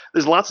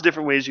there's lots of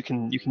different ways you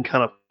can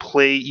kind of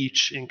play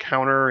each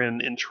encounter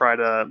and try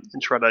to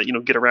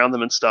get around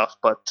them and stuff.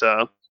 But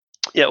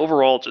yeah,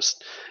 overall,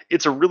 just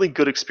it's a really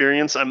good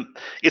experience.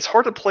 It's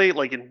hard to play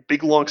like in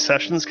big long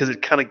sessions because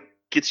it kind of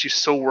gets you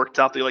so worked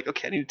up that you're like,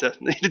 okay, I need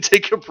to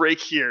take a break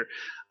here.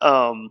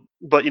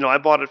 But I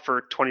bought it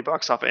for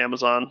 $20 off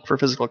Amazon for a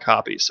physical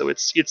copy. So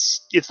it's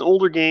an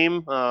older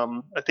game.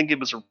 I think it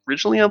was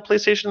originally on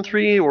PlayStation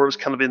 3, or it was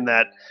kind of in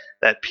that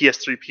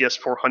PS3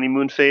 PS4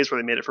 honeymoon phase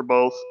where they made it for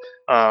both.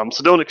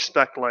 So don't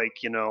expect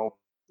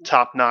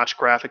top-notch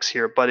graphics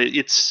here, but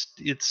it's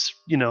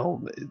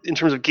in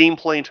terms of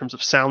gameplay, in terms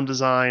of sound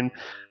design,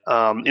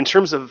 in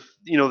terms of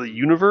the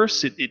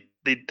universe,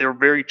 they're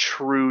very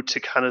true to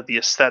kind of the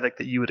aesthetic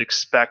that you would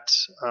expect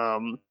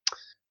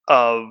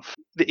of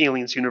the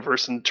Aliens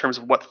universe in terms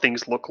of what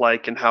things look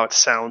like and how it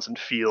sounds and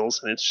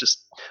feels, and it's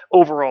just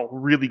overall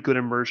really good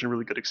immersion,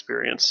 really good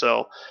experience.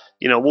 So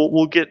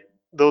we'll get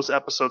those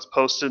episodes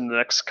posted in the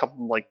next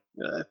couple,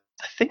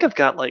 I think I've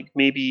got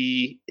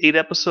maybe 8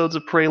 episodes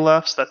of Prey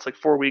left, so that's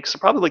 4 weeks. So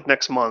probably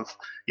next month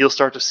you'll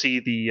start to see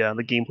the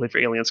gameplay for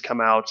Aliens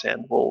come out,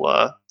 and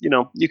we'll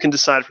you can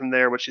decide from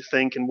there what you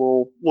think, and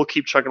we'll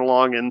keep chugging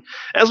along. And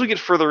as we get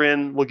further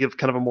in, we'll give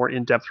kind of a more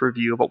in-depth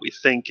review of what we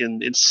think,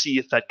 and see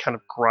if that kind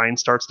of grind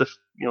starts to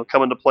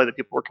come into play that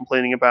people were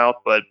complaining about.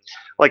 But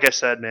like I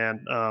said,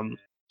 man,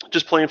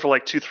 just playing for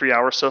 2-3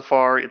 hours so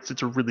far, it's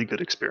a really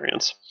good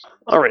experience.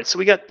 All right, so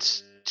we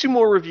got 2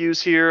 more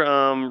reviews here.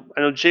 I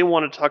know Jay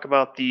wanted to talk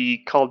about the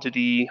Call of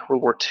Duty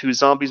World War II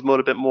Zombies mode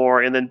a bit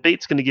more, and then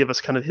Bate's going to give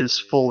us kind of his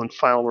full and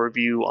final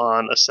review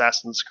on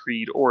Assassin's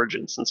Creed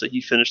Origins, since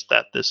he finished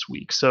that this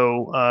week.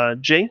 So,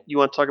 Jay, you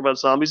want to talk about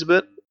zombies a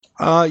bit?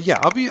 Yeah,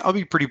 I'll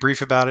be pretty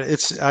brief about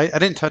it. I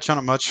didn't touch on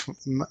it much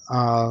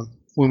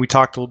when we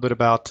talked a little bit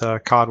about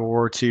COD World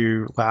War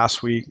II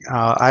last week.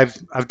 I've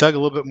dug a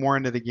little bit more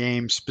into the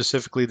game,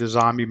 specifically the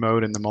zombie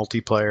mode and the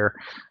multiplayer.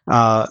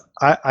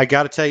 I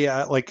got to tell you,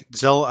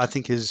 Zell, I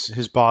think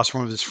his boss,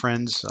 one of his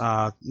friends,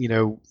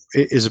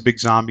 is a big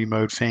zombie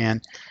mode fan,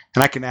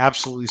 and I can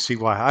absolutely see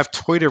why. I've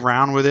toyed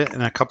around with it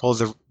in a couple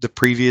of the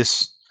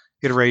previous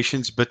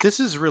iterations, but this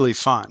is really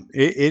fun.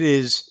 It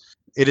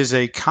is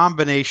a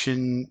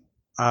combination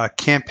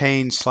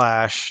campaign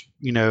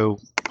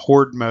 /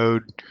 horde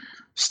mode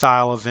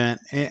style event.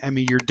 I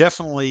mean, there's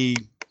definitely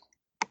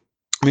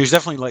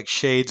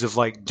shades of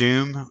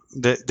Doom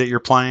that you're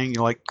playing.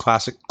 You like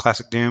classic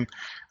Doom,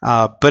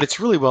 but it's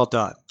really well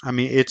done. I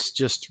mean, it's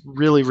just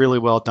really, really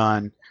well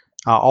done.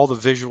 All the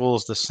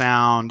visuals, the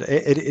sound.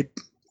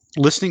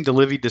 Listening to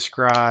Livy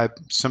describe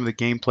some of the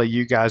gameplay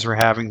you guys were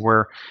having,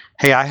 where,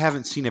 hey, I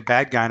haven't seen a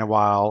bad guy in a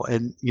while,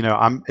 and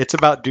it's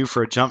about due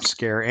for a jump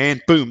scare,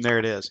 and boom, there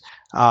it is.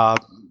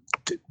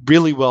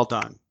 Really well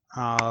done.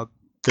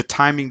 The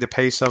timing, the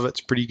pace of it's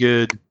pretty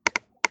good.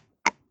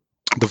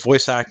 The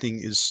voice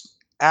acting is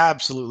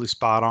absolutely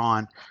spot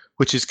on,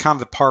 which is kind of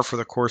the par for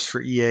the course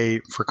for EA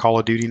for Call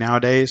of Duty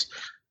nowadays.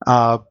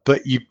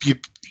 But you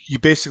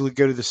basically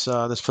go to this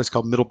place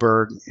called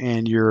Middleburg,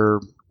 and you're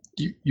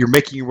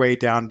making your way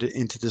down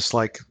into this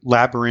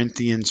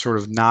labyrinthian sort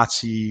of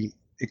Nazi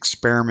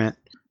experiment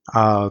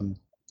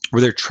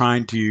where they're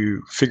trying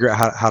to figure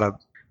out how to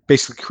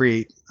basically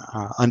create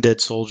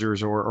undead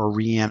soldiers or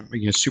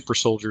super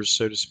soldiers,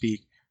 so to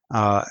speak,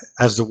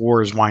 as the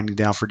war is winding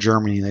down for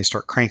Germany, and they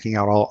start cranking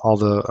out all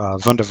the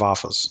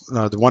Wunderwaffes,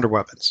 the wonder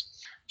weapons.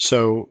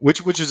 So,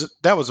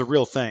 that was a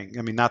real thing.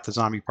 I mean, not the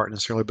zombie part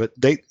necessarily, but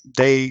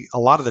a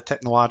lot of the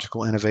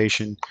technological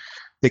innovation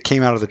that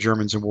came out of the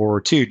Germans in World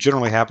War II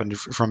generally happened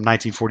from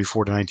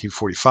 1944 to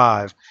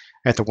 1945,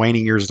 at the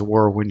waning years of the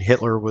war, when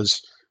Hitler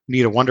was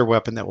need a wonder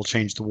weapon that will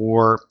change the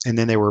war, and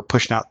then they were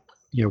pushing out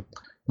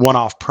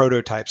one-off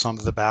prototypes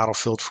onto the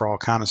battlefield for all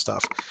kind of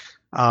stuff.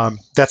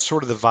 That's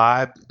sort of the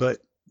vibe, but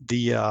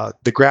the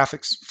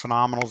graphics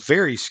phenomenal,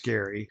 very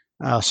scary,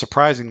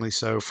 surprisingly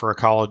so for a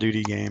Call of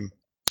Duty game.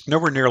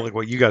 Nowhere near like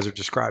what you guys are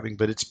describing,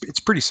 but it's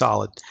pretty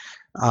solid.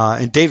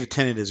 And David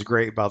Tennant is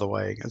great, by the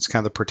way. It's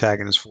kind of the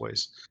protagonist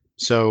voice.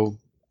 So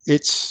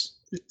it's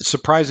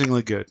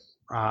surprisingly good,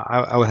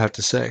 I would have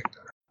to say.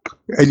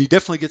 And you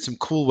definitely get some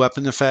cool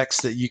weapon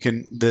effects that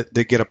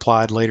that get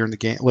applied later in the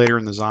game, later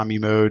in the zombie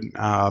mode.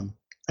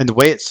 And the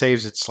way it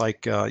saves, it's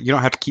like you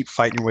don't have to keep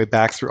fighting your way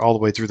back all the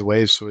way through the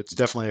waves. So it's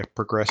definitely a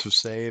progressive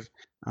save.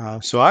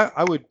 So I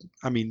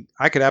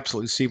could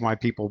absolutely see why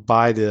people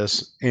buy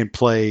this and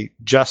play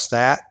just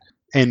that,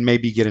 and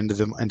maybe get into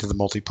the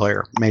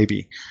multiplayer,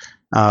 maybe.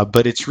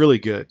 But it's really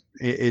good.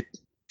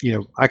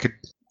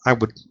 I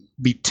would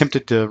be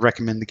tempted to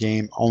recommend the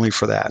game only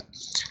for that.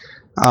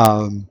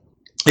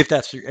 If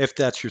that's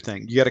your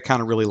thing, you got to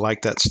kind of really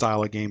like that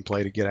style of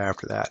gameplay to get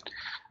after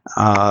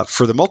that.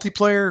 For the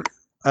multiplayer,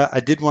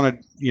 I did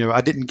want to,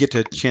 I didn't get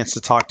a chance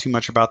to talk too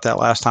much about that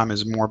last time.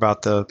 Is more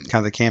about the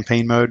kind of the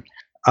campaign mode.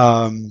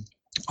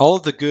 All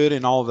of the good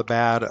and all of the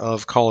bad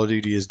of Call of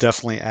Duty is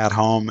definitely at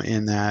home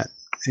in that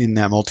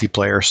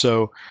multiplayer.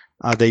 So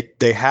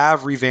they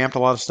have revamped a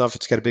lot of stuff.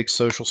 It's got a big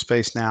social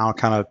space now,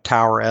 kind of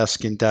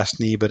tower-esque in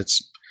Destiny, but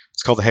it's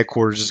called the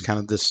headquarters. It's kind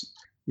of this,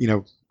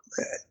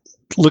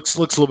 looks a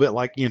little bit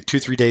like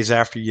 2-3 days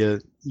after you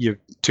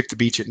took the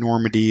beach at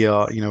Normandy,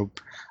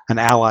 an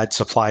Allied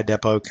supply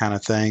depot kind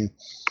of thing.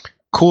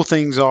 Cool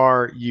things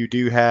are you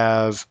do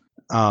have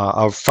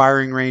a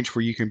firing range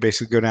where you can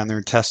basically go down there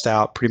and test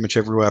out pretty much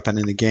every weapon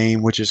in the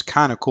game, which is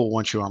kind of cool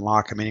once you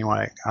unlock them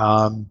anyway.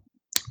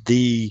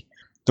 The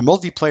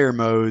multiplayer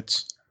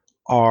modes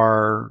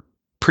are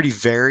pretty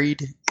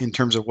varied in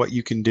terms of what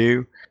you can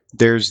do.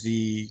 There's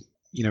the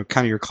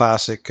kind of your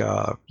classic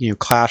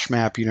clash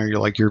map, your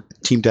like your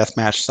team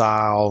deathmatch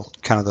style,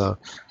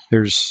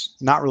 there's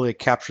not really a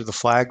capture the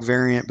flag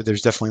variant, but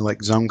there's definitely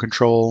like zone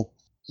control,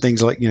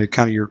 things like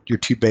kind of your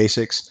two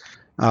basics.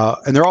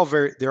 And they're all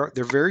they're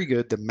very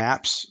good. The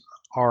maps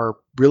are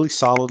really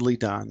solidly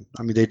done.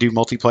 I mean, they do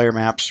multiplayer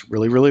maps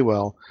really, really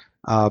well.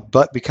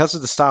 But because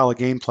of the style of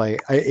gameplay,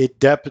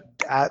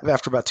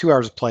 after about 2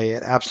 hours of play,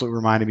 it absolutely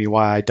reminded me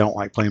why I don't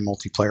like playing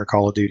multiplayer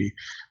Call of Duty.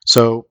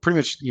 So pretty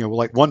much,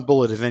 like one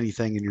bullet of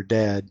anything and you're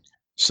dead.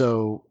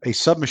 So a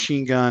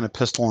submachine gun, a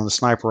pistol, and a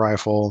sniper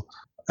rifle.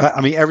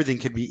 I mean, everything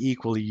can be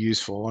equally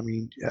useful. I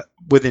mean,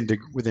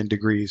 within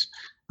degrees.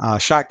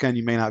 Shotgun,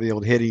 you may not be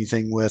able to hit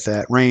anything with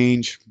at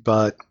range,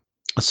 but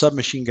a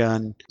submachine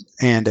gun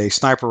and a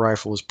sniper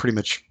rifle is pretty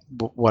much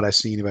what I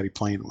see anybody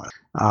playing with.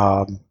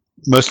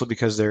 Mostly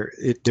because they're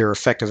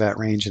effective at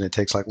range and it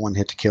takes like one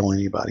hit to kill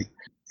anybody.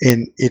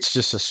 And it's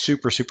just a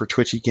super, super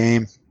twitchy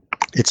game.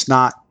 It's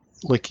not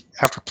like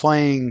after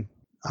playing,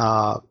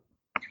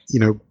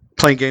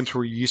 playing games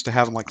where you used to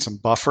have like some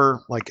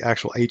buffer, like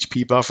actual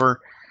HP buffer.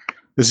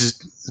 This is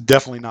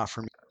definitely not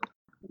for me.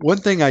 One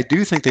thing I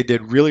do think they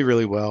did really,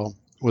 really well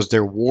was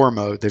their war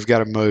mode. They've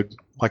got a mode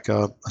like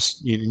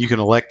you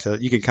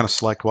can you can kind of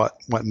select what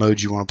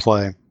mode you want to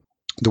play.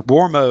 The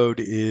war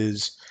mode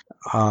is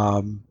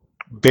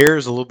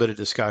bears a little bit of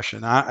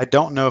discussion. I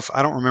don't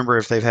remember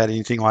if they've had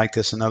anything like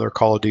this in other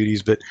Call of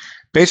Duties, but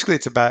basically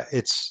it's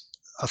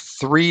a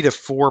 3 to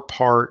 4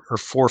 part or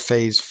 4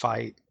 phase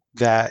fight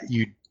that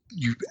you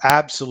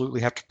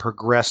absolutely have to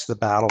progress the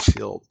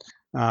battlefield.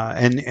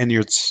 And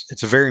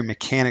it's a very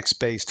mechanics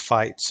based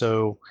fight.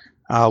 So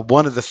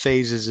one of the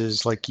phases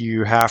is like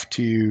you have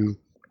to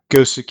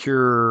go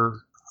secure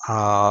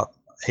a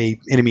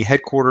enemy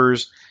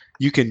headquarters.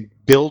 You can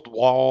build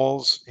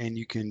walls and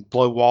you can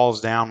blow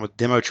walls down with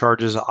demo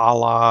charges, a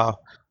la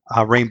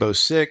Rainbow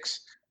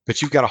Six.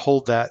 But you've got to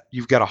hold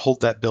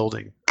that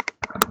building.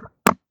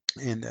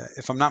 And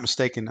if I'm not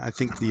mistaken, I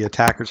think the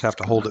attackers have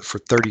to hold it for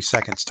 30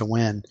 seconds to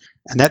win.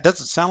 And that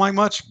doesn't sound like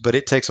much, but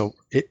it takes you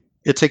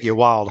a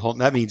while to hold.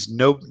 That means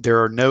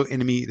there's no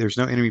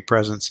enemy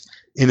presence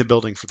in the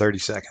building for 30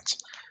 seconds.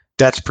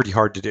 That's pretty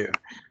hard to do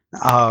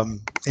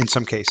in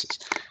some cases.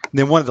 And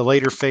then one of the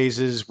later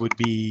phases would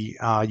be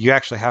you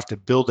actually have to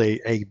build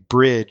a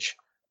bridge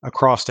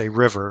across a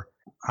river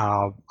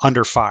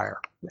under fire,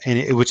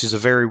 which is a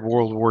very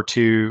World War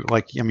II.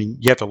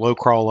 You have to low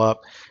crawl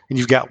up, and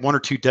you've got 1 or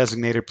 2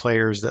 designated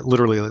players that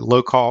literally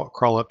low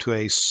crawl up to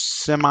a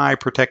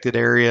semi-protected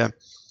area,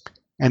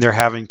 and they're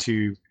having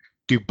to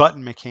do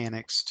button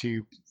mechanics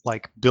to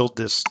build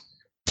this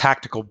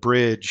tactical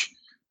bridge,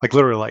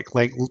 literally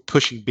like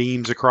pushing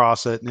beams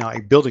across it,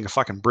 building a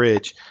fucking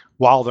bridge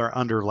while they're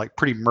under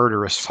pretty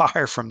murderous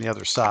fire from the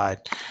other side.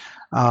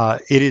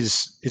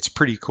 It's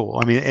pretty cool.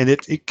 I mean, and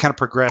it kind of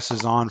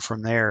progresses on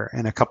from there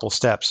in a couple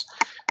steps.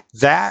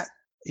 That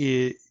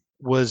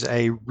was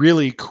a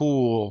really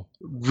cool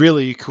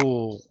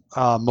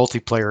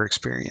multiplayer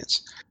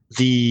experience.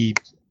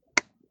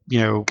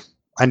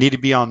 I need to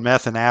be on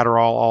meth and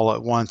Adderall all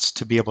at once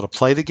to be able to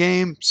play the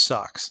game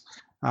sucks.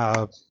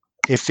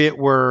 If it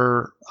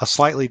were a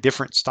slightly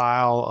different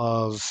style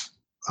of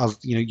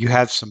you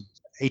have some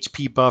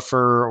HP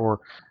buffer or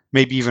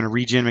maybe even a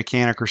regen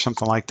mechanic or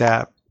something like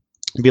that,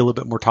 it'd be a little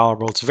bit more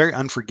tolerable. It's very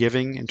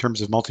unforgiving in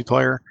terms of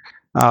multiplayer,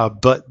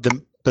 but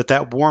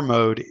that war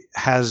mode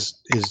is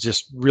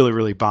just really,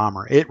 really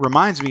bomber. It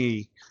reminds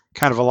me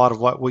kind of a lot of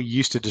what we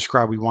used to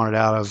describe we wanted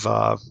out of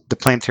the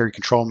planetary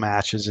control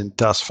matches in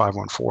Dust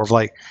 514, of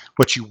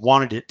what you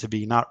wanted it to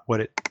be, not what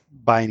it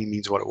by any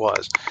means what it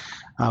was.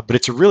 But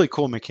it's a really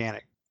cool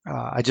mechanic.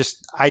 I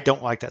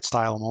don't like that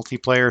style of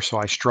multiplayer, so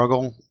I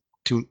struggle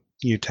to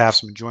have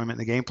some enjoyment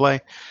in the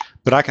gameplay.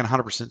 But I can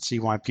 100% see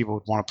why people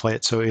would want to play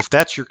it. So if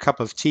that's your cup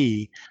of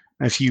tea,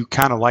 if you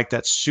kind of like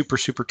that super,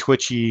 super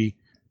twitchy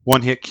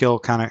one-hit kill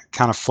kind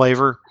of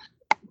flavor,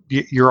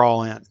 you're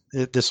all in.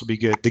 This will be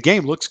good. The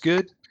game looks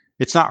good.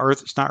 It's not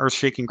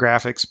earth-shaking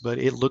graphics, but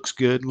it looks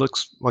good.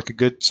 Looks like a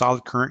good,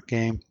 solid current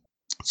game.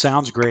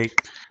 Sounds great.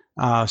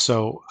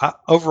 So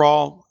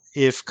overall,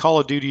 if Call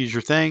of Duty is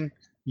your thing,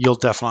 you'll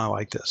definitely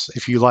like this.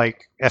 If you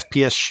like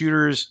FPS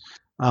shooters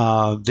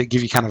that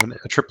give you kind of a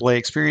AAA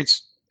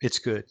experience, it's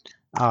good.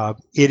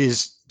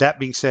 That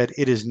being said,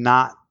 it is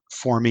not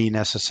for me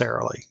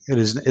necessarily. It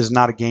is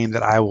not a game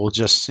that I will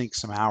just sink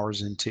some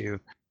hours into.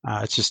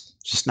 It's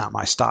just not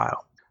my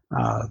style.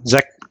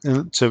 Zach,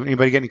 so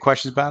anybody got any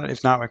questions about it?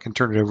 If not, I can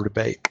turn it over to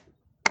Bait.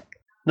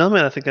 No,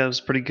 man, I think that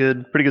was pretty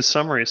good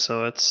summary.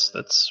 So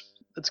that's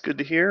good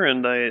to hear,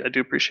 and I do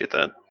appreciate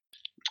that.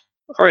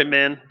 All right,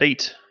 man,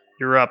 Bait,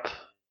 you're up.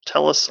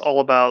 Tell us all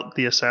about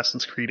the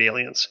Assassin's Creed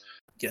Aliens.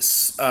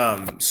 Yes.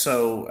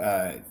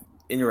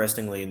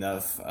 Interestingly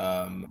enough,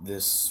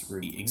 this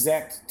the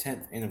exact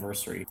 10th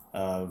anniversary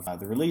of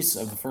the release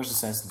of the first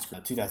Assassin's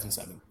Creed,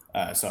 2007.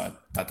 So I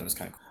thought that was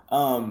kind of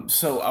cool.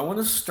 So I want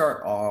to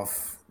start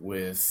off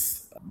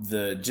with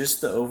the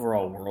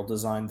overall world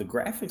design. The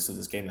graphics of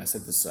this game, I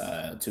said this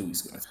 2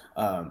 weeks ago,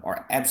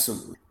 are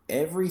absolutely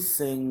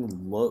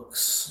everything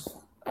looks.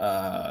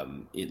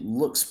 It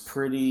looks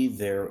pretty.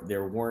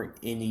 There weren't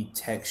any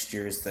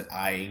textures that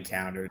I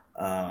encountered,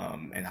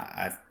 and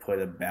I've put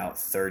about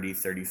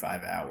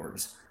 35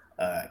 hours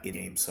in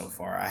game so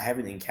far. I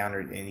haven't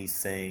encountered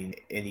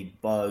any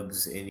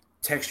bugs, any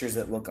textures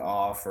that look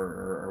off,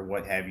 or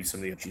what have you. Some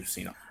of the you've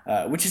seen,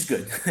 which is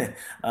good.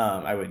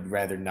 I would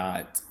rather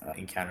not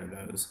encounter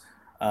those.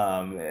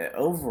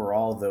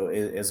 Overall, though,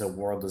 as a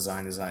world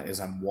design, as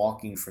I'm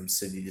walking from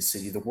city to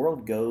city, the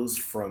world goes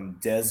from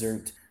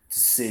desert to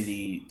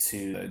city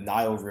to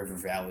Nile River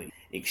Valley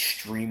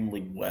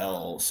extremely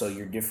well. So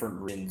your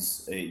different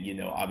regions,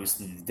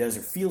 obviously the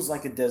desert feels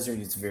like a desert.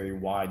 It's very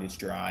wide, it's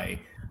dry,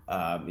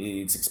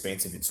 it's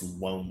expansive, it's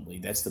lonely.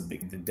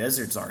 The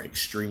deserts are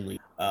extremely,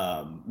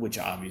 which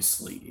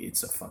obviously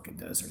it's a fucking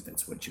desert.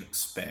 That's what you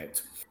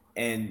expect.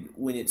 And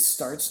when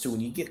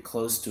you get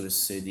close to a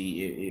city,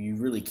 you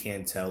really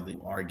can tell that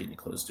you are getting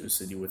close to a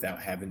city without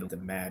having to look at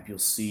the map. You'll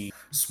see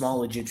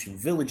small Egyptian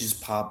villages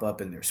pop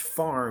up, and there's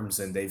farms,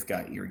 and they've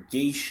got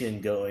irrigation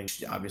going.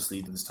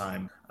 Obviously, this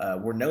time they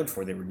were known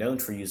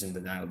for using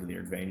the Nile to their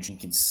advantage. You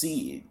can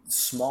see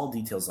small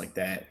details like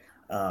that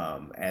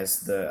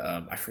as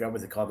I forgot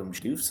what they call them,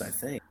 doofs, I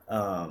think,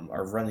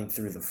 are running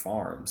through the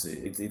farms.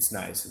 It's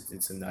nice.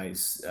 It's a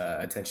nice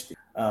attention.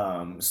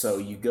 So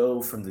you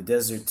go from the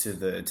desert to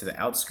the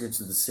outskirts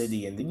of the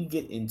city, and then you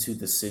get into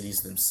the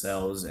cities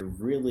themselves. And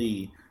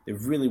they're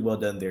really well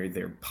done.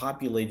 They're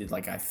populated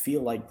like I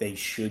feel like they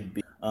should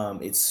be.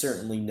 It's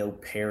certainly no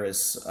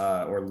Paris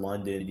or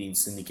London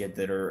syndicate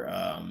that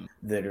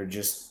are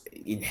just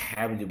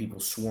inhabited,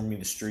 people swarming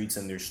the streets,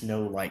 and there's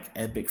no like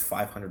epic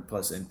 500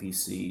 plus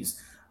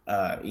NPCs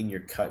in your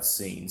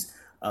cutscenes.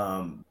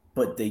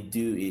 But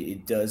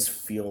it does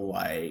feel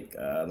like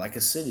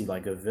a city,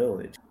 like a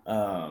village.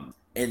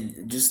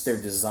 And just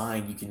their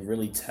design, you can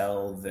really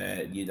tell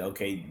that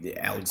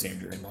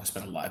Alexandria. I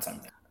spent a lot of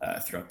time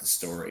throughout the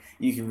story.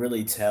 You can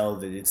really tell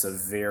that it's a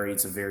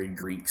very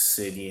Greek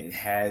city. And it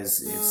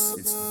has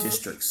its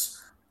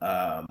districts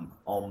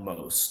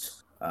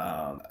almost.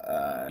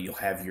 You'll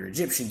have your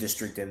Egyptian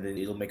district, and then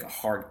it'll make a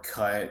hard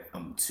cut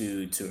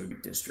to a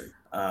Greek district.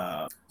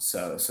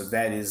 So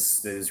that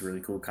is really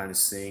cool, kind of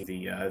seeing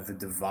the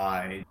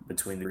divide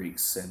between the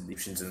Greeks and the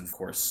Egyptians, and of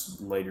course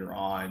later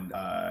on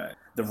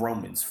the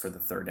Romans for the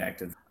third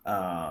act of.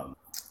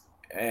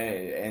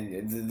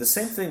 And the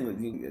same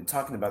thing,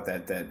 talking about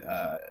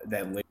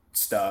that late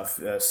stuff,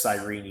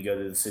 Cyrene. You go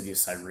to the city of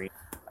Cyrene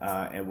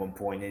at one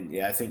point,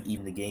 and I think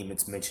even the game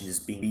it's mentioned as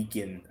being a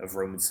beacon of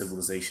Roman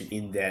civilization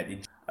in that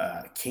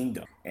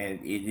kingdom, and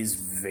it is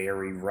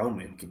very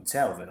Roman. You can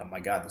tell that, oh my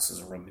god, this is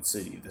a Roman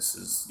city. This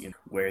is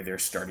where they're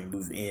starting to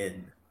move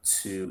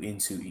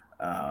into.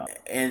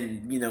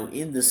 And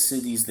in the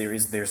cities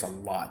there's a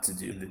lot to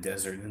do. In the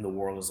desert, in the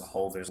world as a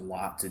whole, there's a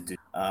lot to do,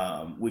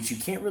 which you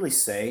can't really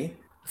say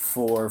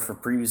for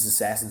previous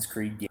Assassin's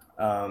Creed games.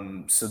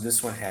 So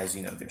this one has,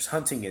 there's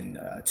hunting and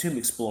tomb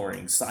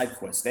exploring, side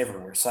quests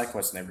everywhere, side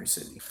quests in every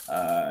city,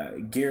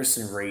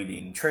 garrison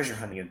raiding, treasure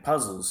hunting, and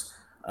puzzles.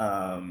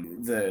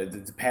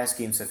 The past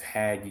games have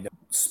had,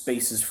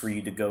 spaces for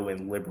you to go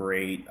and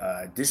liberate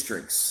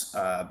districts,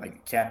 like a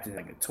captain,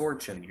 like a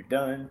torch, and you're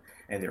done.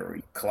 And there are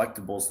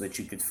collectibles that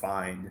you could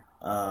find,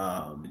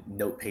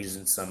 note pages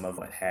and some of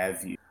what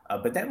have you.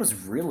 But that was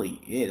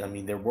really it. I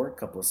mean, there were a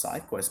couple of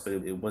side quests, but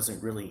it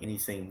wasn't really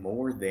anything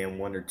more than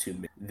one or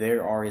two.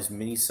 There are as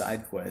many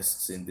side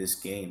quests in this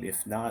game,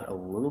 if not a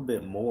little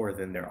bit more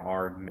than there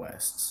are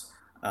quests.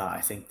 I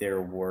think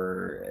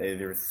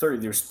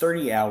there's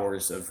 30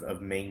 hours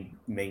of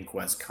main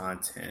quest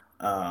content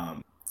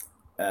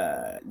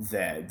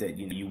that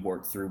you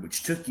worked through,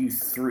 which took you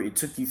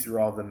through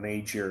all the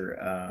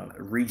major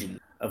regions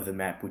of the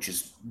map, which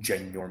is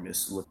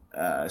ginormous.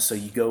 So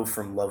you go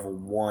from level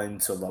 1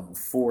 to level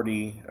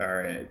 40,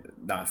 or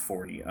not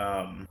 40.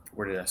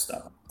 Where did I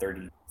stop?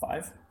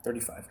 35.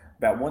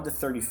 About 1 to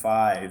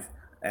 35,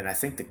 and I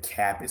think the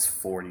cap is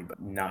 40, but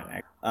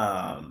not.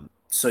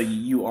 So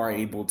you are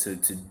able to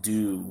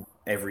do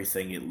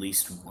everything at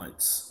least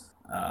once.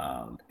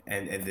 And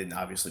then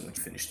obviously once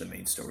you finish the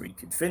main story, you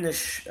can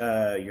finish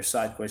your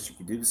side quest. You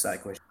can do the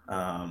side quest,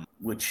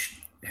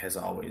 which has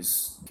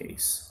always the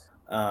case.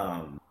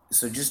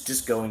 So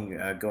just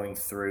going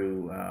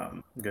through.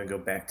 I'm gonna go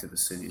back to the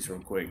cities real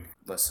quick,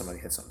 unless somebody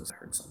had something. I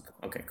heard something.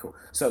 Okay, cool.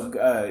 So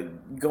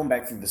going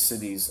back through the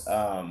cities,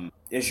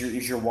 as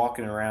you're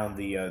walking around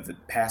the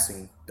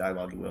passing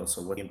dialogue, you will.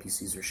 So what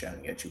NPCs are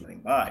shouting at you running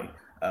by.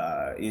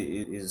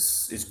 It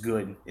is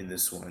good in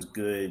this one. It's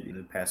good in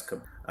the past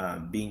couple.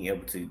 Being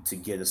able to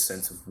get a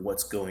sense of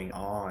what's going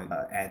on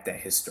at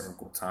that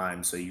historical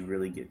time, so you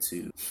really get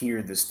to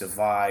hear this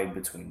divide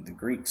between the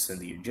Greeks and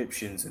the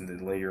Egyptians, and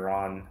then later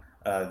on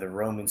The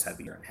Romans had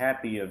to be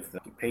unhappy of the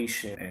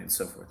occupation and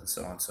so forth and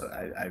so on. So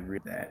I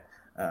read that.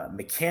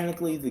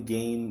 Mechanically, the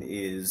game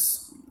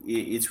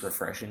it's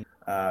refreshing.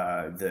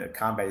 The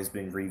combat has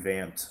been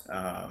revamped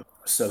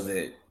so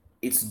that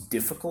it's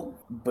difficult,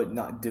 but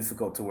not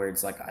difficult to where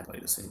it's like I play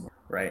this anymore,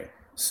 right?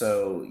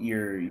 So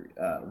you're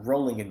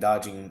rolling and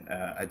dodging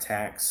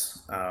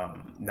attacks,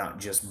 not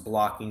just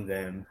blocking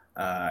them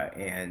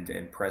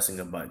and pressing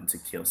a button to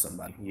kill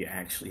somebody. You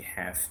actually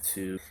have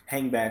to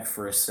hang back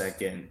for a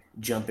second,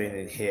 jump in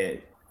and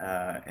hit,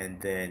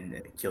 and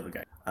then kill the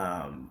guy.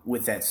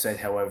 With that said,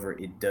 however,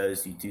 you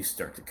do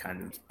start to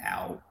kind of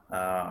out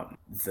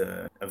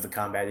the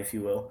combat, if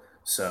you will.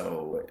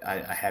 So I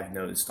have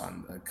noticed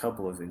on a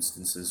couple of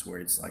instances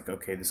where it's like,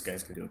 okay, this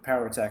guy's gonna do a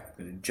power attack,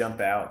 gonna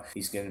jump out,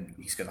 he's gonna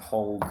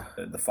hold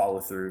the follow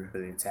through for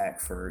the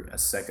attack for a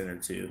second or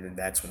two, and then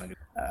that's when I'm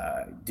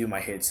gonna do my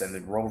hits and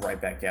then roll right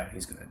back out.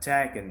 He's gonna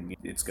attack, and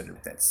it's gonna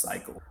that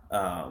cycle.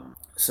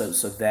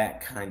 So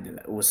that kind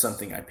of was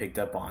something I picked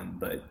up on,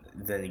 but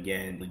then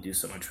again, we do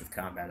so much with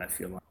combat. I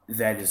feel like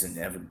that is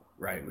inevitable,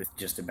 right? With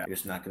just about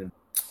it's not gonna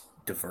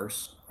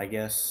diverse, I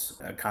guess.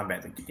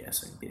 Combat, like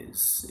guessing,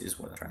 is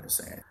what I'm trying to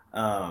say.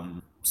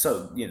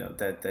 So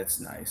that's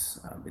nice.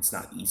 It's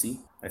not easy.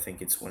 I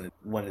think it's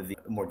one of the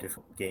more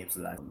difficult games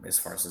that as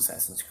far as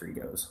Assassin's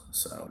Creed goes.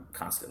 So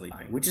constantly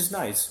dying, which is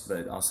nice,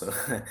 but also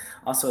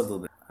also a little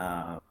bit.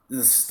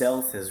 The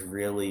stealth has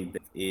really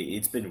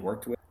it's been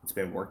worked with. It's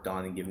been worked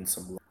on and given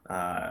some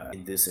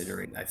in this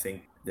iteration. I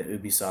think that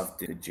Ubisoft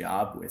did a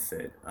job with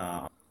it.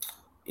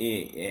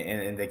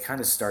 And they kind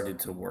of started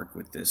to work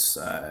with this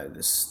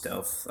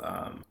stealth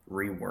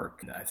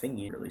rework. I think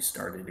you really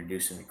started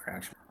introducing the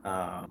crash.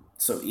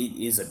 So it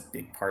is a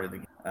big part of the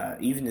game.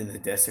 Even in the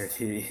desert,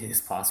 it is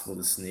possible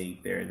to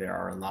sneak. There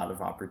are a lot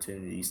of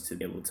opportunities to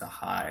be able to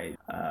hide,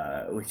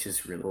 which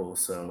is really cool.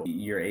 So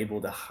you're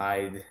able to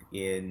hide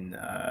in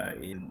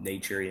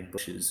nature, in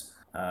bushes.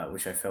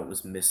 Which I felt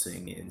was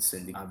missing in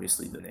sending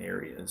obviously the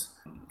areas.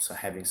 So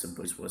having some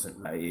bushes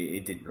wasn't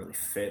it didn't really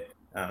fit.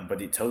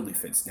 But it totally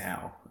fits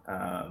now.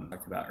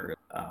 Talked about earlier.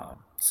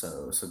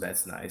 So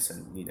that's nice,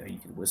 and you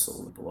can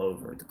whistle and blow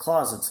over the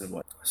closets and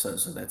what. So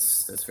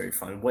that's very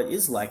fun. What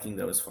is lacking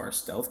though, as far as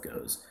stealth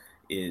goes,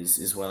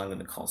 is what I'm going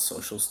to call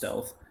social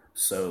stealth.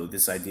 So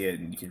this idea,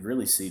 and you can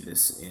really see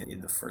this in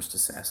the first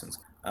Assassins,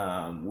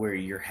 where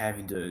you're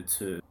having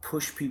to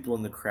push people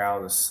in the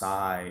crowd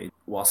aside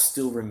while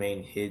still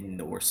remain hidden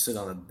or sit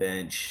on a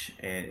bench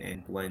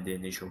and blend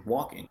in as you're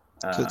walking.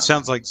 So it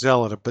sounds like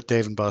Zealot, but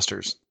Dave and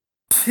Buster's.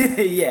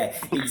 Yeah,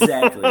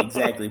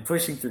 exactly.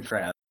 Pushing through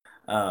crowds,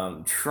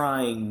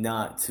 trying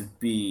not to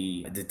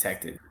be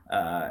detected,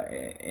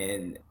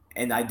 and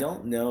I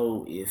don't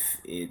know if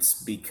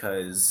it's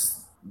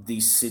because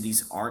these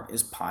cities aren't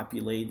as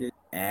populated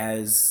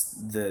as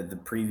the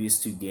previous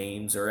two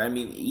games, or I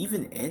mean,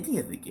 even any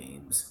of the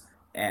games.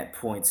 At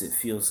points, it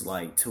feels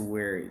like to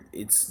where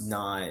it's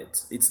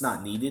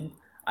not needed.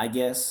 I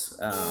guess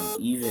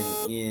even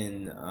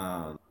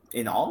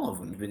in all of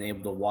them, you've been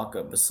able to walk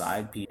up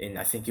beside people, and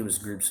I think it was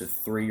groups of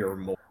 3 or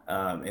more,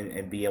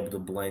 and be able to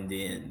blend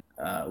in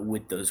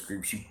with those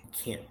groups. You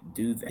can't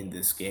do that in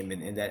this game,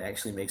 and that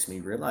actually makes me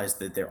realize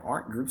that there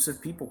aren't groups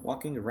of people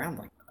walking around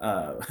like,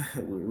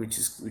 which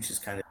is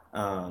kind of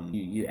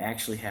you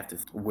actually have to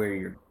where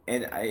you're,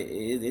 and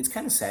it's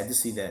kind of sad to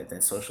see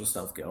that social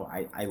stuff go.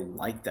 I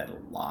like that a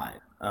lot,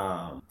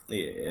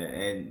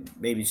 and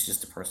maybe it's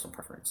just a personal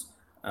preference,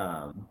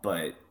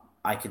 but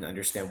I can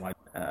understand why.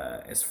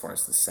 As far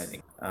as the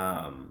setting,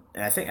 and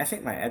I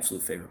think my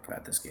absolute favorite part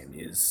of this game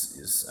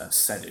is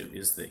Senu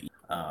is the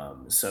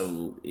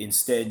so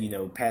instead,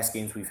 past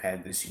games we've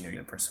had this, you're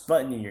gonna press a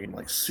button and you're gonna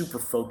like super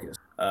focus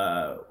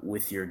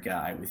with your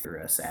guy, with your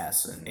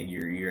assassin, and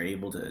you're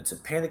able to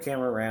pan the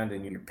camera around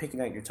and you're picking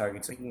out your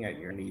targets, picking out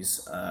your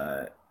enemies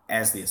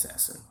as the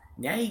assassin.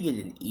 Now you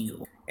get an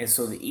eagle, and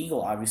so the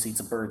eagle, obviously it's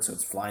a bird, so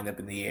it's flying up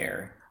in the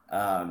air.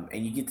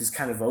 And you get this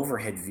kind of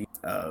overhead view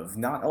of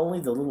not only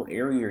the little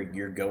area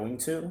you're going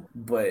to,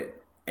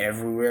 but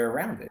everywhere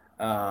around it.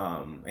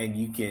 And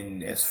you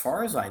can, as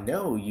far as I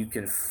know, you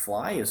can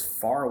fly as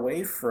far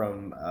away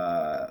from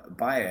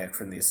Bayek,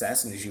 from the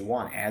assassin, as you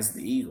want as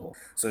the eagle.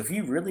 So if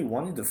you really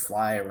wanted to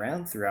fly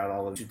around throughout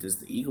all of it as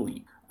the eagle,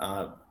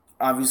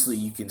 obviously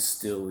you can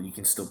still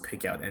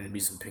pick out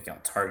enemies and pick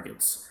out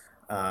targets.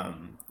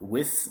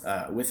 With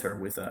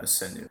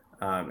Senu,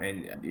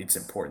 and it's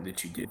important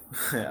that you do,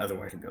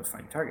 otherwise you'll be able to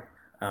find your target.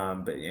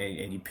 But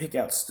you pick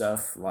out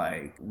stuff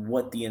like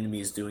what the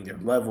enemy is doing, their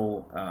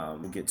level.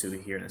 We'll get to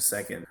it here in a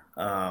second.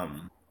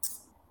 And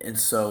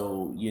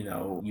so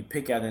you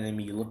pick out an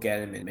enemy, you look at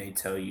him, it may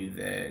tell you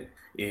that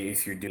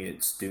if you're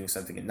doing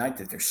something at night,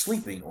 that they're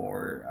sleeping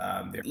or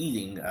they're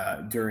eating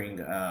during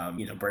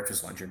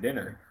breakfast, lunch, or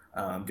dinner.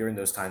 During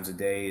those times of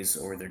days,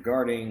 or they're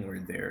guarding, or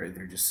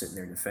they're just sitting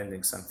there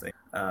defending something,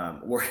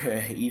 or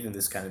even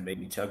this kind of made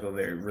me chuckle.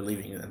 They're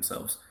relieving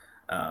themselves,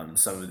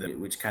 some of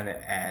them, which kind of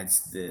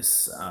adds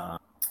this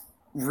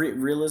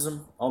realism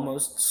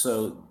almost.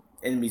 So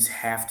enemies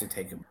have to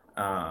take them.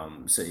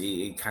 So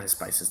it kind of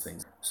spices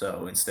things.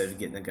 So instead of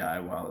getting a guy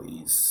while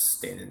he's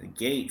standing at the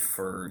gate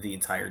for the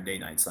entire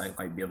day-night cycle,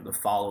 I might be able to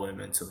follow him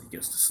until he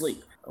goes to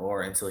sleep,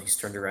 or until he's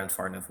turned around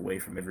far enough away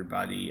from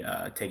everybody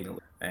taking a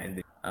look.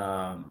 And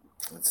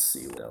let's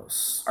see what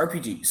else.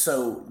 RPG.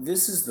 So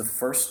this is the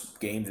first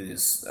game that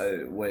is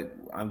what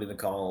I'm going to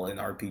call an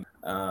RPG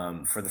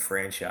for the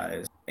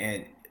franchise.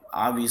 And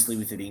obviously,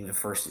 with it being the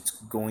first, it's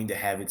going to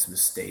have its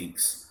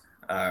mistakes.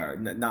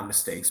 Not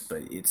mistakes,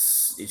 but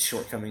its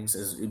shortcomings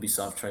as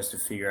Ubisoft tries to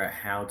figure out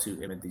how to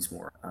implement these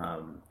more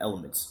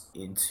elements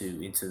into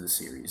the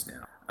series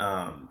now.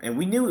 And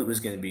we knew it was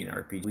going to be an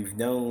RPG. We've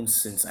known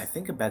since I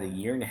think about a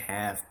year and a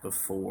half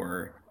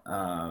before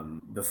a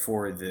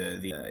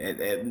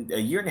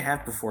year and a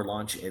half before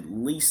launch, at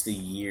least a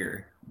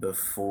year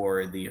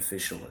before the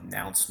official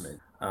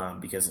announcement,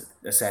 because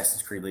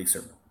Assassin's Creed leaks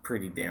are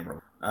pretty damn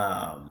real,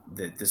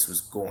 that this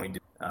was going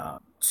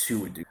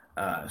to a degree.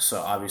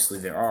 So obviously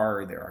there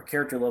are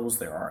character levels,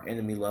 there are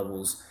enemy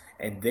levels,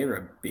 and they're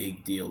a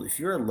big deal. If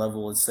you're a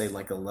level, let's say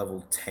like a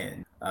level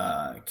 10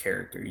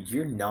 character,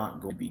 you're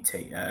not going to be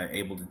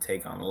able to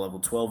take on a level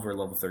 12 or a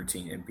level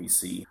 13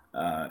 NPC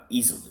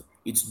easily.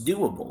 It's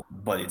doable,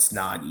 but it's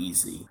not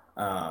easy.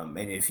 And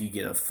if you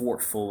get a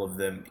fort full of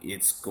them,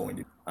 it's going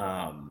to...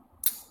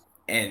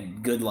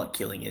 and good luck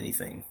killing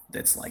anything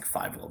that's like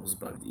 5 levels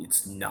above you.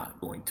 It's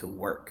not going to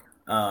work.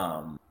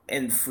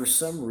 And for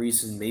some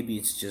reason, maybe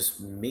it's just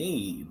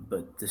me,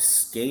 but the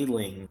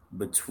scaling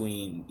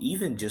between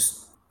even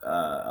just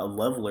a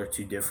level or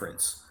two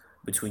difference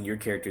between your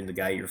character and the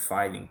guy you're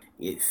fighting,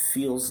 it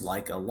feels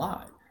like a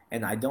lot.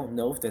 And I don't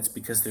know if that's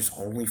because there's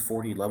only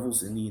 40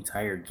 levels in the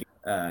entire game,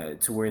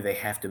 to where they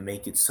have to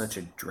make it such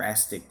a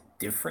drastic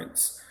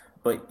difference,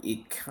 but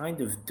it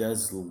kind of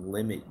does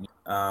limit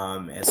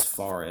as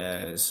far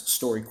as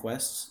story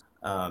quests.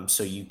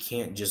 So you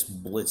can't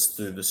just blitz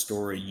through the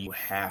story. You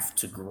have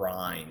to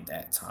grind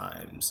at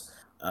times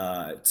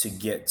to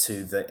get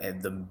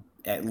to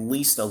at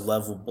least a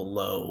level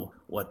below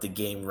what the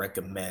game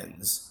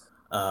recommends.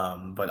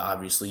 But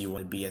obviously you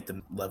want to be at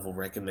the level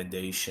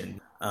recommendation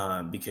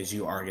because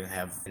you are going to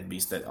have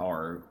enemies that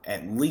are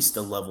at least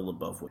a level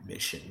above what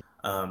mission.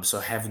 So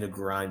having to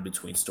grind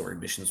between story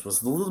missions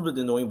was a little bit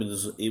annoying, but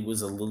it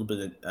was a little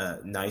bit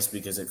nice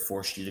because it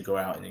forced you to go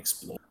out and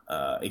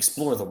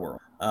explore the world.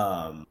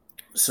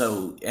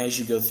 So as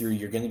you go through,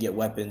 you're going to get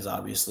weapons,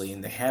 obviously,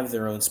 and they have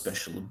their own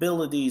special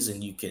abilities,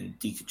 and you can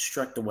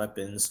deconstruct the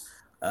weapons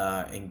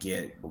and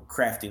get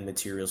crafting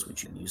materials,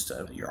 which you can use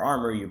to your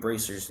armor, your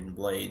bracers, and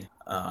blade,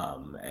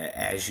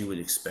 as you would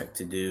expect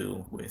to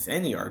do with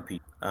any RPG.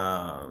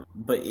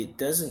 But it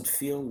doesn't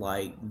feel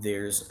like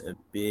there's a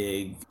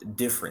big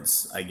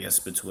difference, I guess,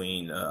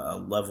 between a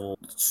level,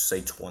 say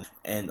 20,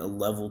 and a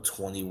level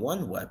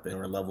 21 weapon,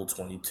 or a level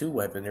 22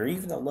 weapon, or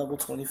even a level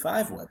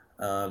 25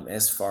 weapon.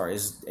 As far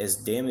as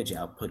damage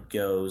output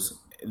goes,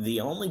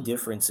 the only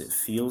difference it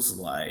feels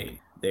like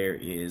there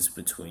is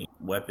between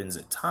weapons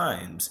at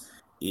times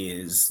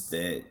is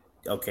that,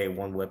 okay,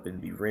 one weapon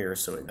be rare,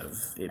 so it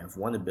have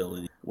one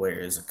ability,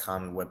 whereas a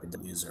common weapon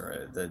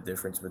user, the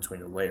difference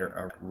between a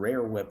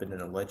rare weapon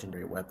and a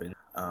legendary weapon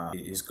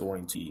is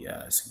going to be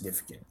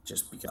significant,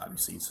 just because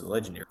obviously it's a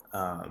legendary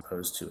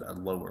opposed to a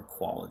lower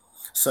quality.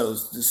 So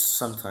just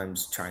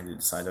sometimes trying to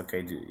decide,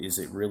 okay, is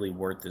it really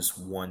worth this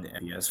 1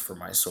 FPS for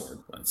my sword,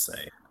 let's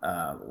say,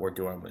 or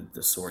do I want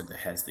the sword that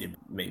has the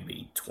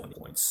maybe 20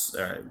 points,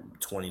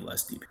 20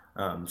 less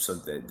DP? So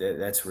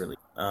that's really...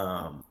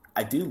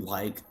 I do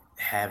like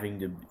having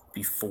to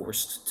be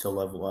forced to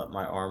level up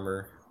my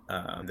armor,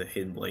 the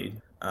hidden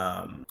blade,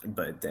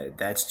 but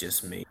that's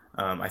just me.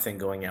 I think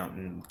going out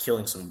and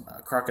killing some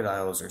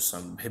crocodiles or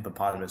some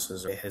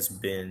hippopotamuses has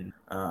been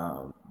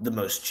the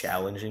most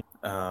challenging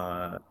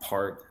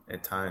part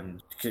at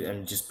times. I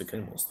mean, just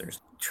because there's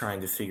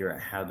trying to figure out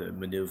how to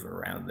maneuver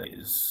around that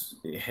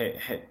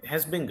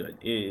has been good.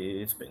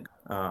 It's been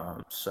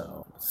good.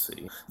 So let's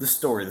see. The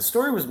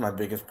story was my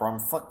biggest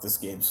problem. Fuck this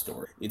game's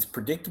story. It's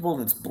predictable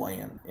and it's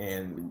bland.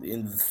 And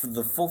in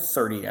the full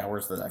 30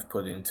 hours that I've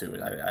put into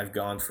it, I've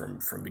gone from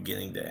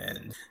beginning to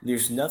end.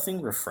 There's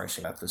nothing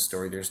refreshing about the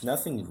story. There's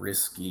nothing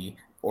risky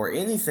or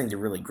anything to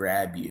really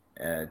grab you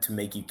to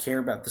make you care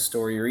about the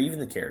story or even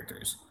the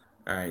characters.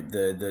 All right,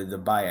 the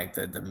Bayek,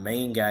 the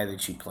main guy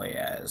that you play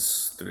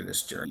as through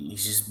this journey,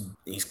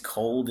 he's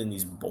cold and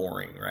he's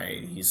boring,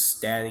 right? He's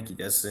static.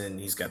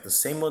 He's got the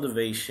same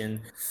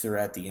motivation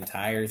throughout the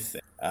entire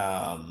thing.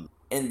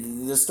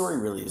 And the story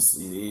really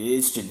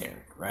it's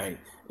generic, right?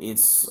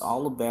 It's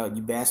all about,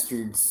 you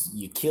bastards,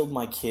 you killed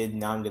my kid,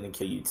 now I'm going to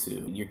kill you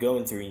too. You're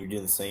going through and you're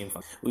doing the same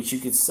thing, which you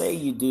could say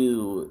you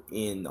do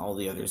in all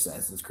the other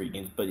Assassin's Creed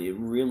games, but it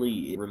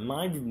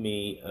reminded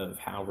me of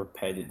how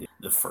repetitive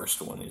the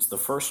first one is. The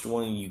first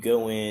one, you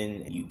go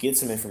in, you get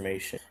some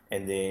information,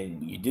 and then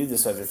you do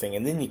this other thing,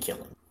 and then you kill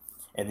him.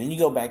 And then you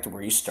go back to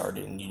where you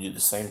started and you do the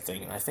same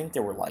thing. And I think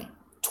there were like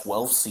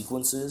 12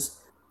 sequences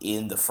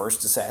in the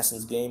first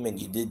Assassin's game, and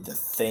you did the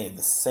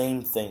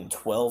same thing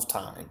 12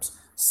 times.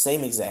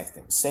 Same exact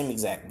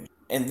thing.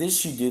 And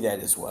this, you do that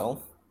as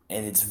well.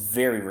 and it's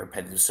very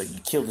repetitive. So you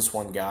kill this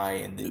one guy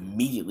and then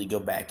immediately go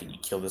back and you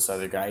kill this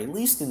other guy. At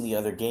least in the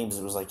other games,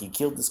 it was like you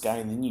killed this guy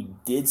and then you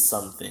did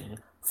something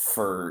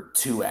for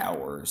 2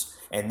 hours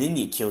and then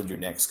you killed your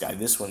next guy.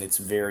 This one, it's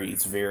very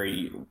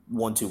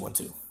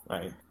 1-2-1-2,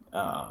 right?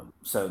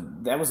 So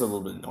that was a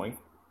little bit annoying.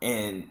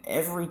 And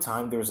every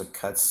time there was a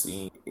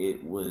cutscene,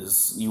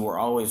 you were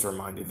always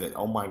reminded that,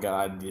 oh my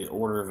god, the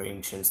Order of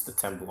Ancients, the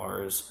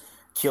Templars,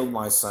 killed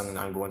my son and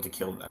I'm going to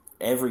kill them.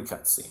 Every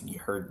cutscene, you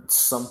heard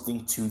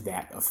something to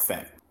that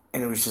effect.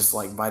 And it was just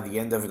like, by the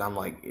end of it, I'm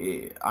like,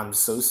 I'm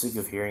so sick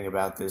of hearing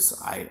about this.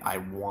 I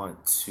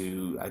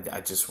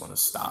just want to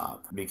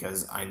stop,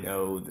 because I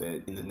know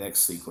that in the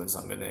next sequence,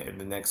 in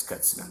the next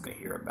cutscene, I'm going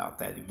to hear about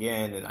that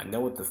again. And I know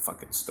what the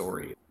fucking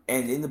story is.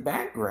 And in the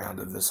background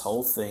of this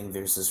whole thing,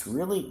 there's this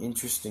really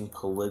interesting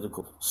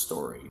political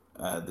story,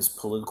 this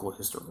political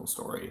historical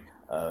story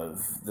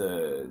of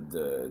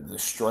the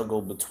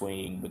struggle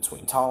between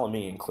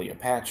Ptolemy and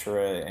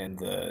Cleopatra and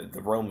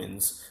the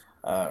Romans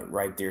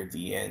right there at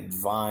the end,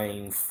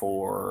 vying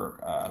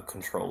for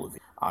control of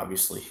it.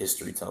 Obviously,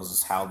 history tells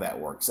us how that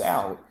works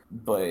out,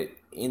 but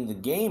in the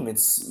game,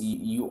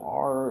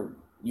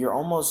 you're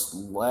almost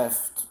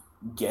left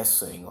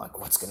guessing like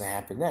what's going to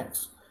happen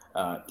next.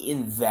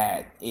 In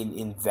that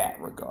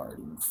regard,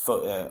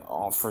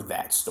 for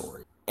that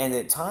story. And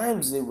at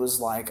times it was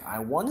like, I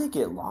want to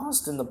get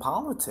lost in the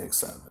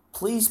politics of it.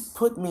 Please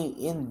put me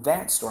in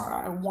that story.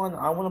 I want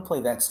to play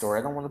that story.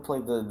 I don't want to play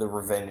the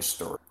revenge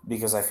story,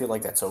 because I feel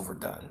like that's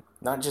overdone.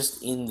 Not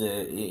just in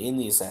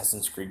the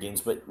Assassin's Creed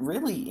games, but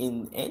really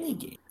in any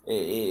game.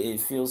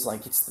 It feels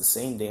like it's the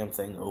same damn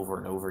thing over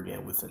and over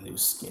again with a new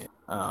skin.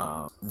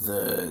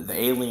 The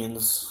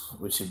aliens,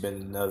 which have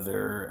been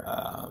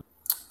another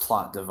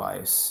plot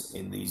device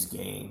in these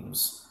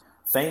games,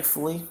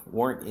 thankfully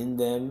weren't in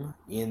them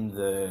in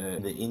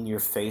the in your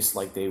face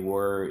like they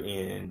were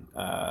in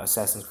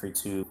Assassin's Creed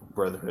 2,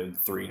 Brotherhood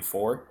 3 and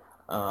 4.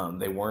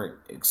 They weren't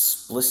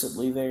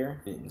explicitly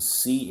there. Didn't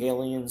see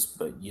aliens,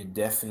 but you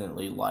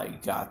definitely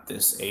got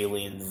this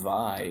alien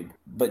vibe.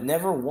 But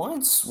never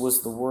once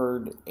was the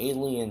word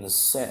alien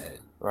said,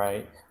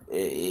 right?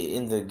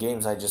 In the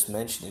games I just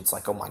mentioned, it's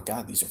like, oh my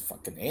god, these are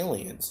fucking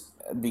aliens.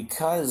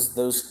 Because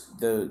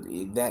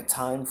that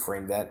time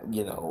frame, that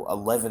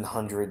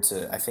 1100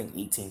 to I think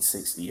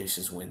 1860ish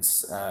is when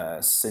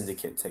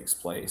Syndicate takes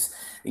place.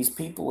 These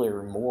people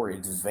are more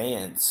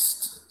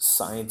advanced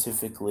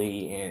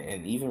scientifically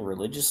and even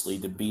religiously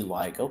to be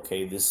like,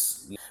 okay,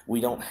 we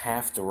don't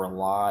have to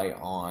rely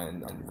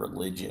on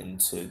religion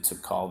to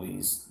call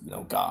these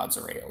gods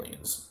or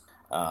aliens.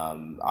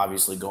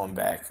 Obviously, going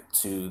back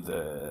to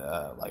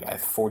the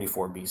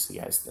 44 BC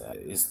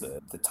is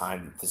the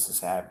time that this is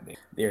happening.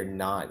 They're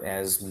not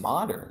as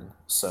modern,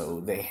 so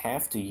they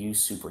have to use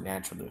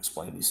supernatural to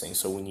explain these things.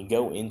 So when you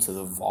go into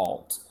the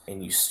vault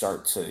and you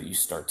start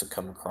to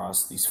come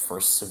across these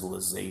first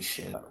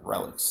civilization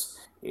relics,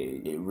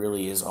 it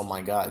really is, oh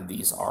my god,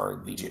 these are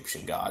the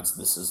Egyptian gods.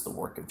 This is the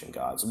work of Egyptian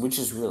gods, which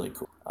is really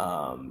cool.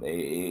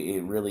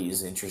 It really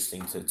is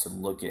interesting to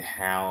look at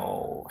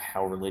how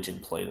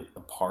religion played a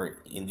part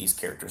in these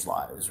characters'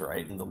 lives,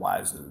 right? In the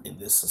lives in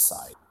this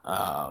society.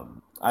 I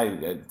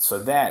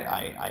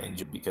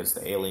enjoy, because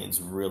the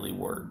aliens really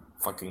were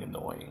fucking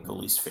annoying. The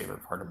least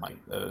favorite part of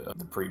of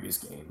the previous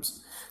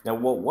games. Now,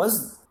 what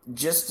was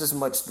just as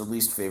much the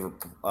least favorite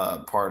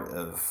part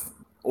of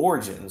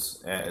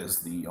Origins as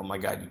the oh my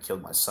god, you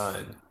killed my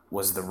son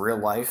was the real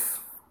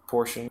life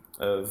portion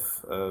of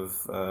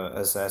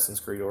Assassin's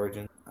Creed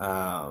Origins.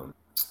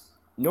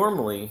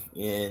 Normally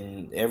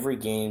in every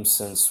game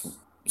since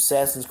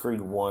Assassin's Creed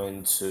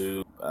 1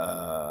 to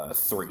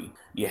 3,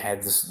 you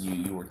had this.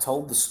 You were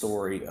told the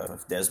story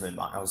of Desmond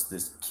Miles,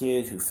 this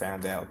kid who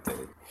found out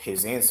that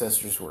his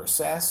ancestors were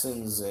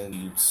assassins, and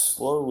you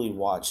slowly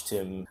watched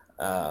him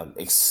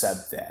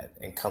accept that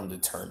and come to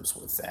terms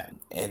with that.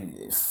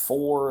 And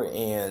 4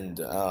 and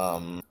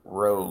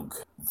Rogue,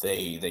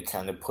 they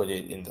kind of put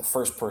it in the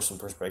first person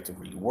perspective,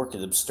 where you work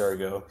at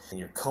Abstergo and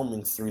you're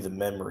combing through the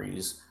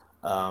memories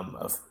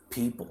of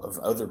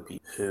other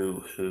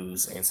people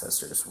whose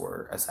ancestors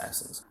were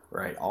assassins,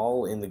 right?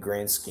 All in the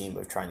grand scheme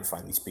of trying to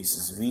find these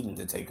pieces of Eden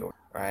to take over.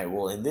 Right.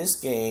 Well, in this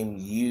game,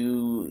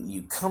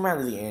 you come out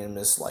of the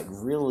Animus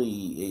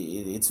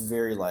really. It's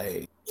very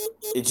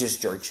it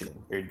just jerks you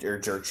or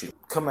jerks you.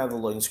 Come out of the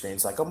loading screen.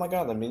 It's like, oh my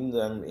god, I'm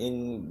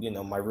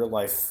in my real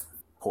life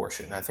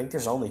portion. I think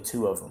there's only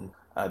 2 of them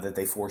that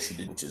they force you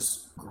to, which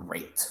is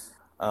great.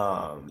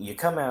 You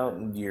come out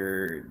and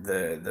you're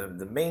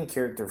the main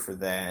character for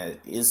that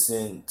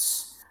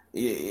isn't.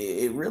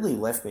 It really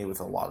left me with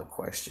a lot of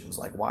questions,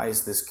 like why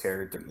is this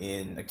character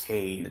in a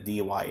cave, a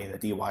DIY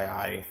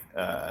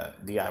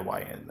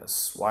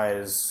Animus? Why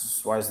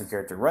is the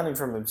character running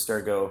from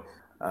Abstergo?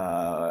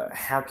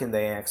 How can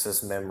they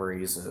access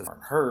memories of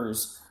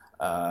hers?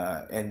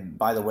 And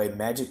by the way,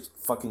 magic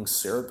fucking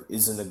syrup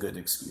isn't a good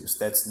excuse.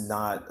 That's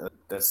not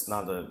a That's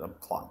not a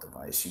plot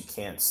device. You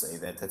can't say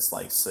that. That's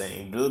like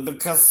saying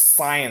because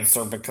science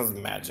or because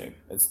magic.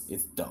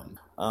 It's dumb.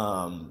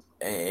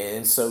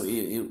 And so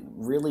it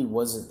really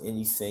wasn't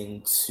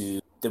anything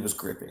that was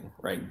gripping,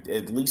 right?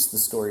 At least the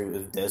story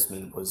with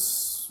Desmond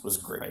was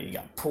great. Right? He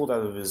got pulled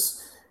out of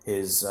his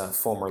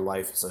former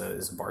life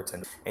as a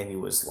bartender, and he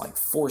was like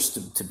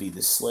forced to be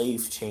the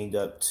slave, chained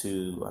up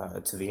to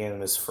the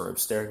Animus for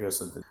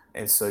Abstergos.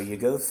 And so you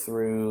go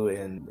through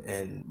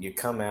and you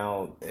come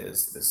out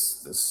as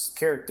this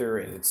character,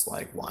 and it's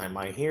like, why am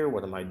I here?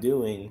 What am I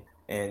doing?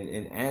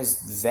 And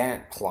as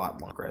that plot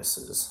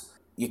progresses,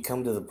 you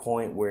come to the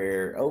point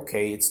where,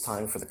 okay, it's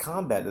time for the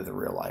combat of the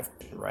real life,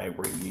 right?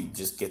 Where you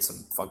just get some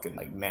fucking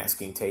like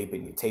masking tape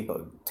and you tape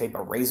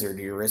a razor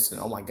to your wrist,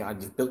 and oh my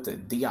god, you've built a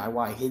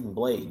DIY hidden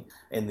blade,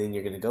 and then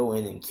you're gonna go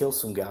in and kill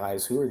some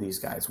guys. Who are these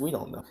guys? We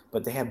don't know,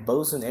 but they have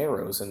bows and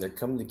arrows, and they're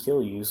coming to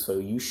kill you. So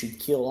you should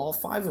kill all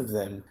 5 of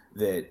them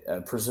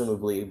that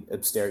presumably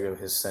Abstergo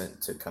has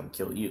sent to come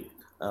kill you.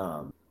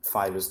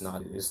 5 is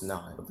not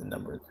the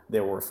number.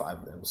 There were 5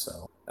 of them,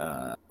 so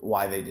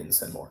why they didn't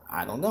send more,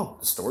 I don't know.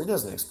 The story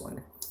doesn't explain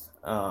it.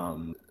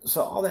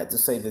 So all that to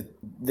say that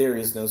there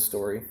is no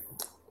story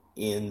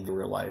in the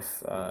real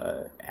life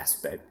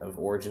aspect of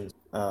Origins,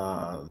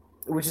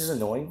 which is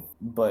annoying,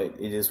 but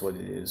it is what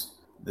it is.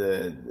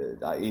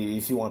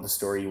 If you want the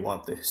story, you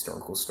want the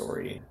historical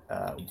story.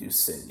 You do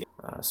sit.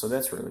 So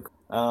that's really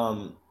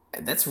cool.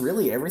 That's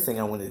really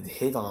everything I wanted to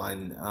hit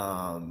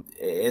on.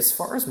 As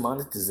far as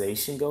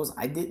monetization goes,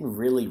 I didn't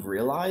really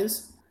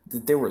realize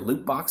that there were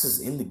loot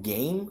boxes in the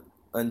game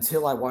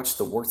until I watched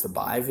the Worth the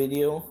Buy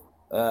video.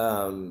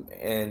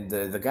 And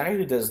the guy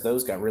who does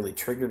those got really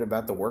triggered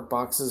about the work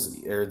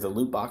boxes or the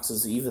loot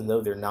boxes, even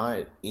though they're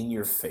not in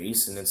your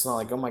face, and it's not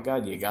like, oh my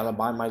god, you gotta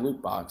buy my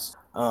loot box.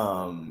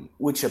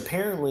 Which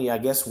apparently, I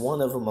guess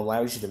one of them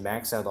allows you to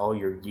max out all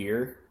your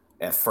gear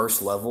at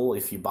first level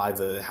if you buy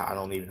I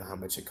don't even know how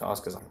much it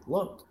costs because I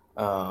looked.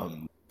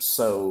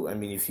 So I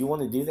mean, if you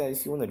want to do that,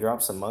 if you want to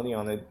drop some money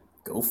on it,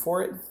 go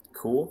for it.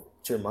 Cool,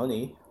 it's your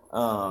money.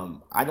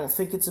 I don't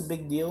think it's a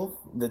big deal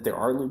that there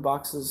are loot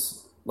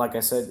boxes. Like I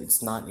said,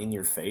 it's not in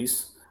your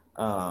face.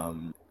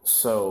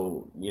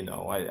 So you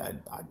know, I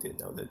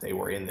didn't know that they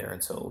were in there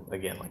until,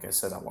 again, like I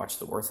said, I watched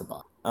the Worth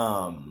about.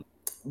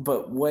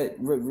 But what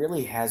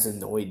really has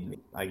annoyed me,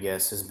 I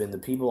guess, has been the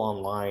people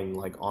online,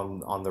 like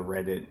on the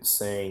Reddit,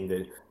 saying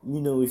that,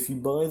 you know, if you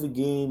buy the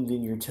game,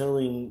 then you're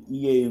telling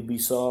EA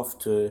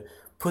Ubisoft to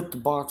put the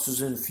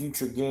boxes in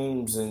future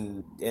games,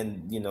 and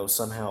you know,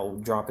 somehow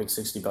dropping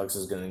 $60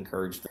 is going to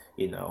encourage them,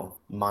 you know,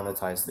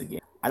 monetize the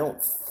game. I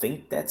don't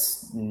think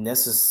that's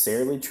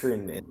necessarily true,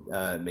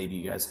 and maybe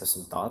you guys have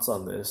some thoughts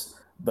on this.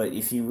 But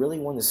if you really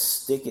want to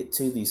stick it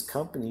to these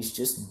companies,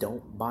 just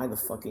don't buy the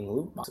fucking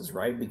loot boxes,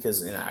 right?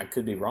 Because, and I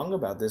could be wrong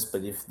about this,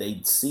 but if they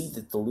see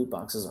that the loot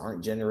boxes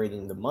aren't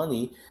generating the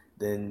money,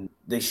 then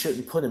they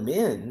shouldn't put them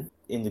in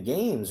the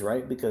games,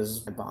 right?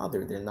 Because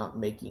they're not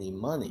making any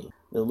money.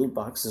 The loot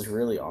boxes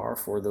really are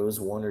for those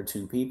 1 or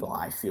 2 people,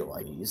 I feel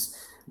like,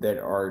 that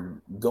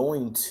are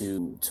going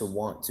to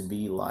want to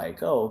be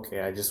like, oh,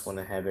 okay, I just want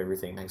to have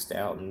everything maxed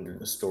out and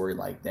a story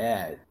like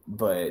that.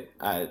 But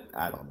I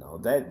don't know.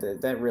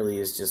 That really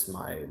is just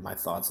my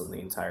thoughts on the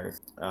entire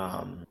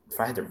thing. If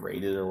I had to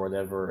rate it or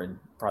whatever, I'd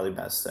probably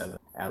about 7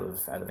 out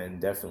of 10.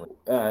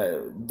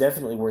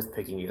 Definitely worth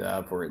picking it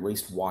up, or at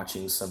least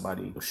watching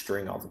somebody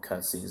string all the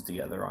cutscenes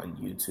together on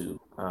YouTube,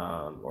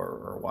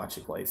 or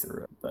watching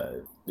playthrough.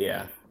 But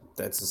yeah,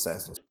 that's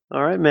Assassin's.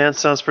 All right, man.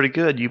 Sounds pretty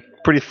good.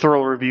 Pretty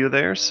thorough review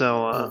there,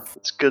 so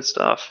it's good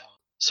stuff.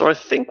 So I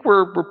think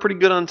we're pretty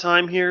good on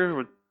time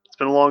here. It's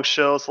been a long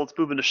show, so let's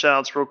move into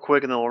shoutouts real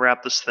quick, and then we'll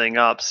wrap this thing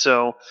up.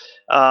 So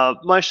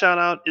my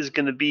shoutout is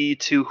going to be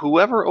to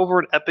whoever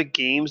over at Epic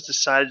Games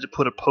decided to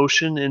put a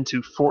potion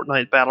into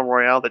Fortnite Battle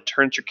Royale that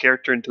turns your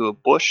character into a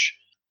bush.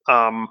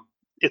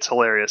 It's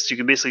hilarious. You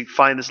can basically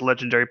find this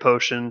legendary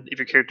potion. If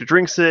your character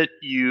drinks it,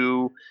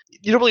 you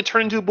don't really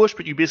turn into a bush,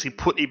 but you basically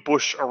put a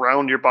bush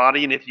around your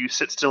body, and if you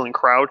sit still and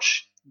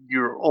crouch,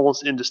 you're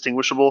almost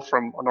indistinguishable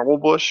from a normal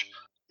bush.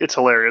 It's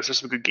hilarious. There's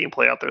some good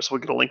gameplay out there, so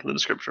we'll get a link in the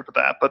description for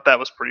that. But that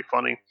was pretty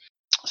funny.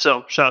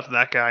 So shout out to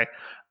that guy.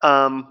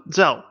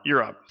 Zell,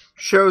 you're up.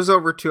 Show's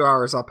over 2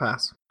 hours. I'll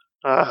pass.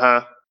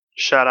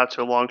 Shout out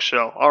to a long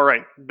show. All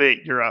right,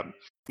 Bait, you're up.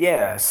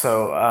 Yeah,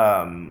 so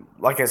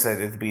like I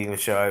said at the beginning of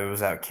the show, I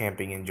was out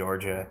camping in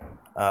Georgia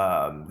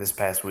this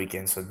past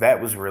weekend, so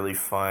that was really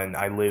fun.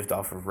 I lived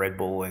off of Red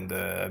Bull and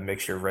a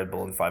mixture of Red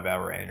Bull and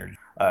 5-Hour Energy.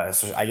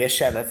 So I guess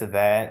shout out to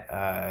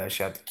that.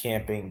 Shout out to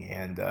camping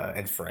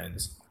and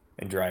friends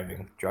and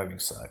driving. Driving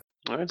sucks.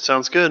 All right,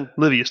 sounds good.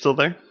 Livy, you still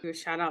there? Do a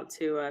shout out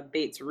to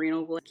Bates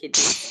renal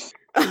kidneys.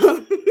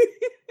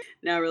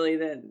 Not really.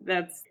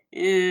 That's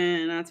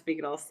not to make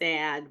it all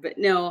sad, but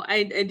no,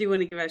 I do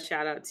want to give a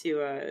shout out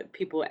to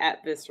people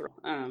at Visceral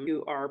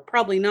who are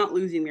probably not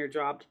losing their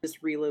job,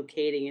 just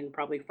relocating and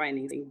probably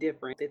finding something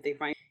different that they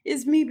find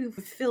is maybe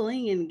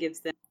fulfilling and gives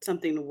them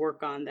something to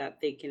work on that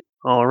they can.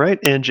 All right,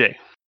 and Jay.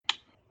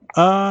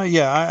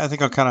 Yeah, I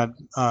think I'll kind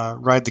of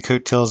ride the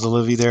coattails of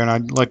Livy there, and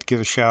I'd like to give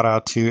a shout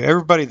out to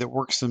everybody that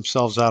works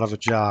themselves out of a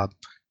job.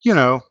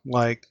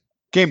 Like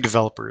game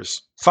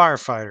developers,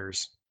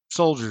 firefighters,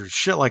 soldiers,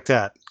 shit like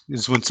that.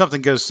 Is when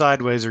something goes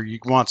sideways or you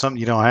want something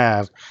you don't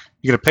have,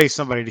 you're gonna pay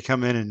somebody to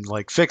come in and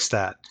like fix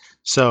that.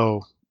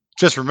 So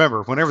just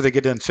remember, whenever they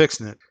get done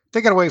fixing it,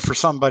 they gotta wait for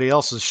somebody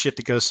else's shit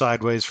to go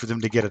sideways for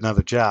them to get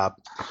another job.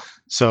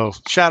 So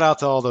shout out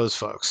to all those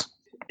folks.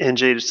 And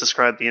Jay just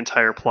described the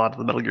entire plot of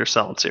the Metal Gear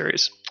Solid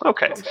series.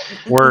 Okay.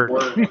 Word.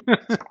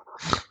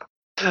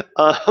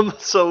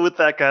 So with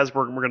that, guys,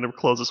 we're going to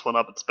close this one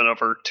up. It's been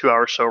over 2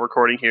 hour show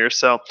recording here.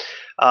 So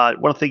I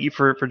want to thank you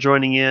for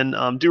joining in.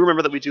 Do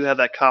remember that we do have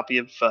that copy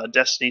of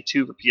Destiny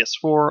 2 for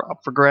PS4 up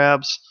for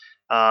grabs.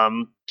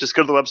 Just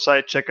go to the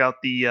website, check out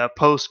the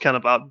post kind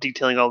of about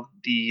detailing all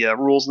the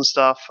rules and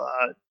stuff.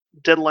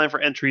 Deadline for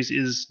entries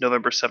is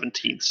November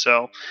 17th.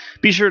 So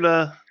be sure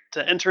to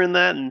enter in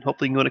that, and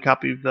hopefully you can win a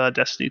copy of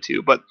Destiny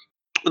 2. But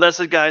with that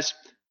said, guys,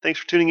 thanks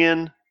for tuning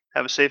in.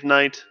 Have a safe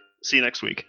night. See you next week.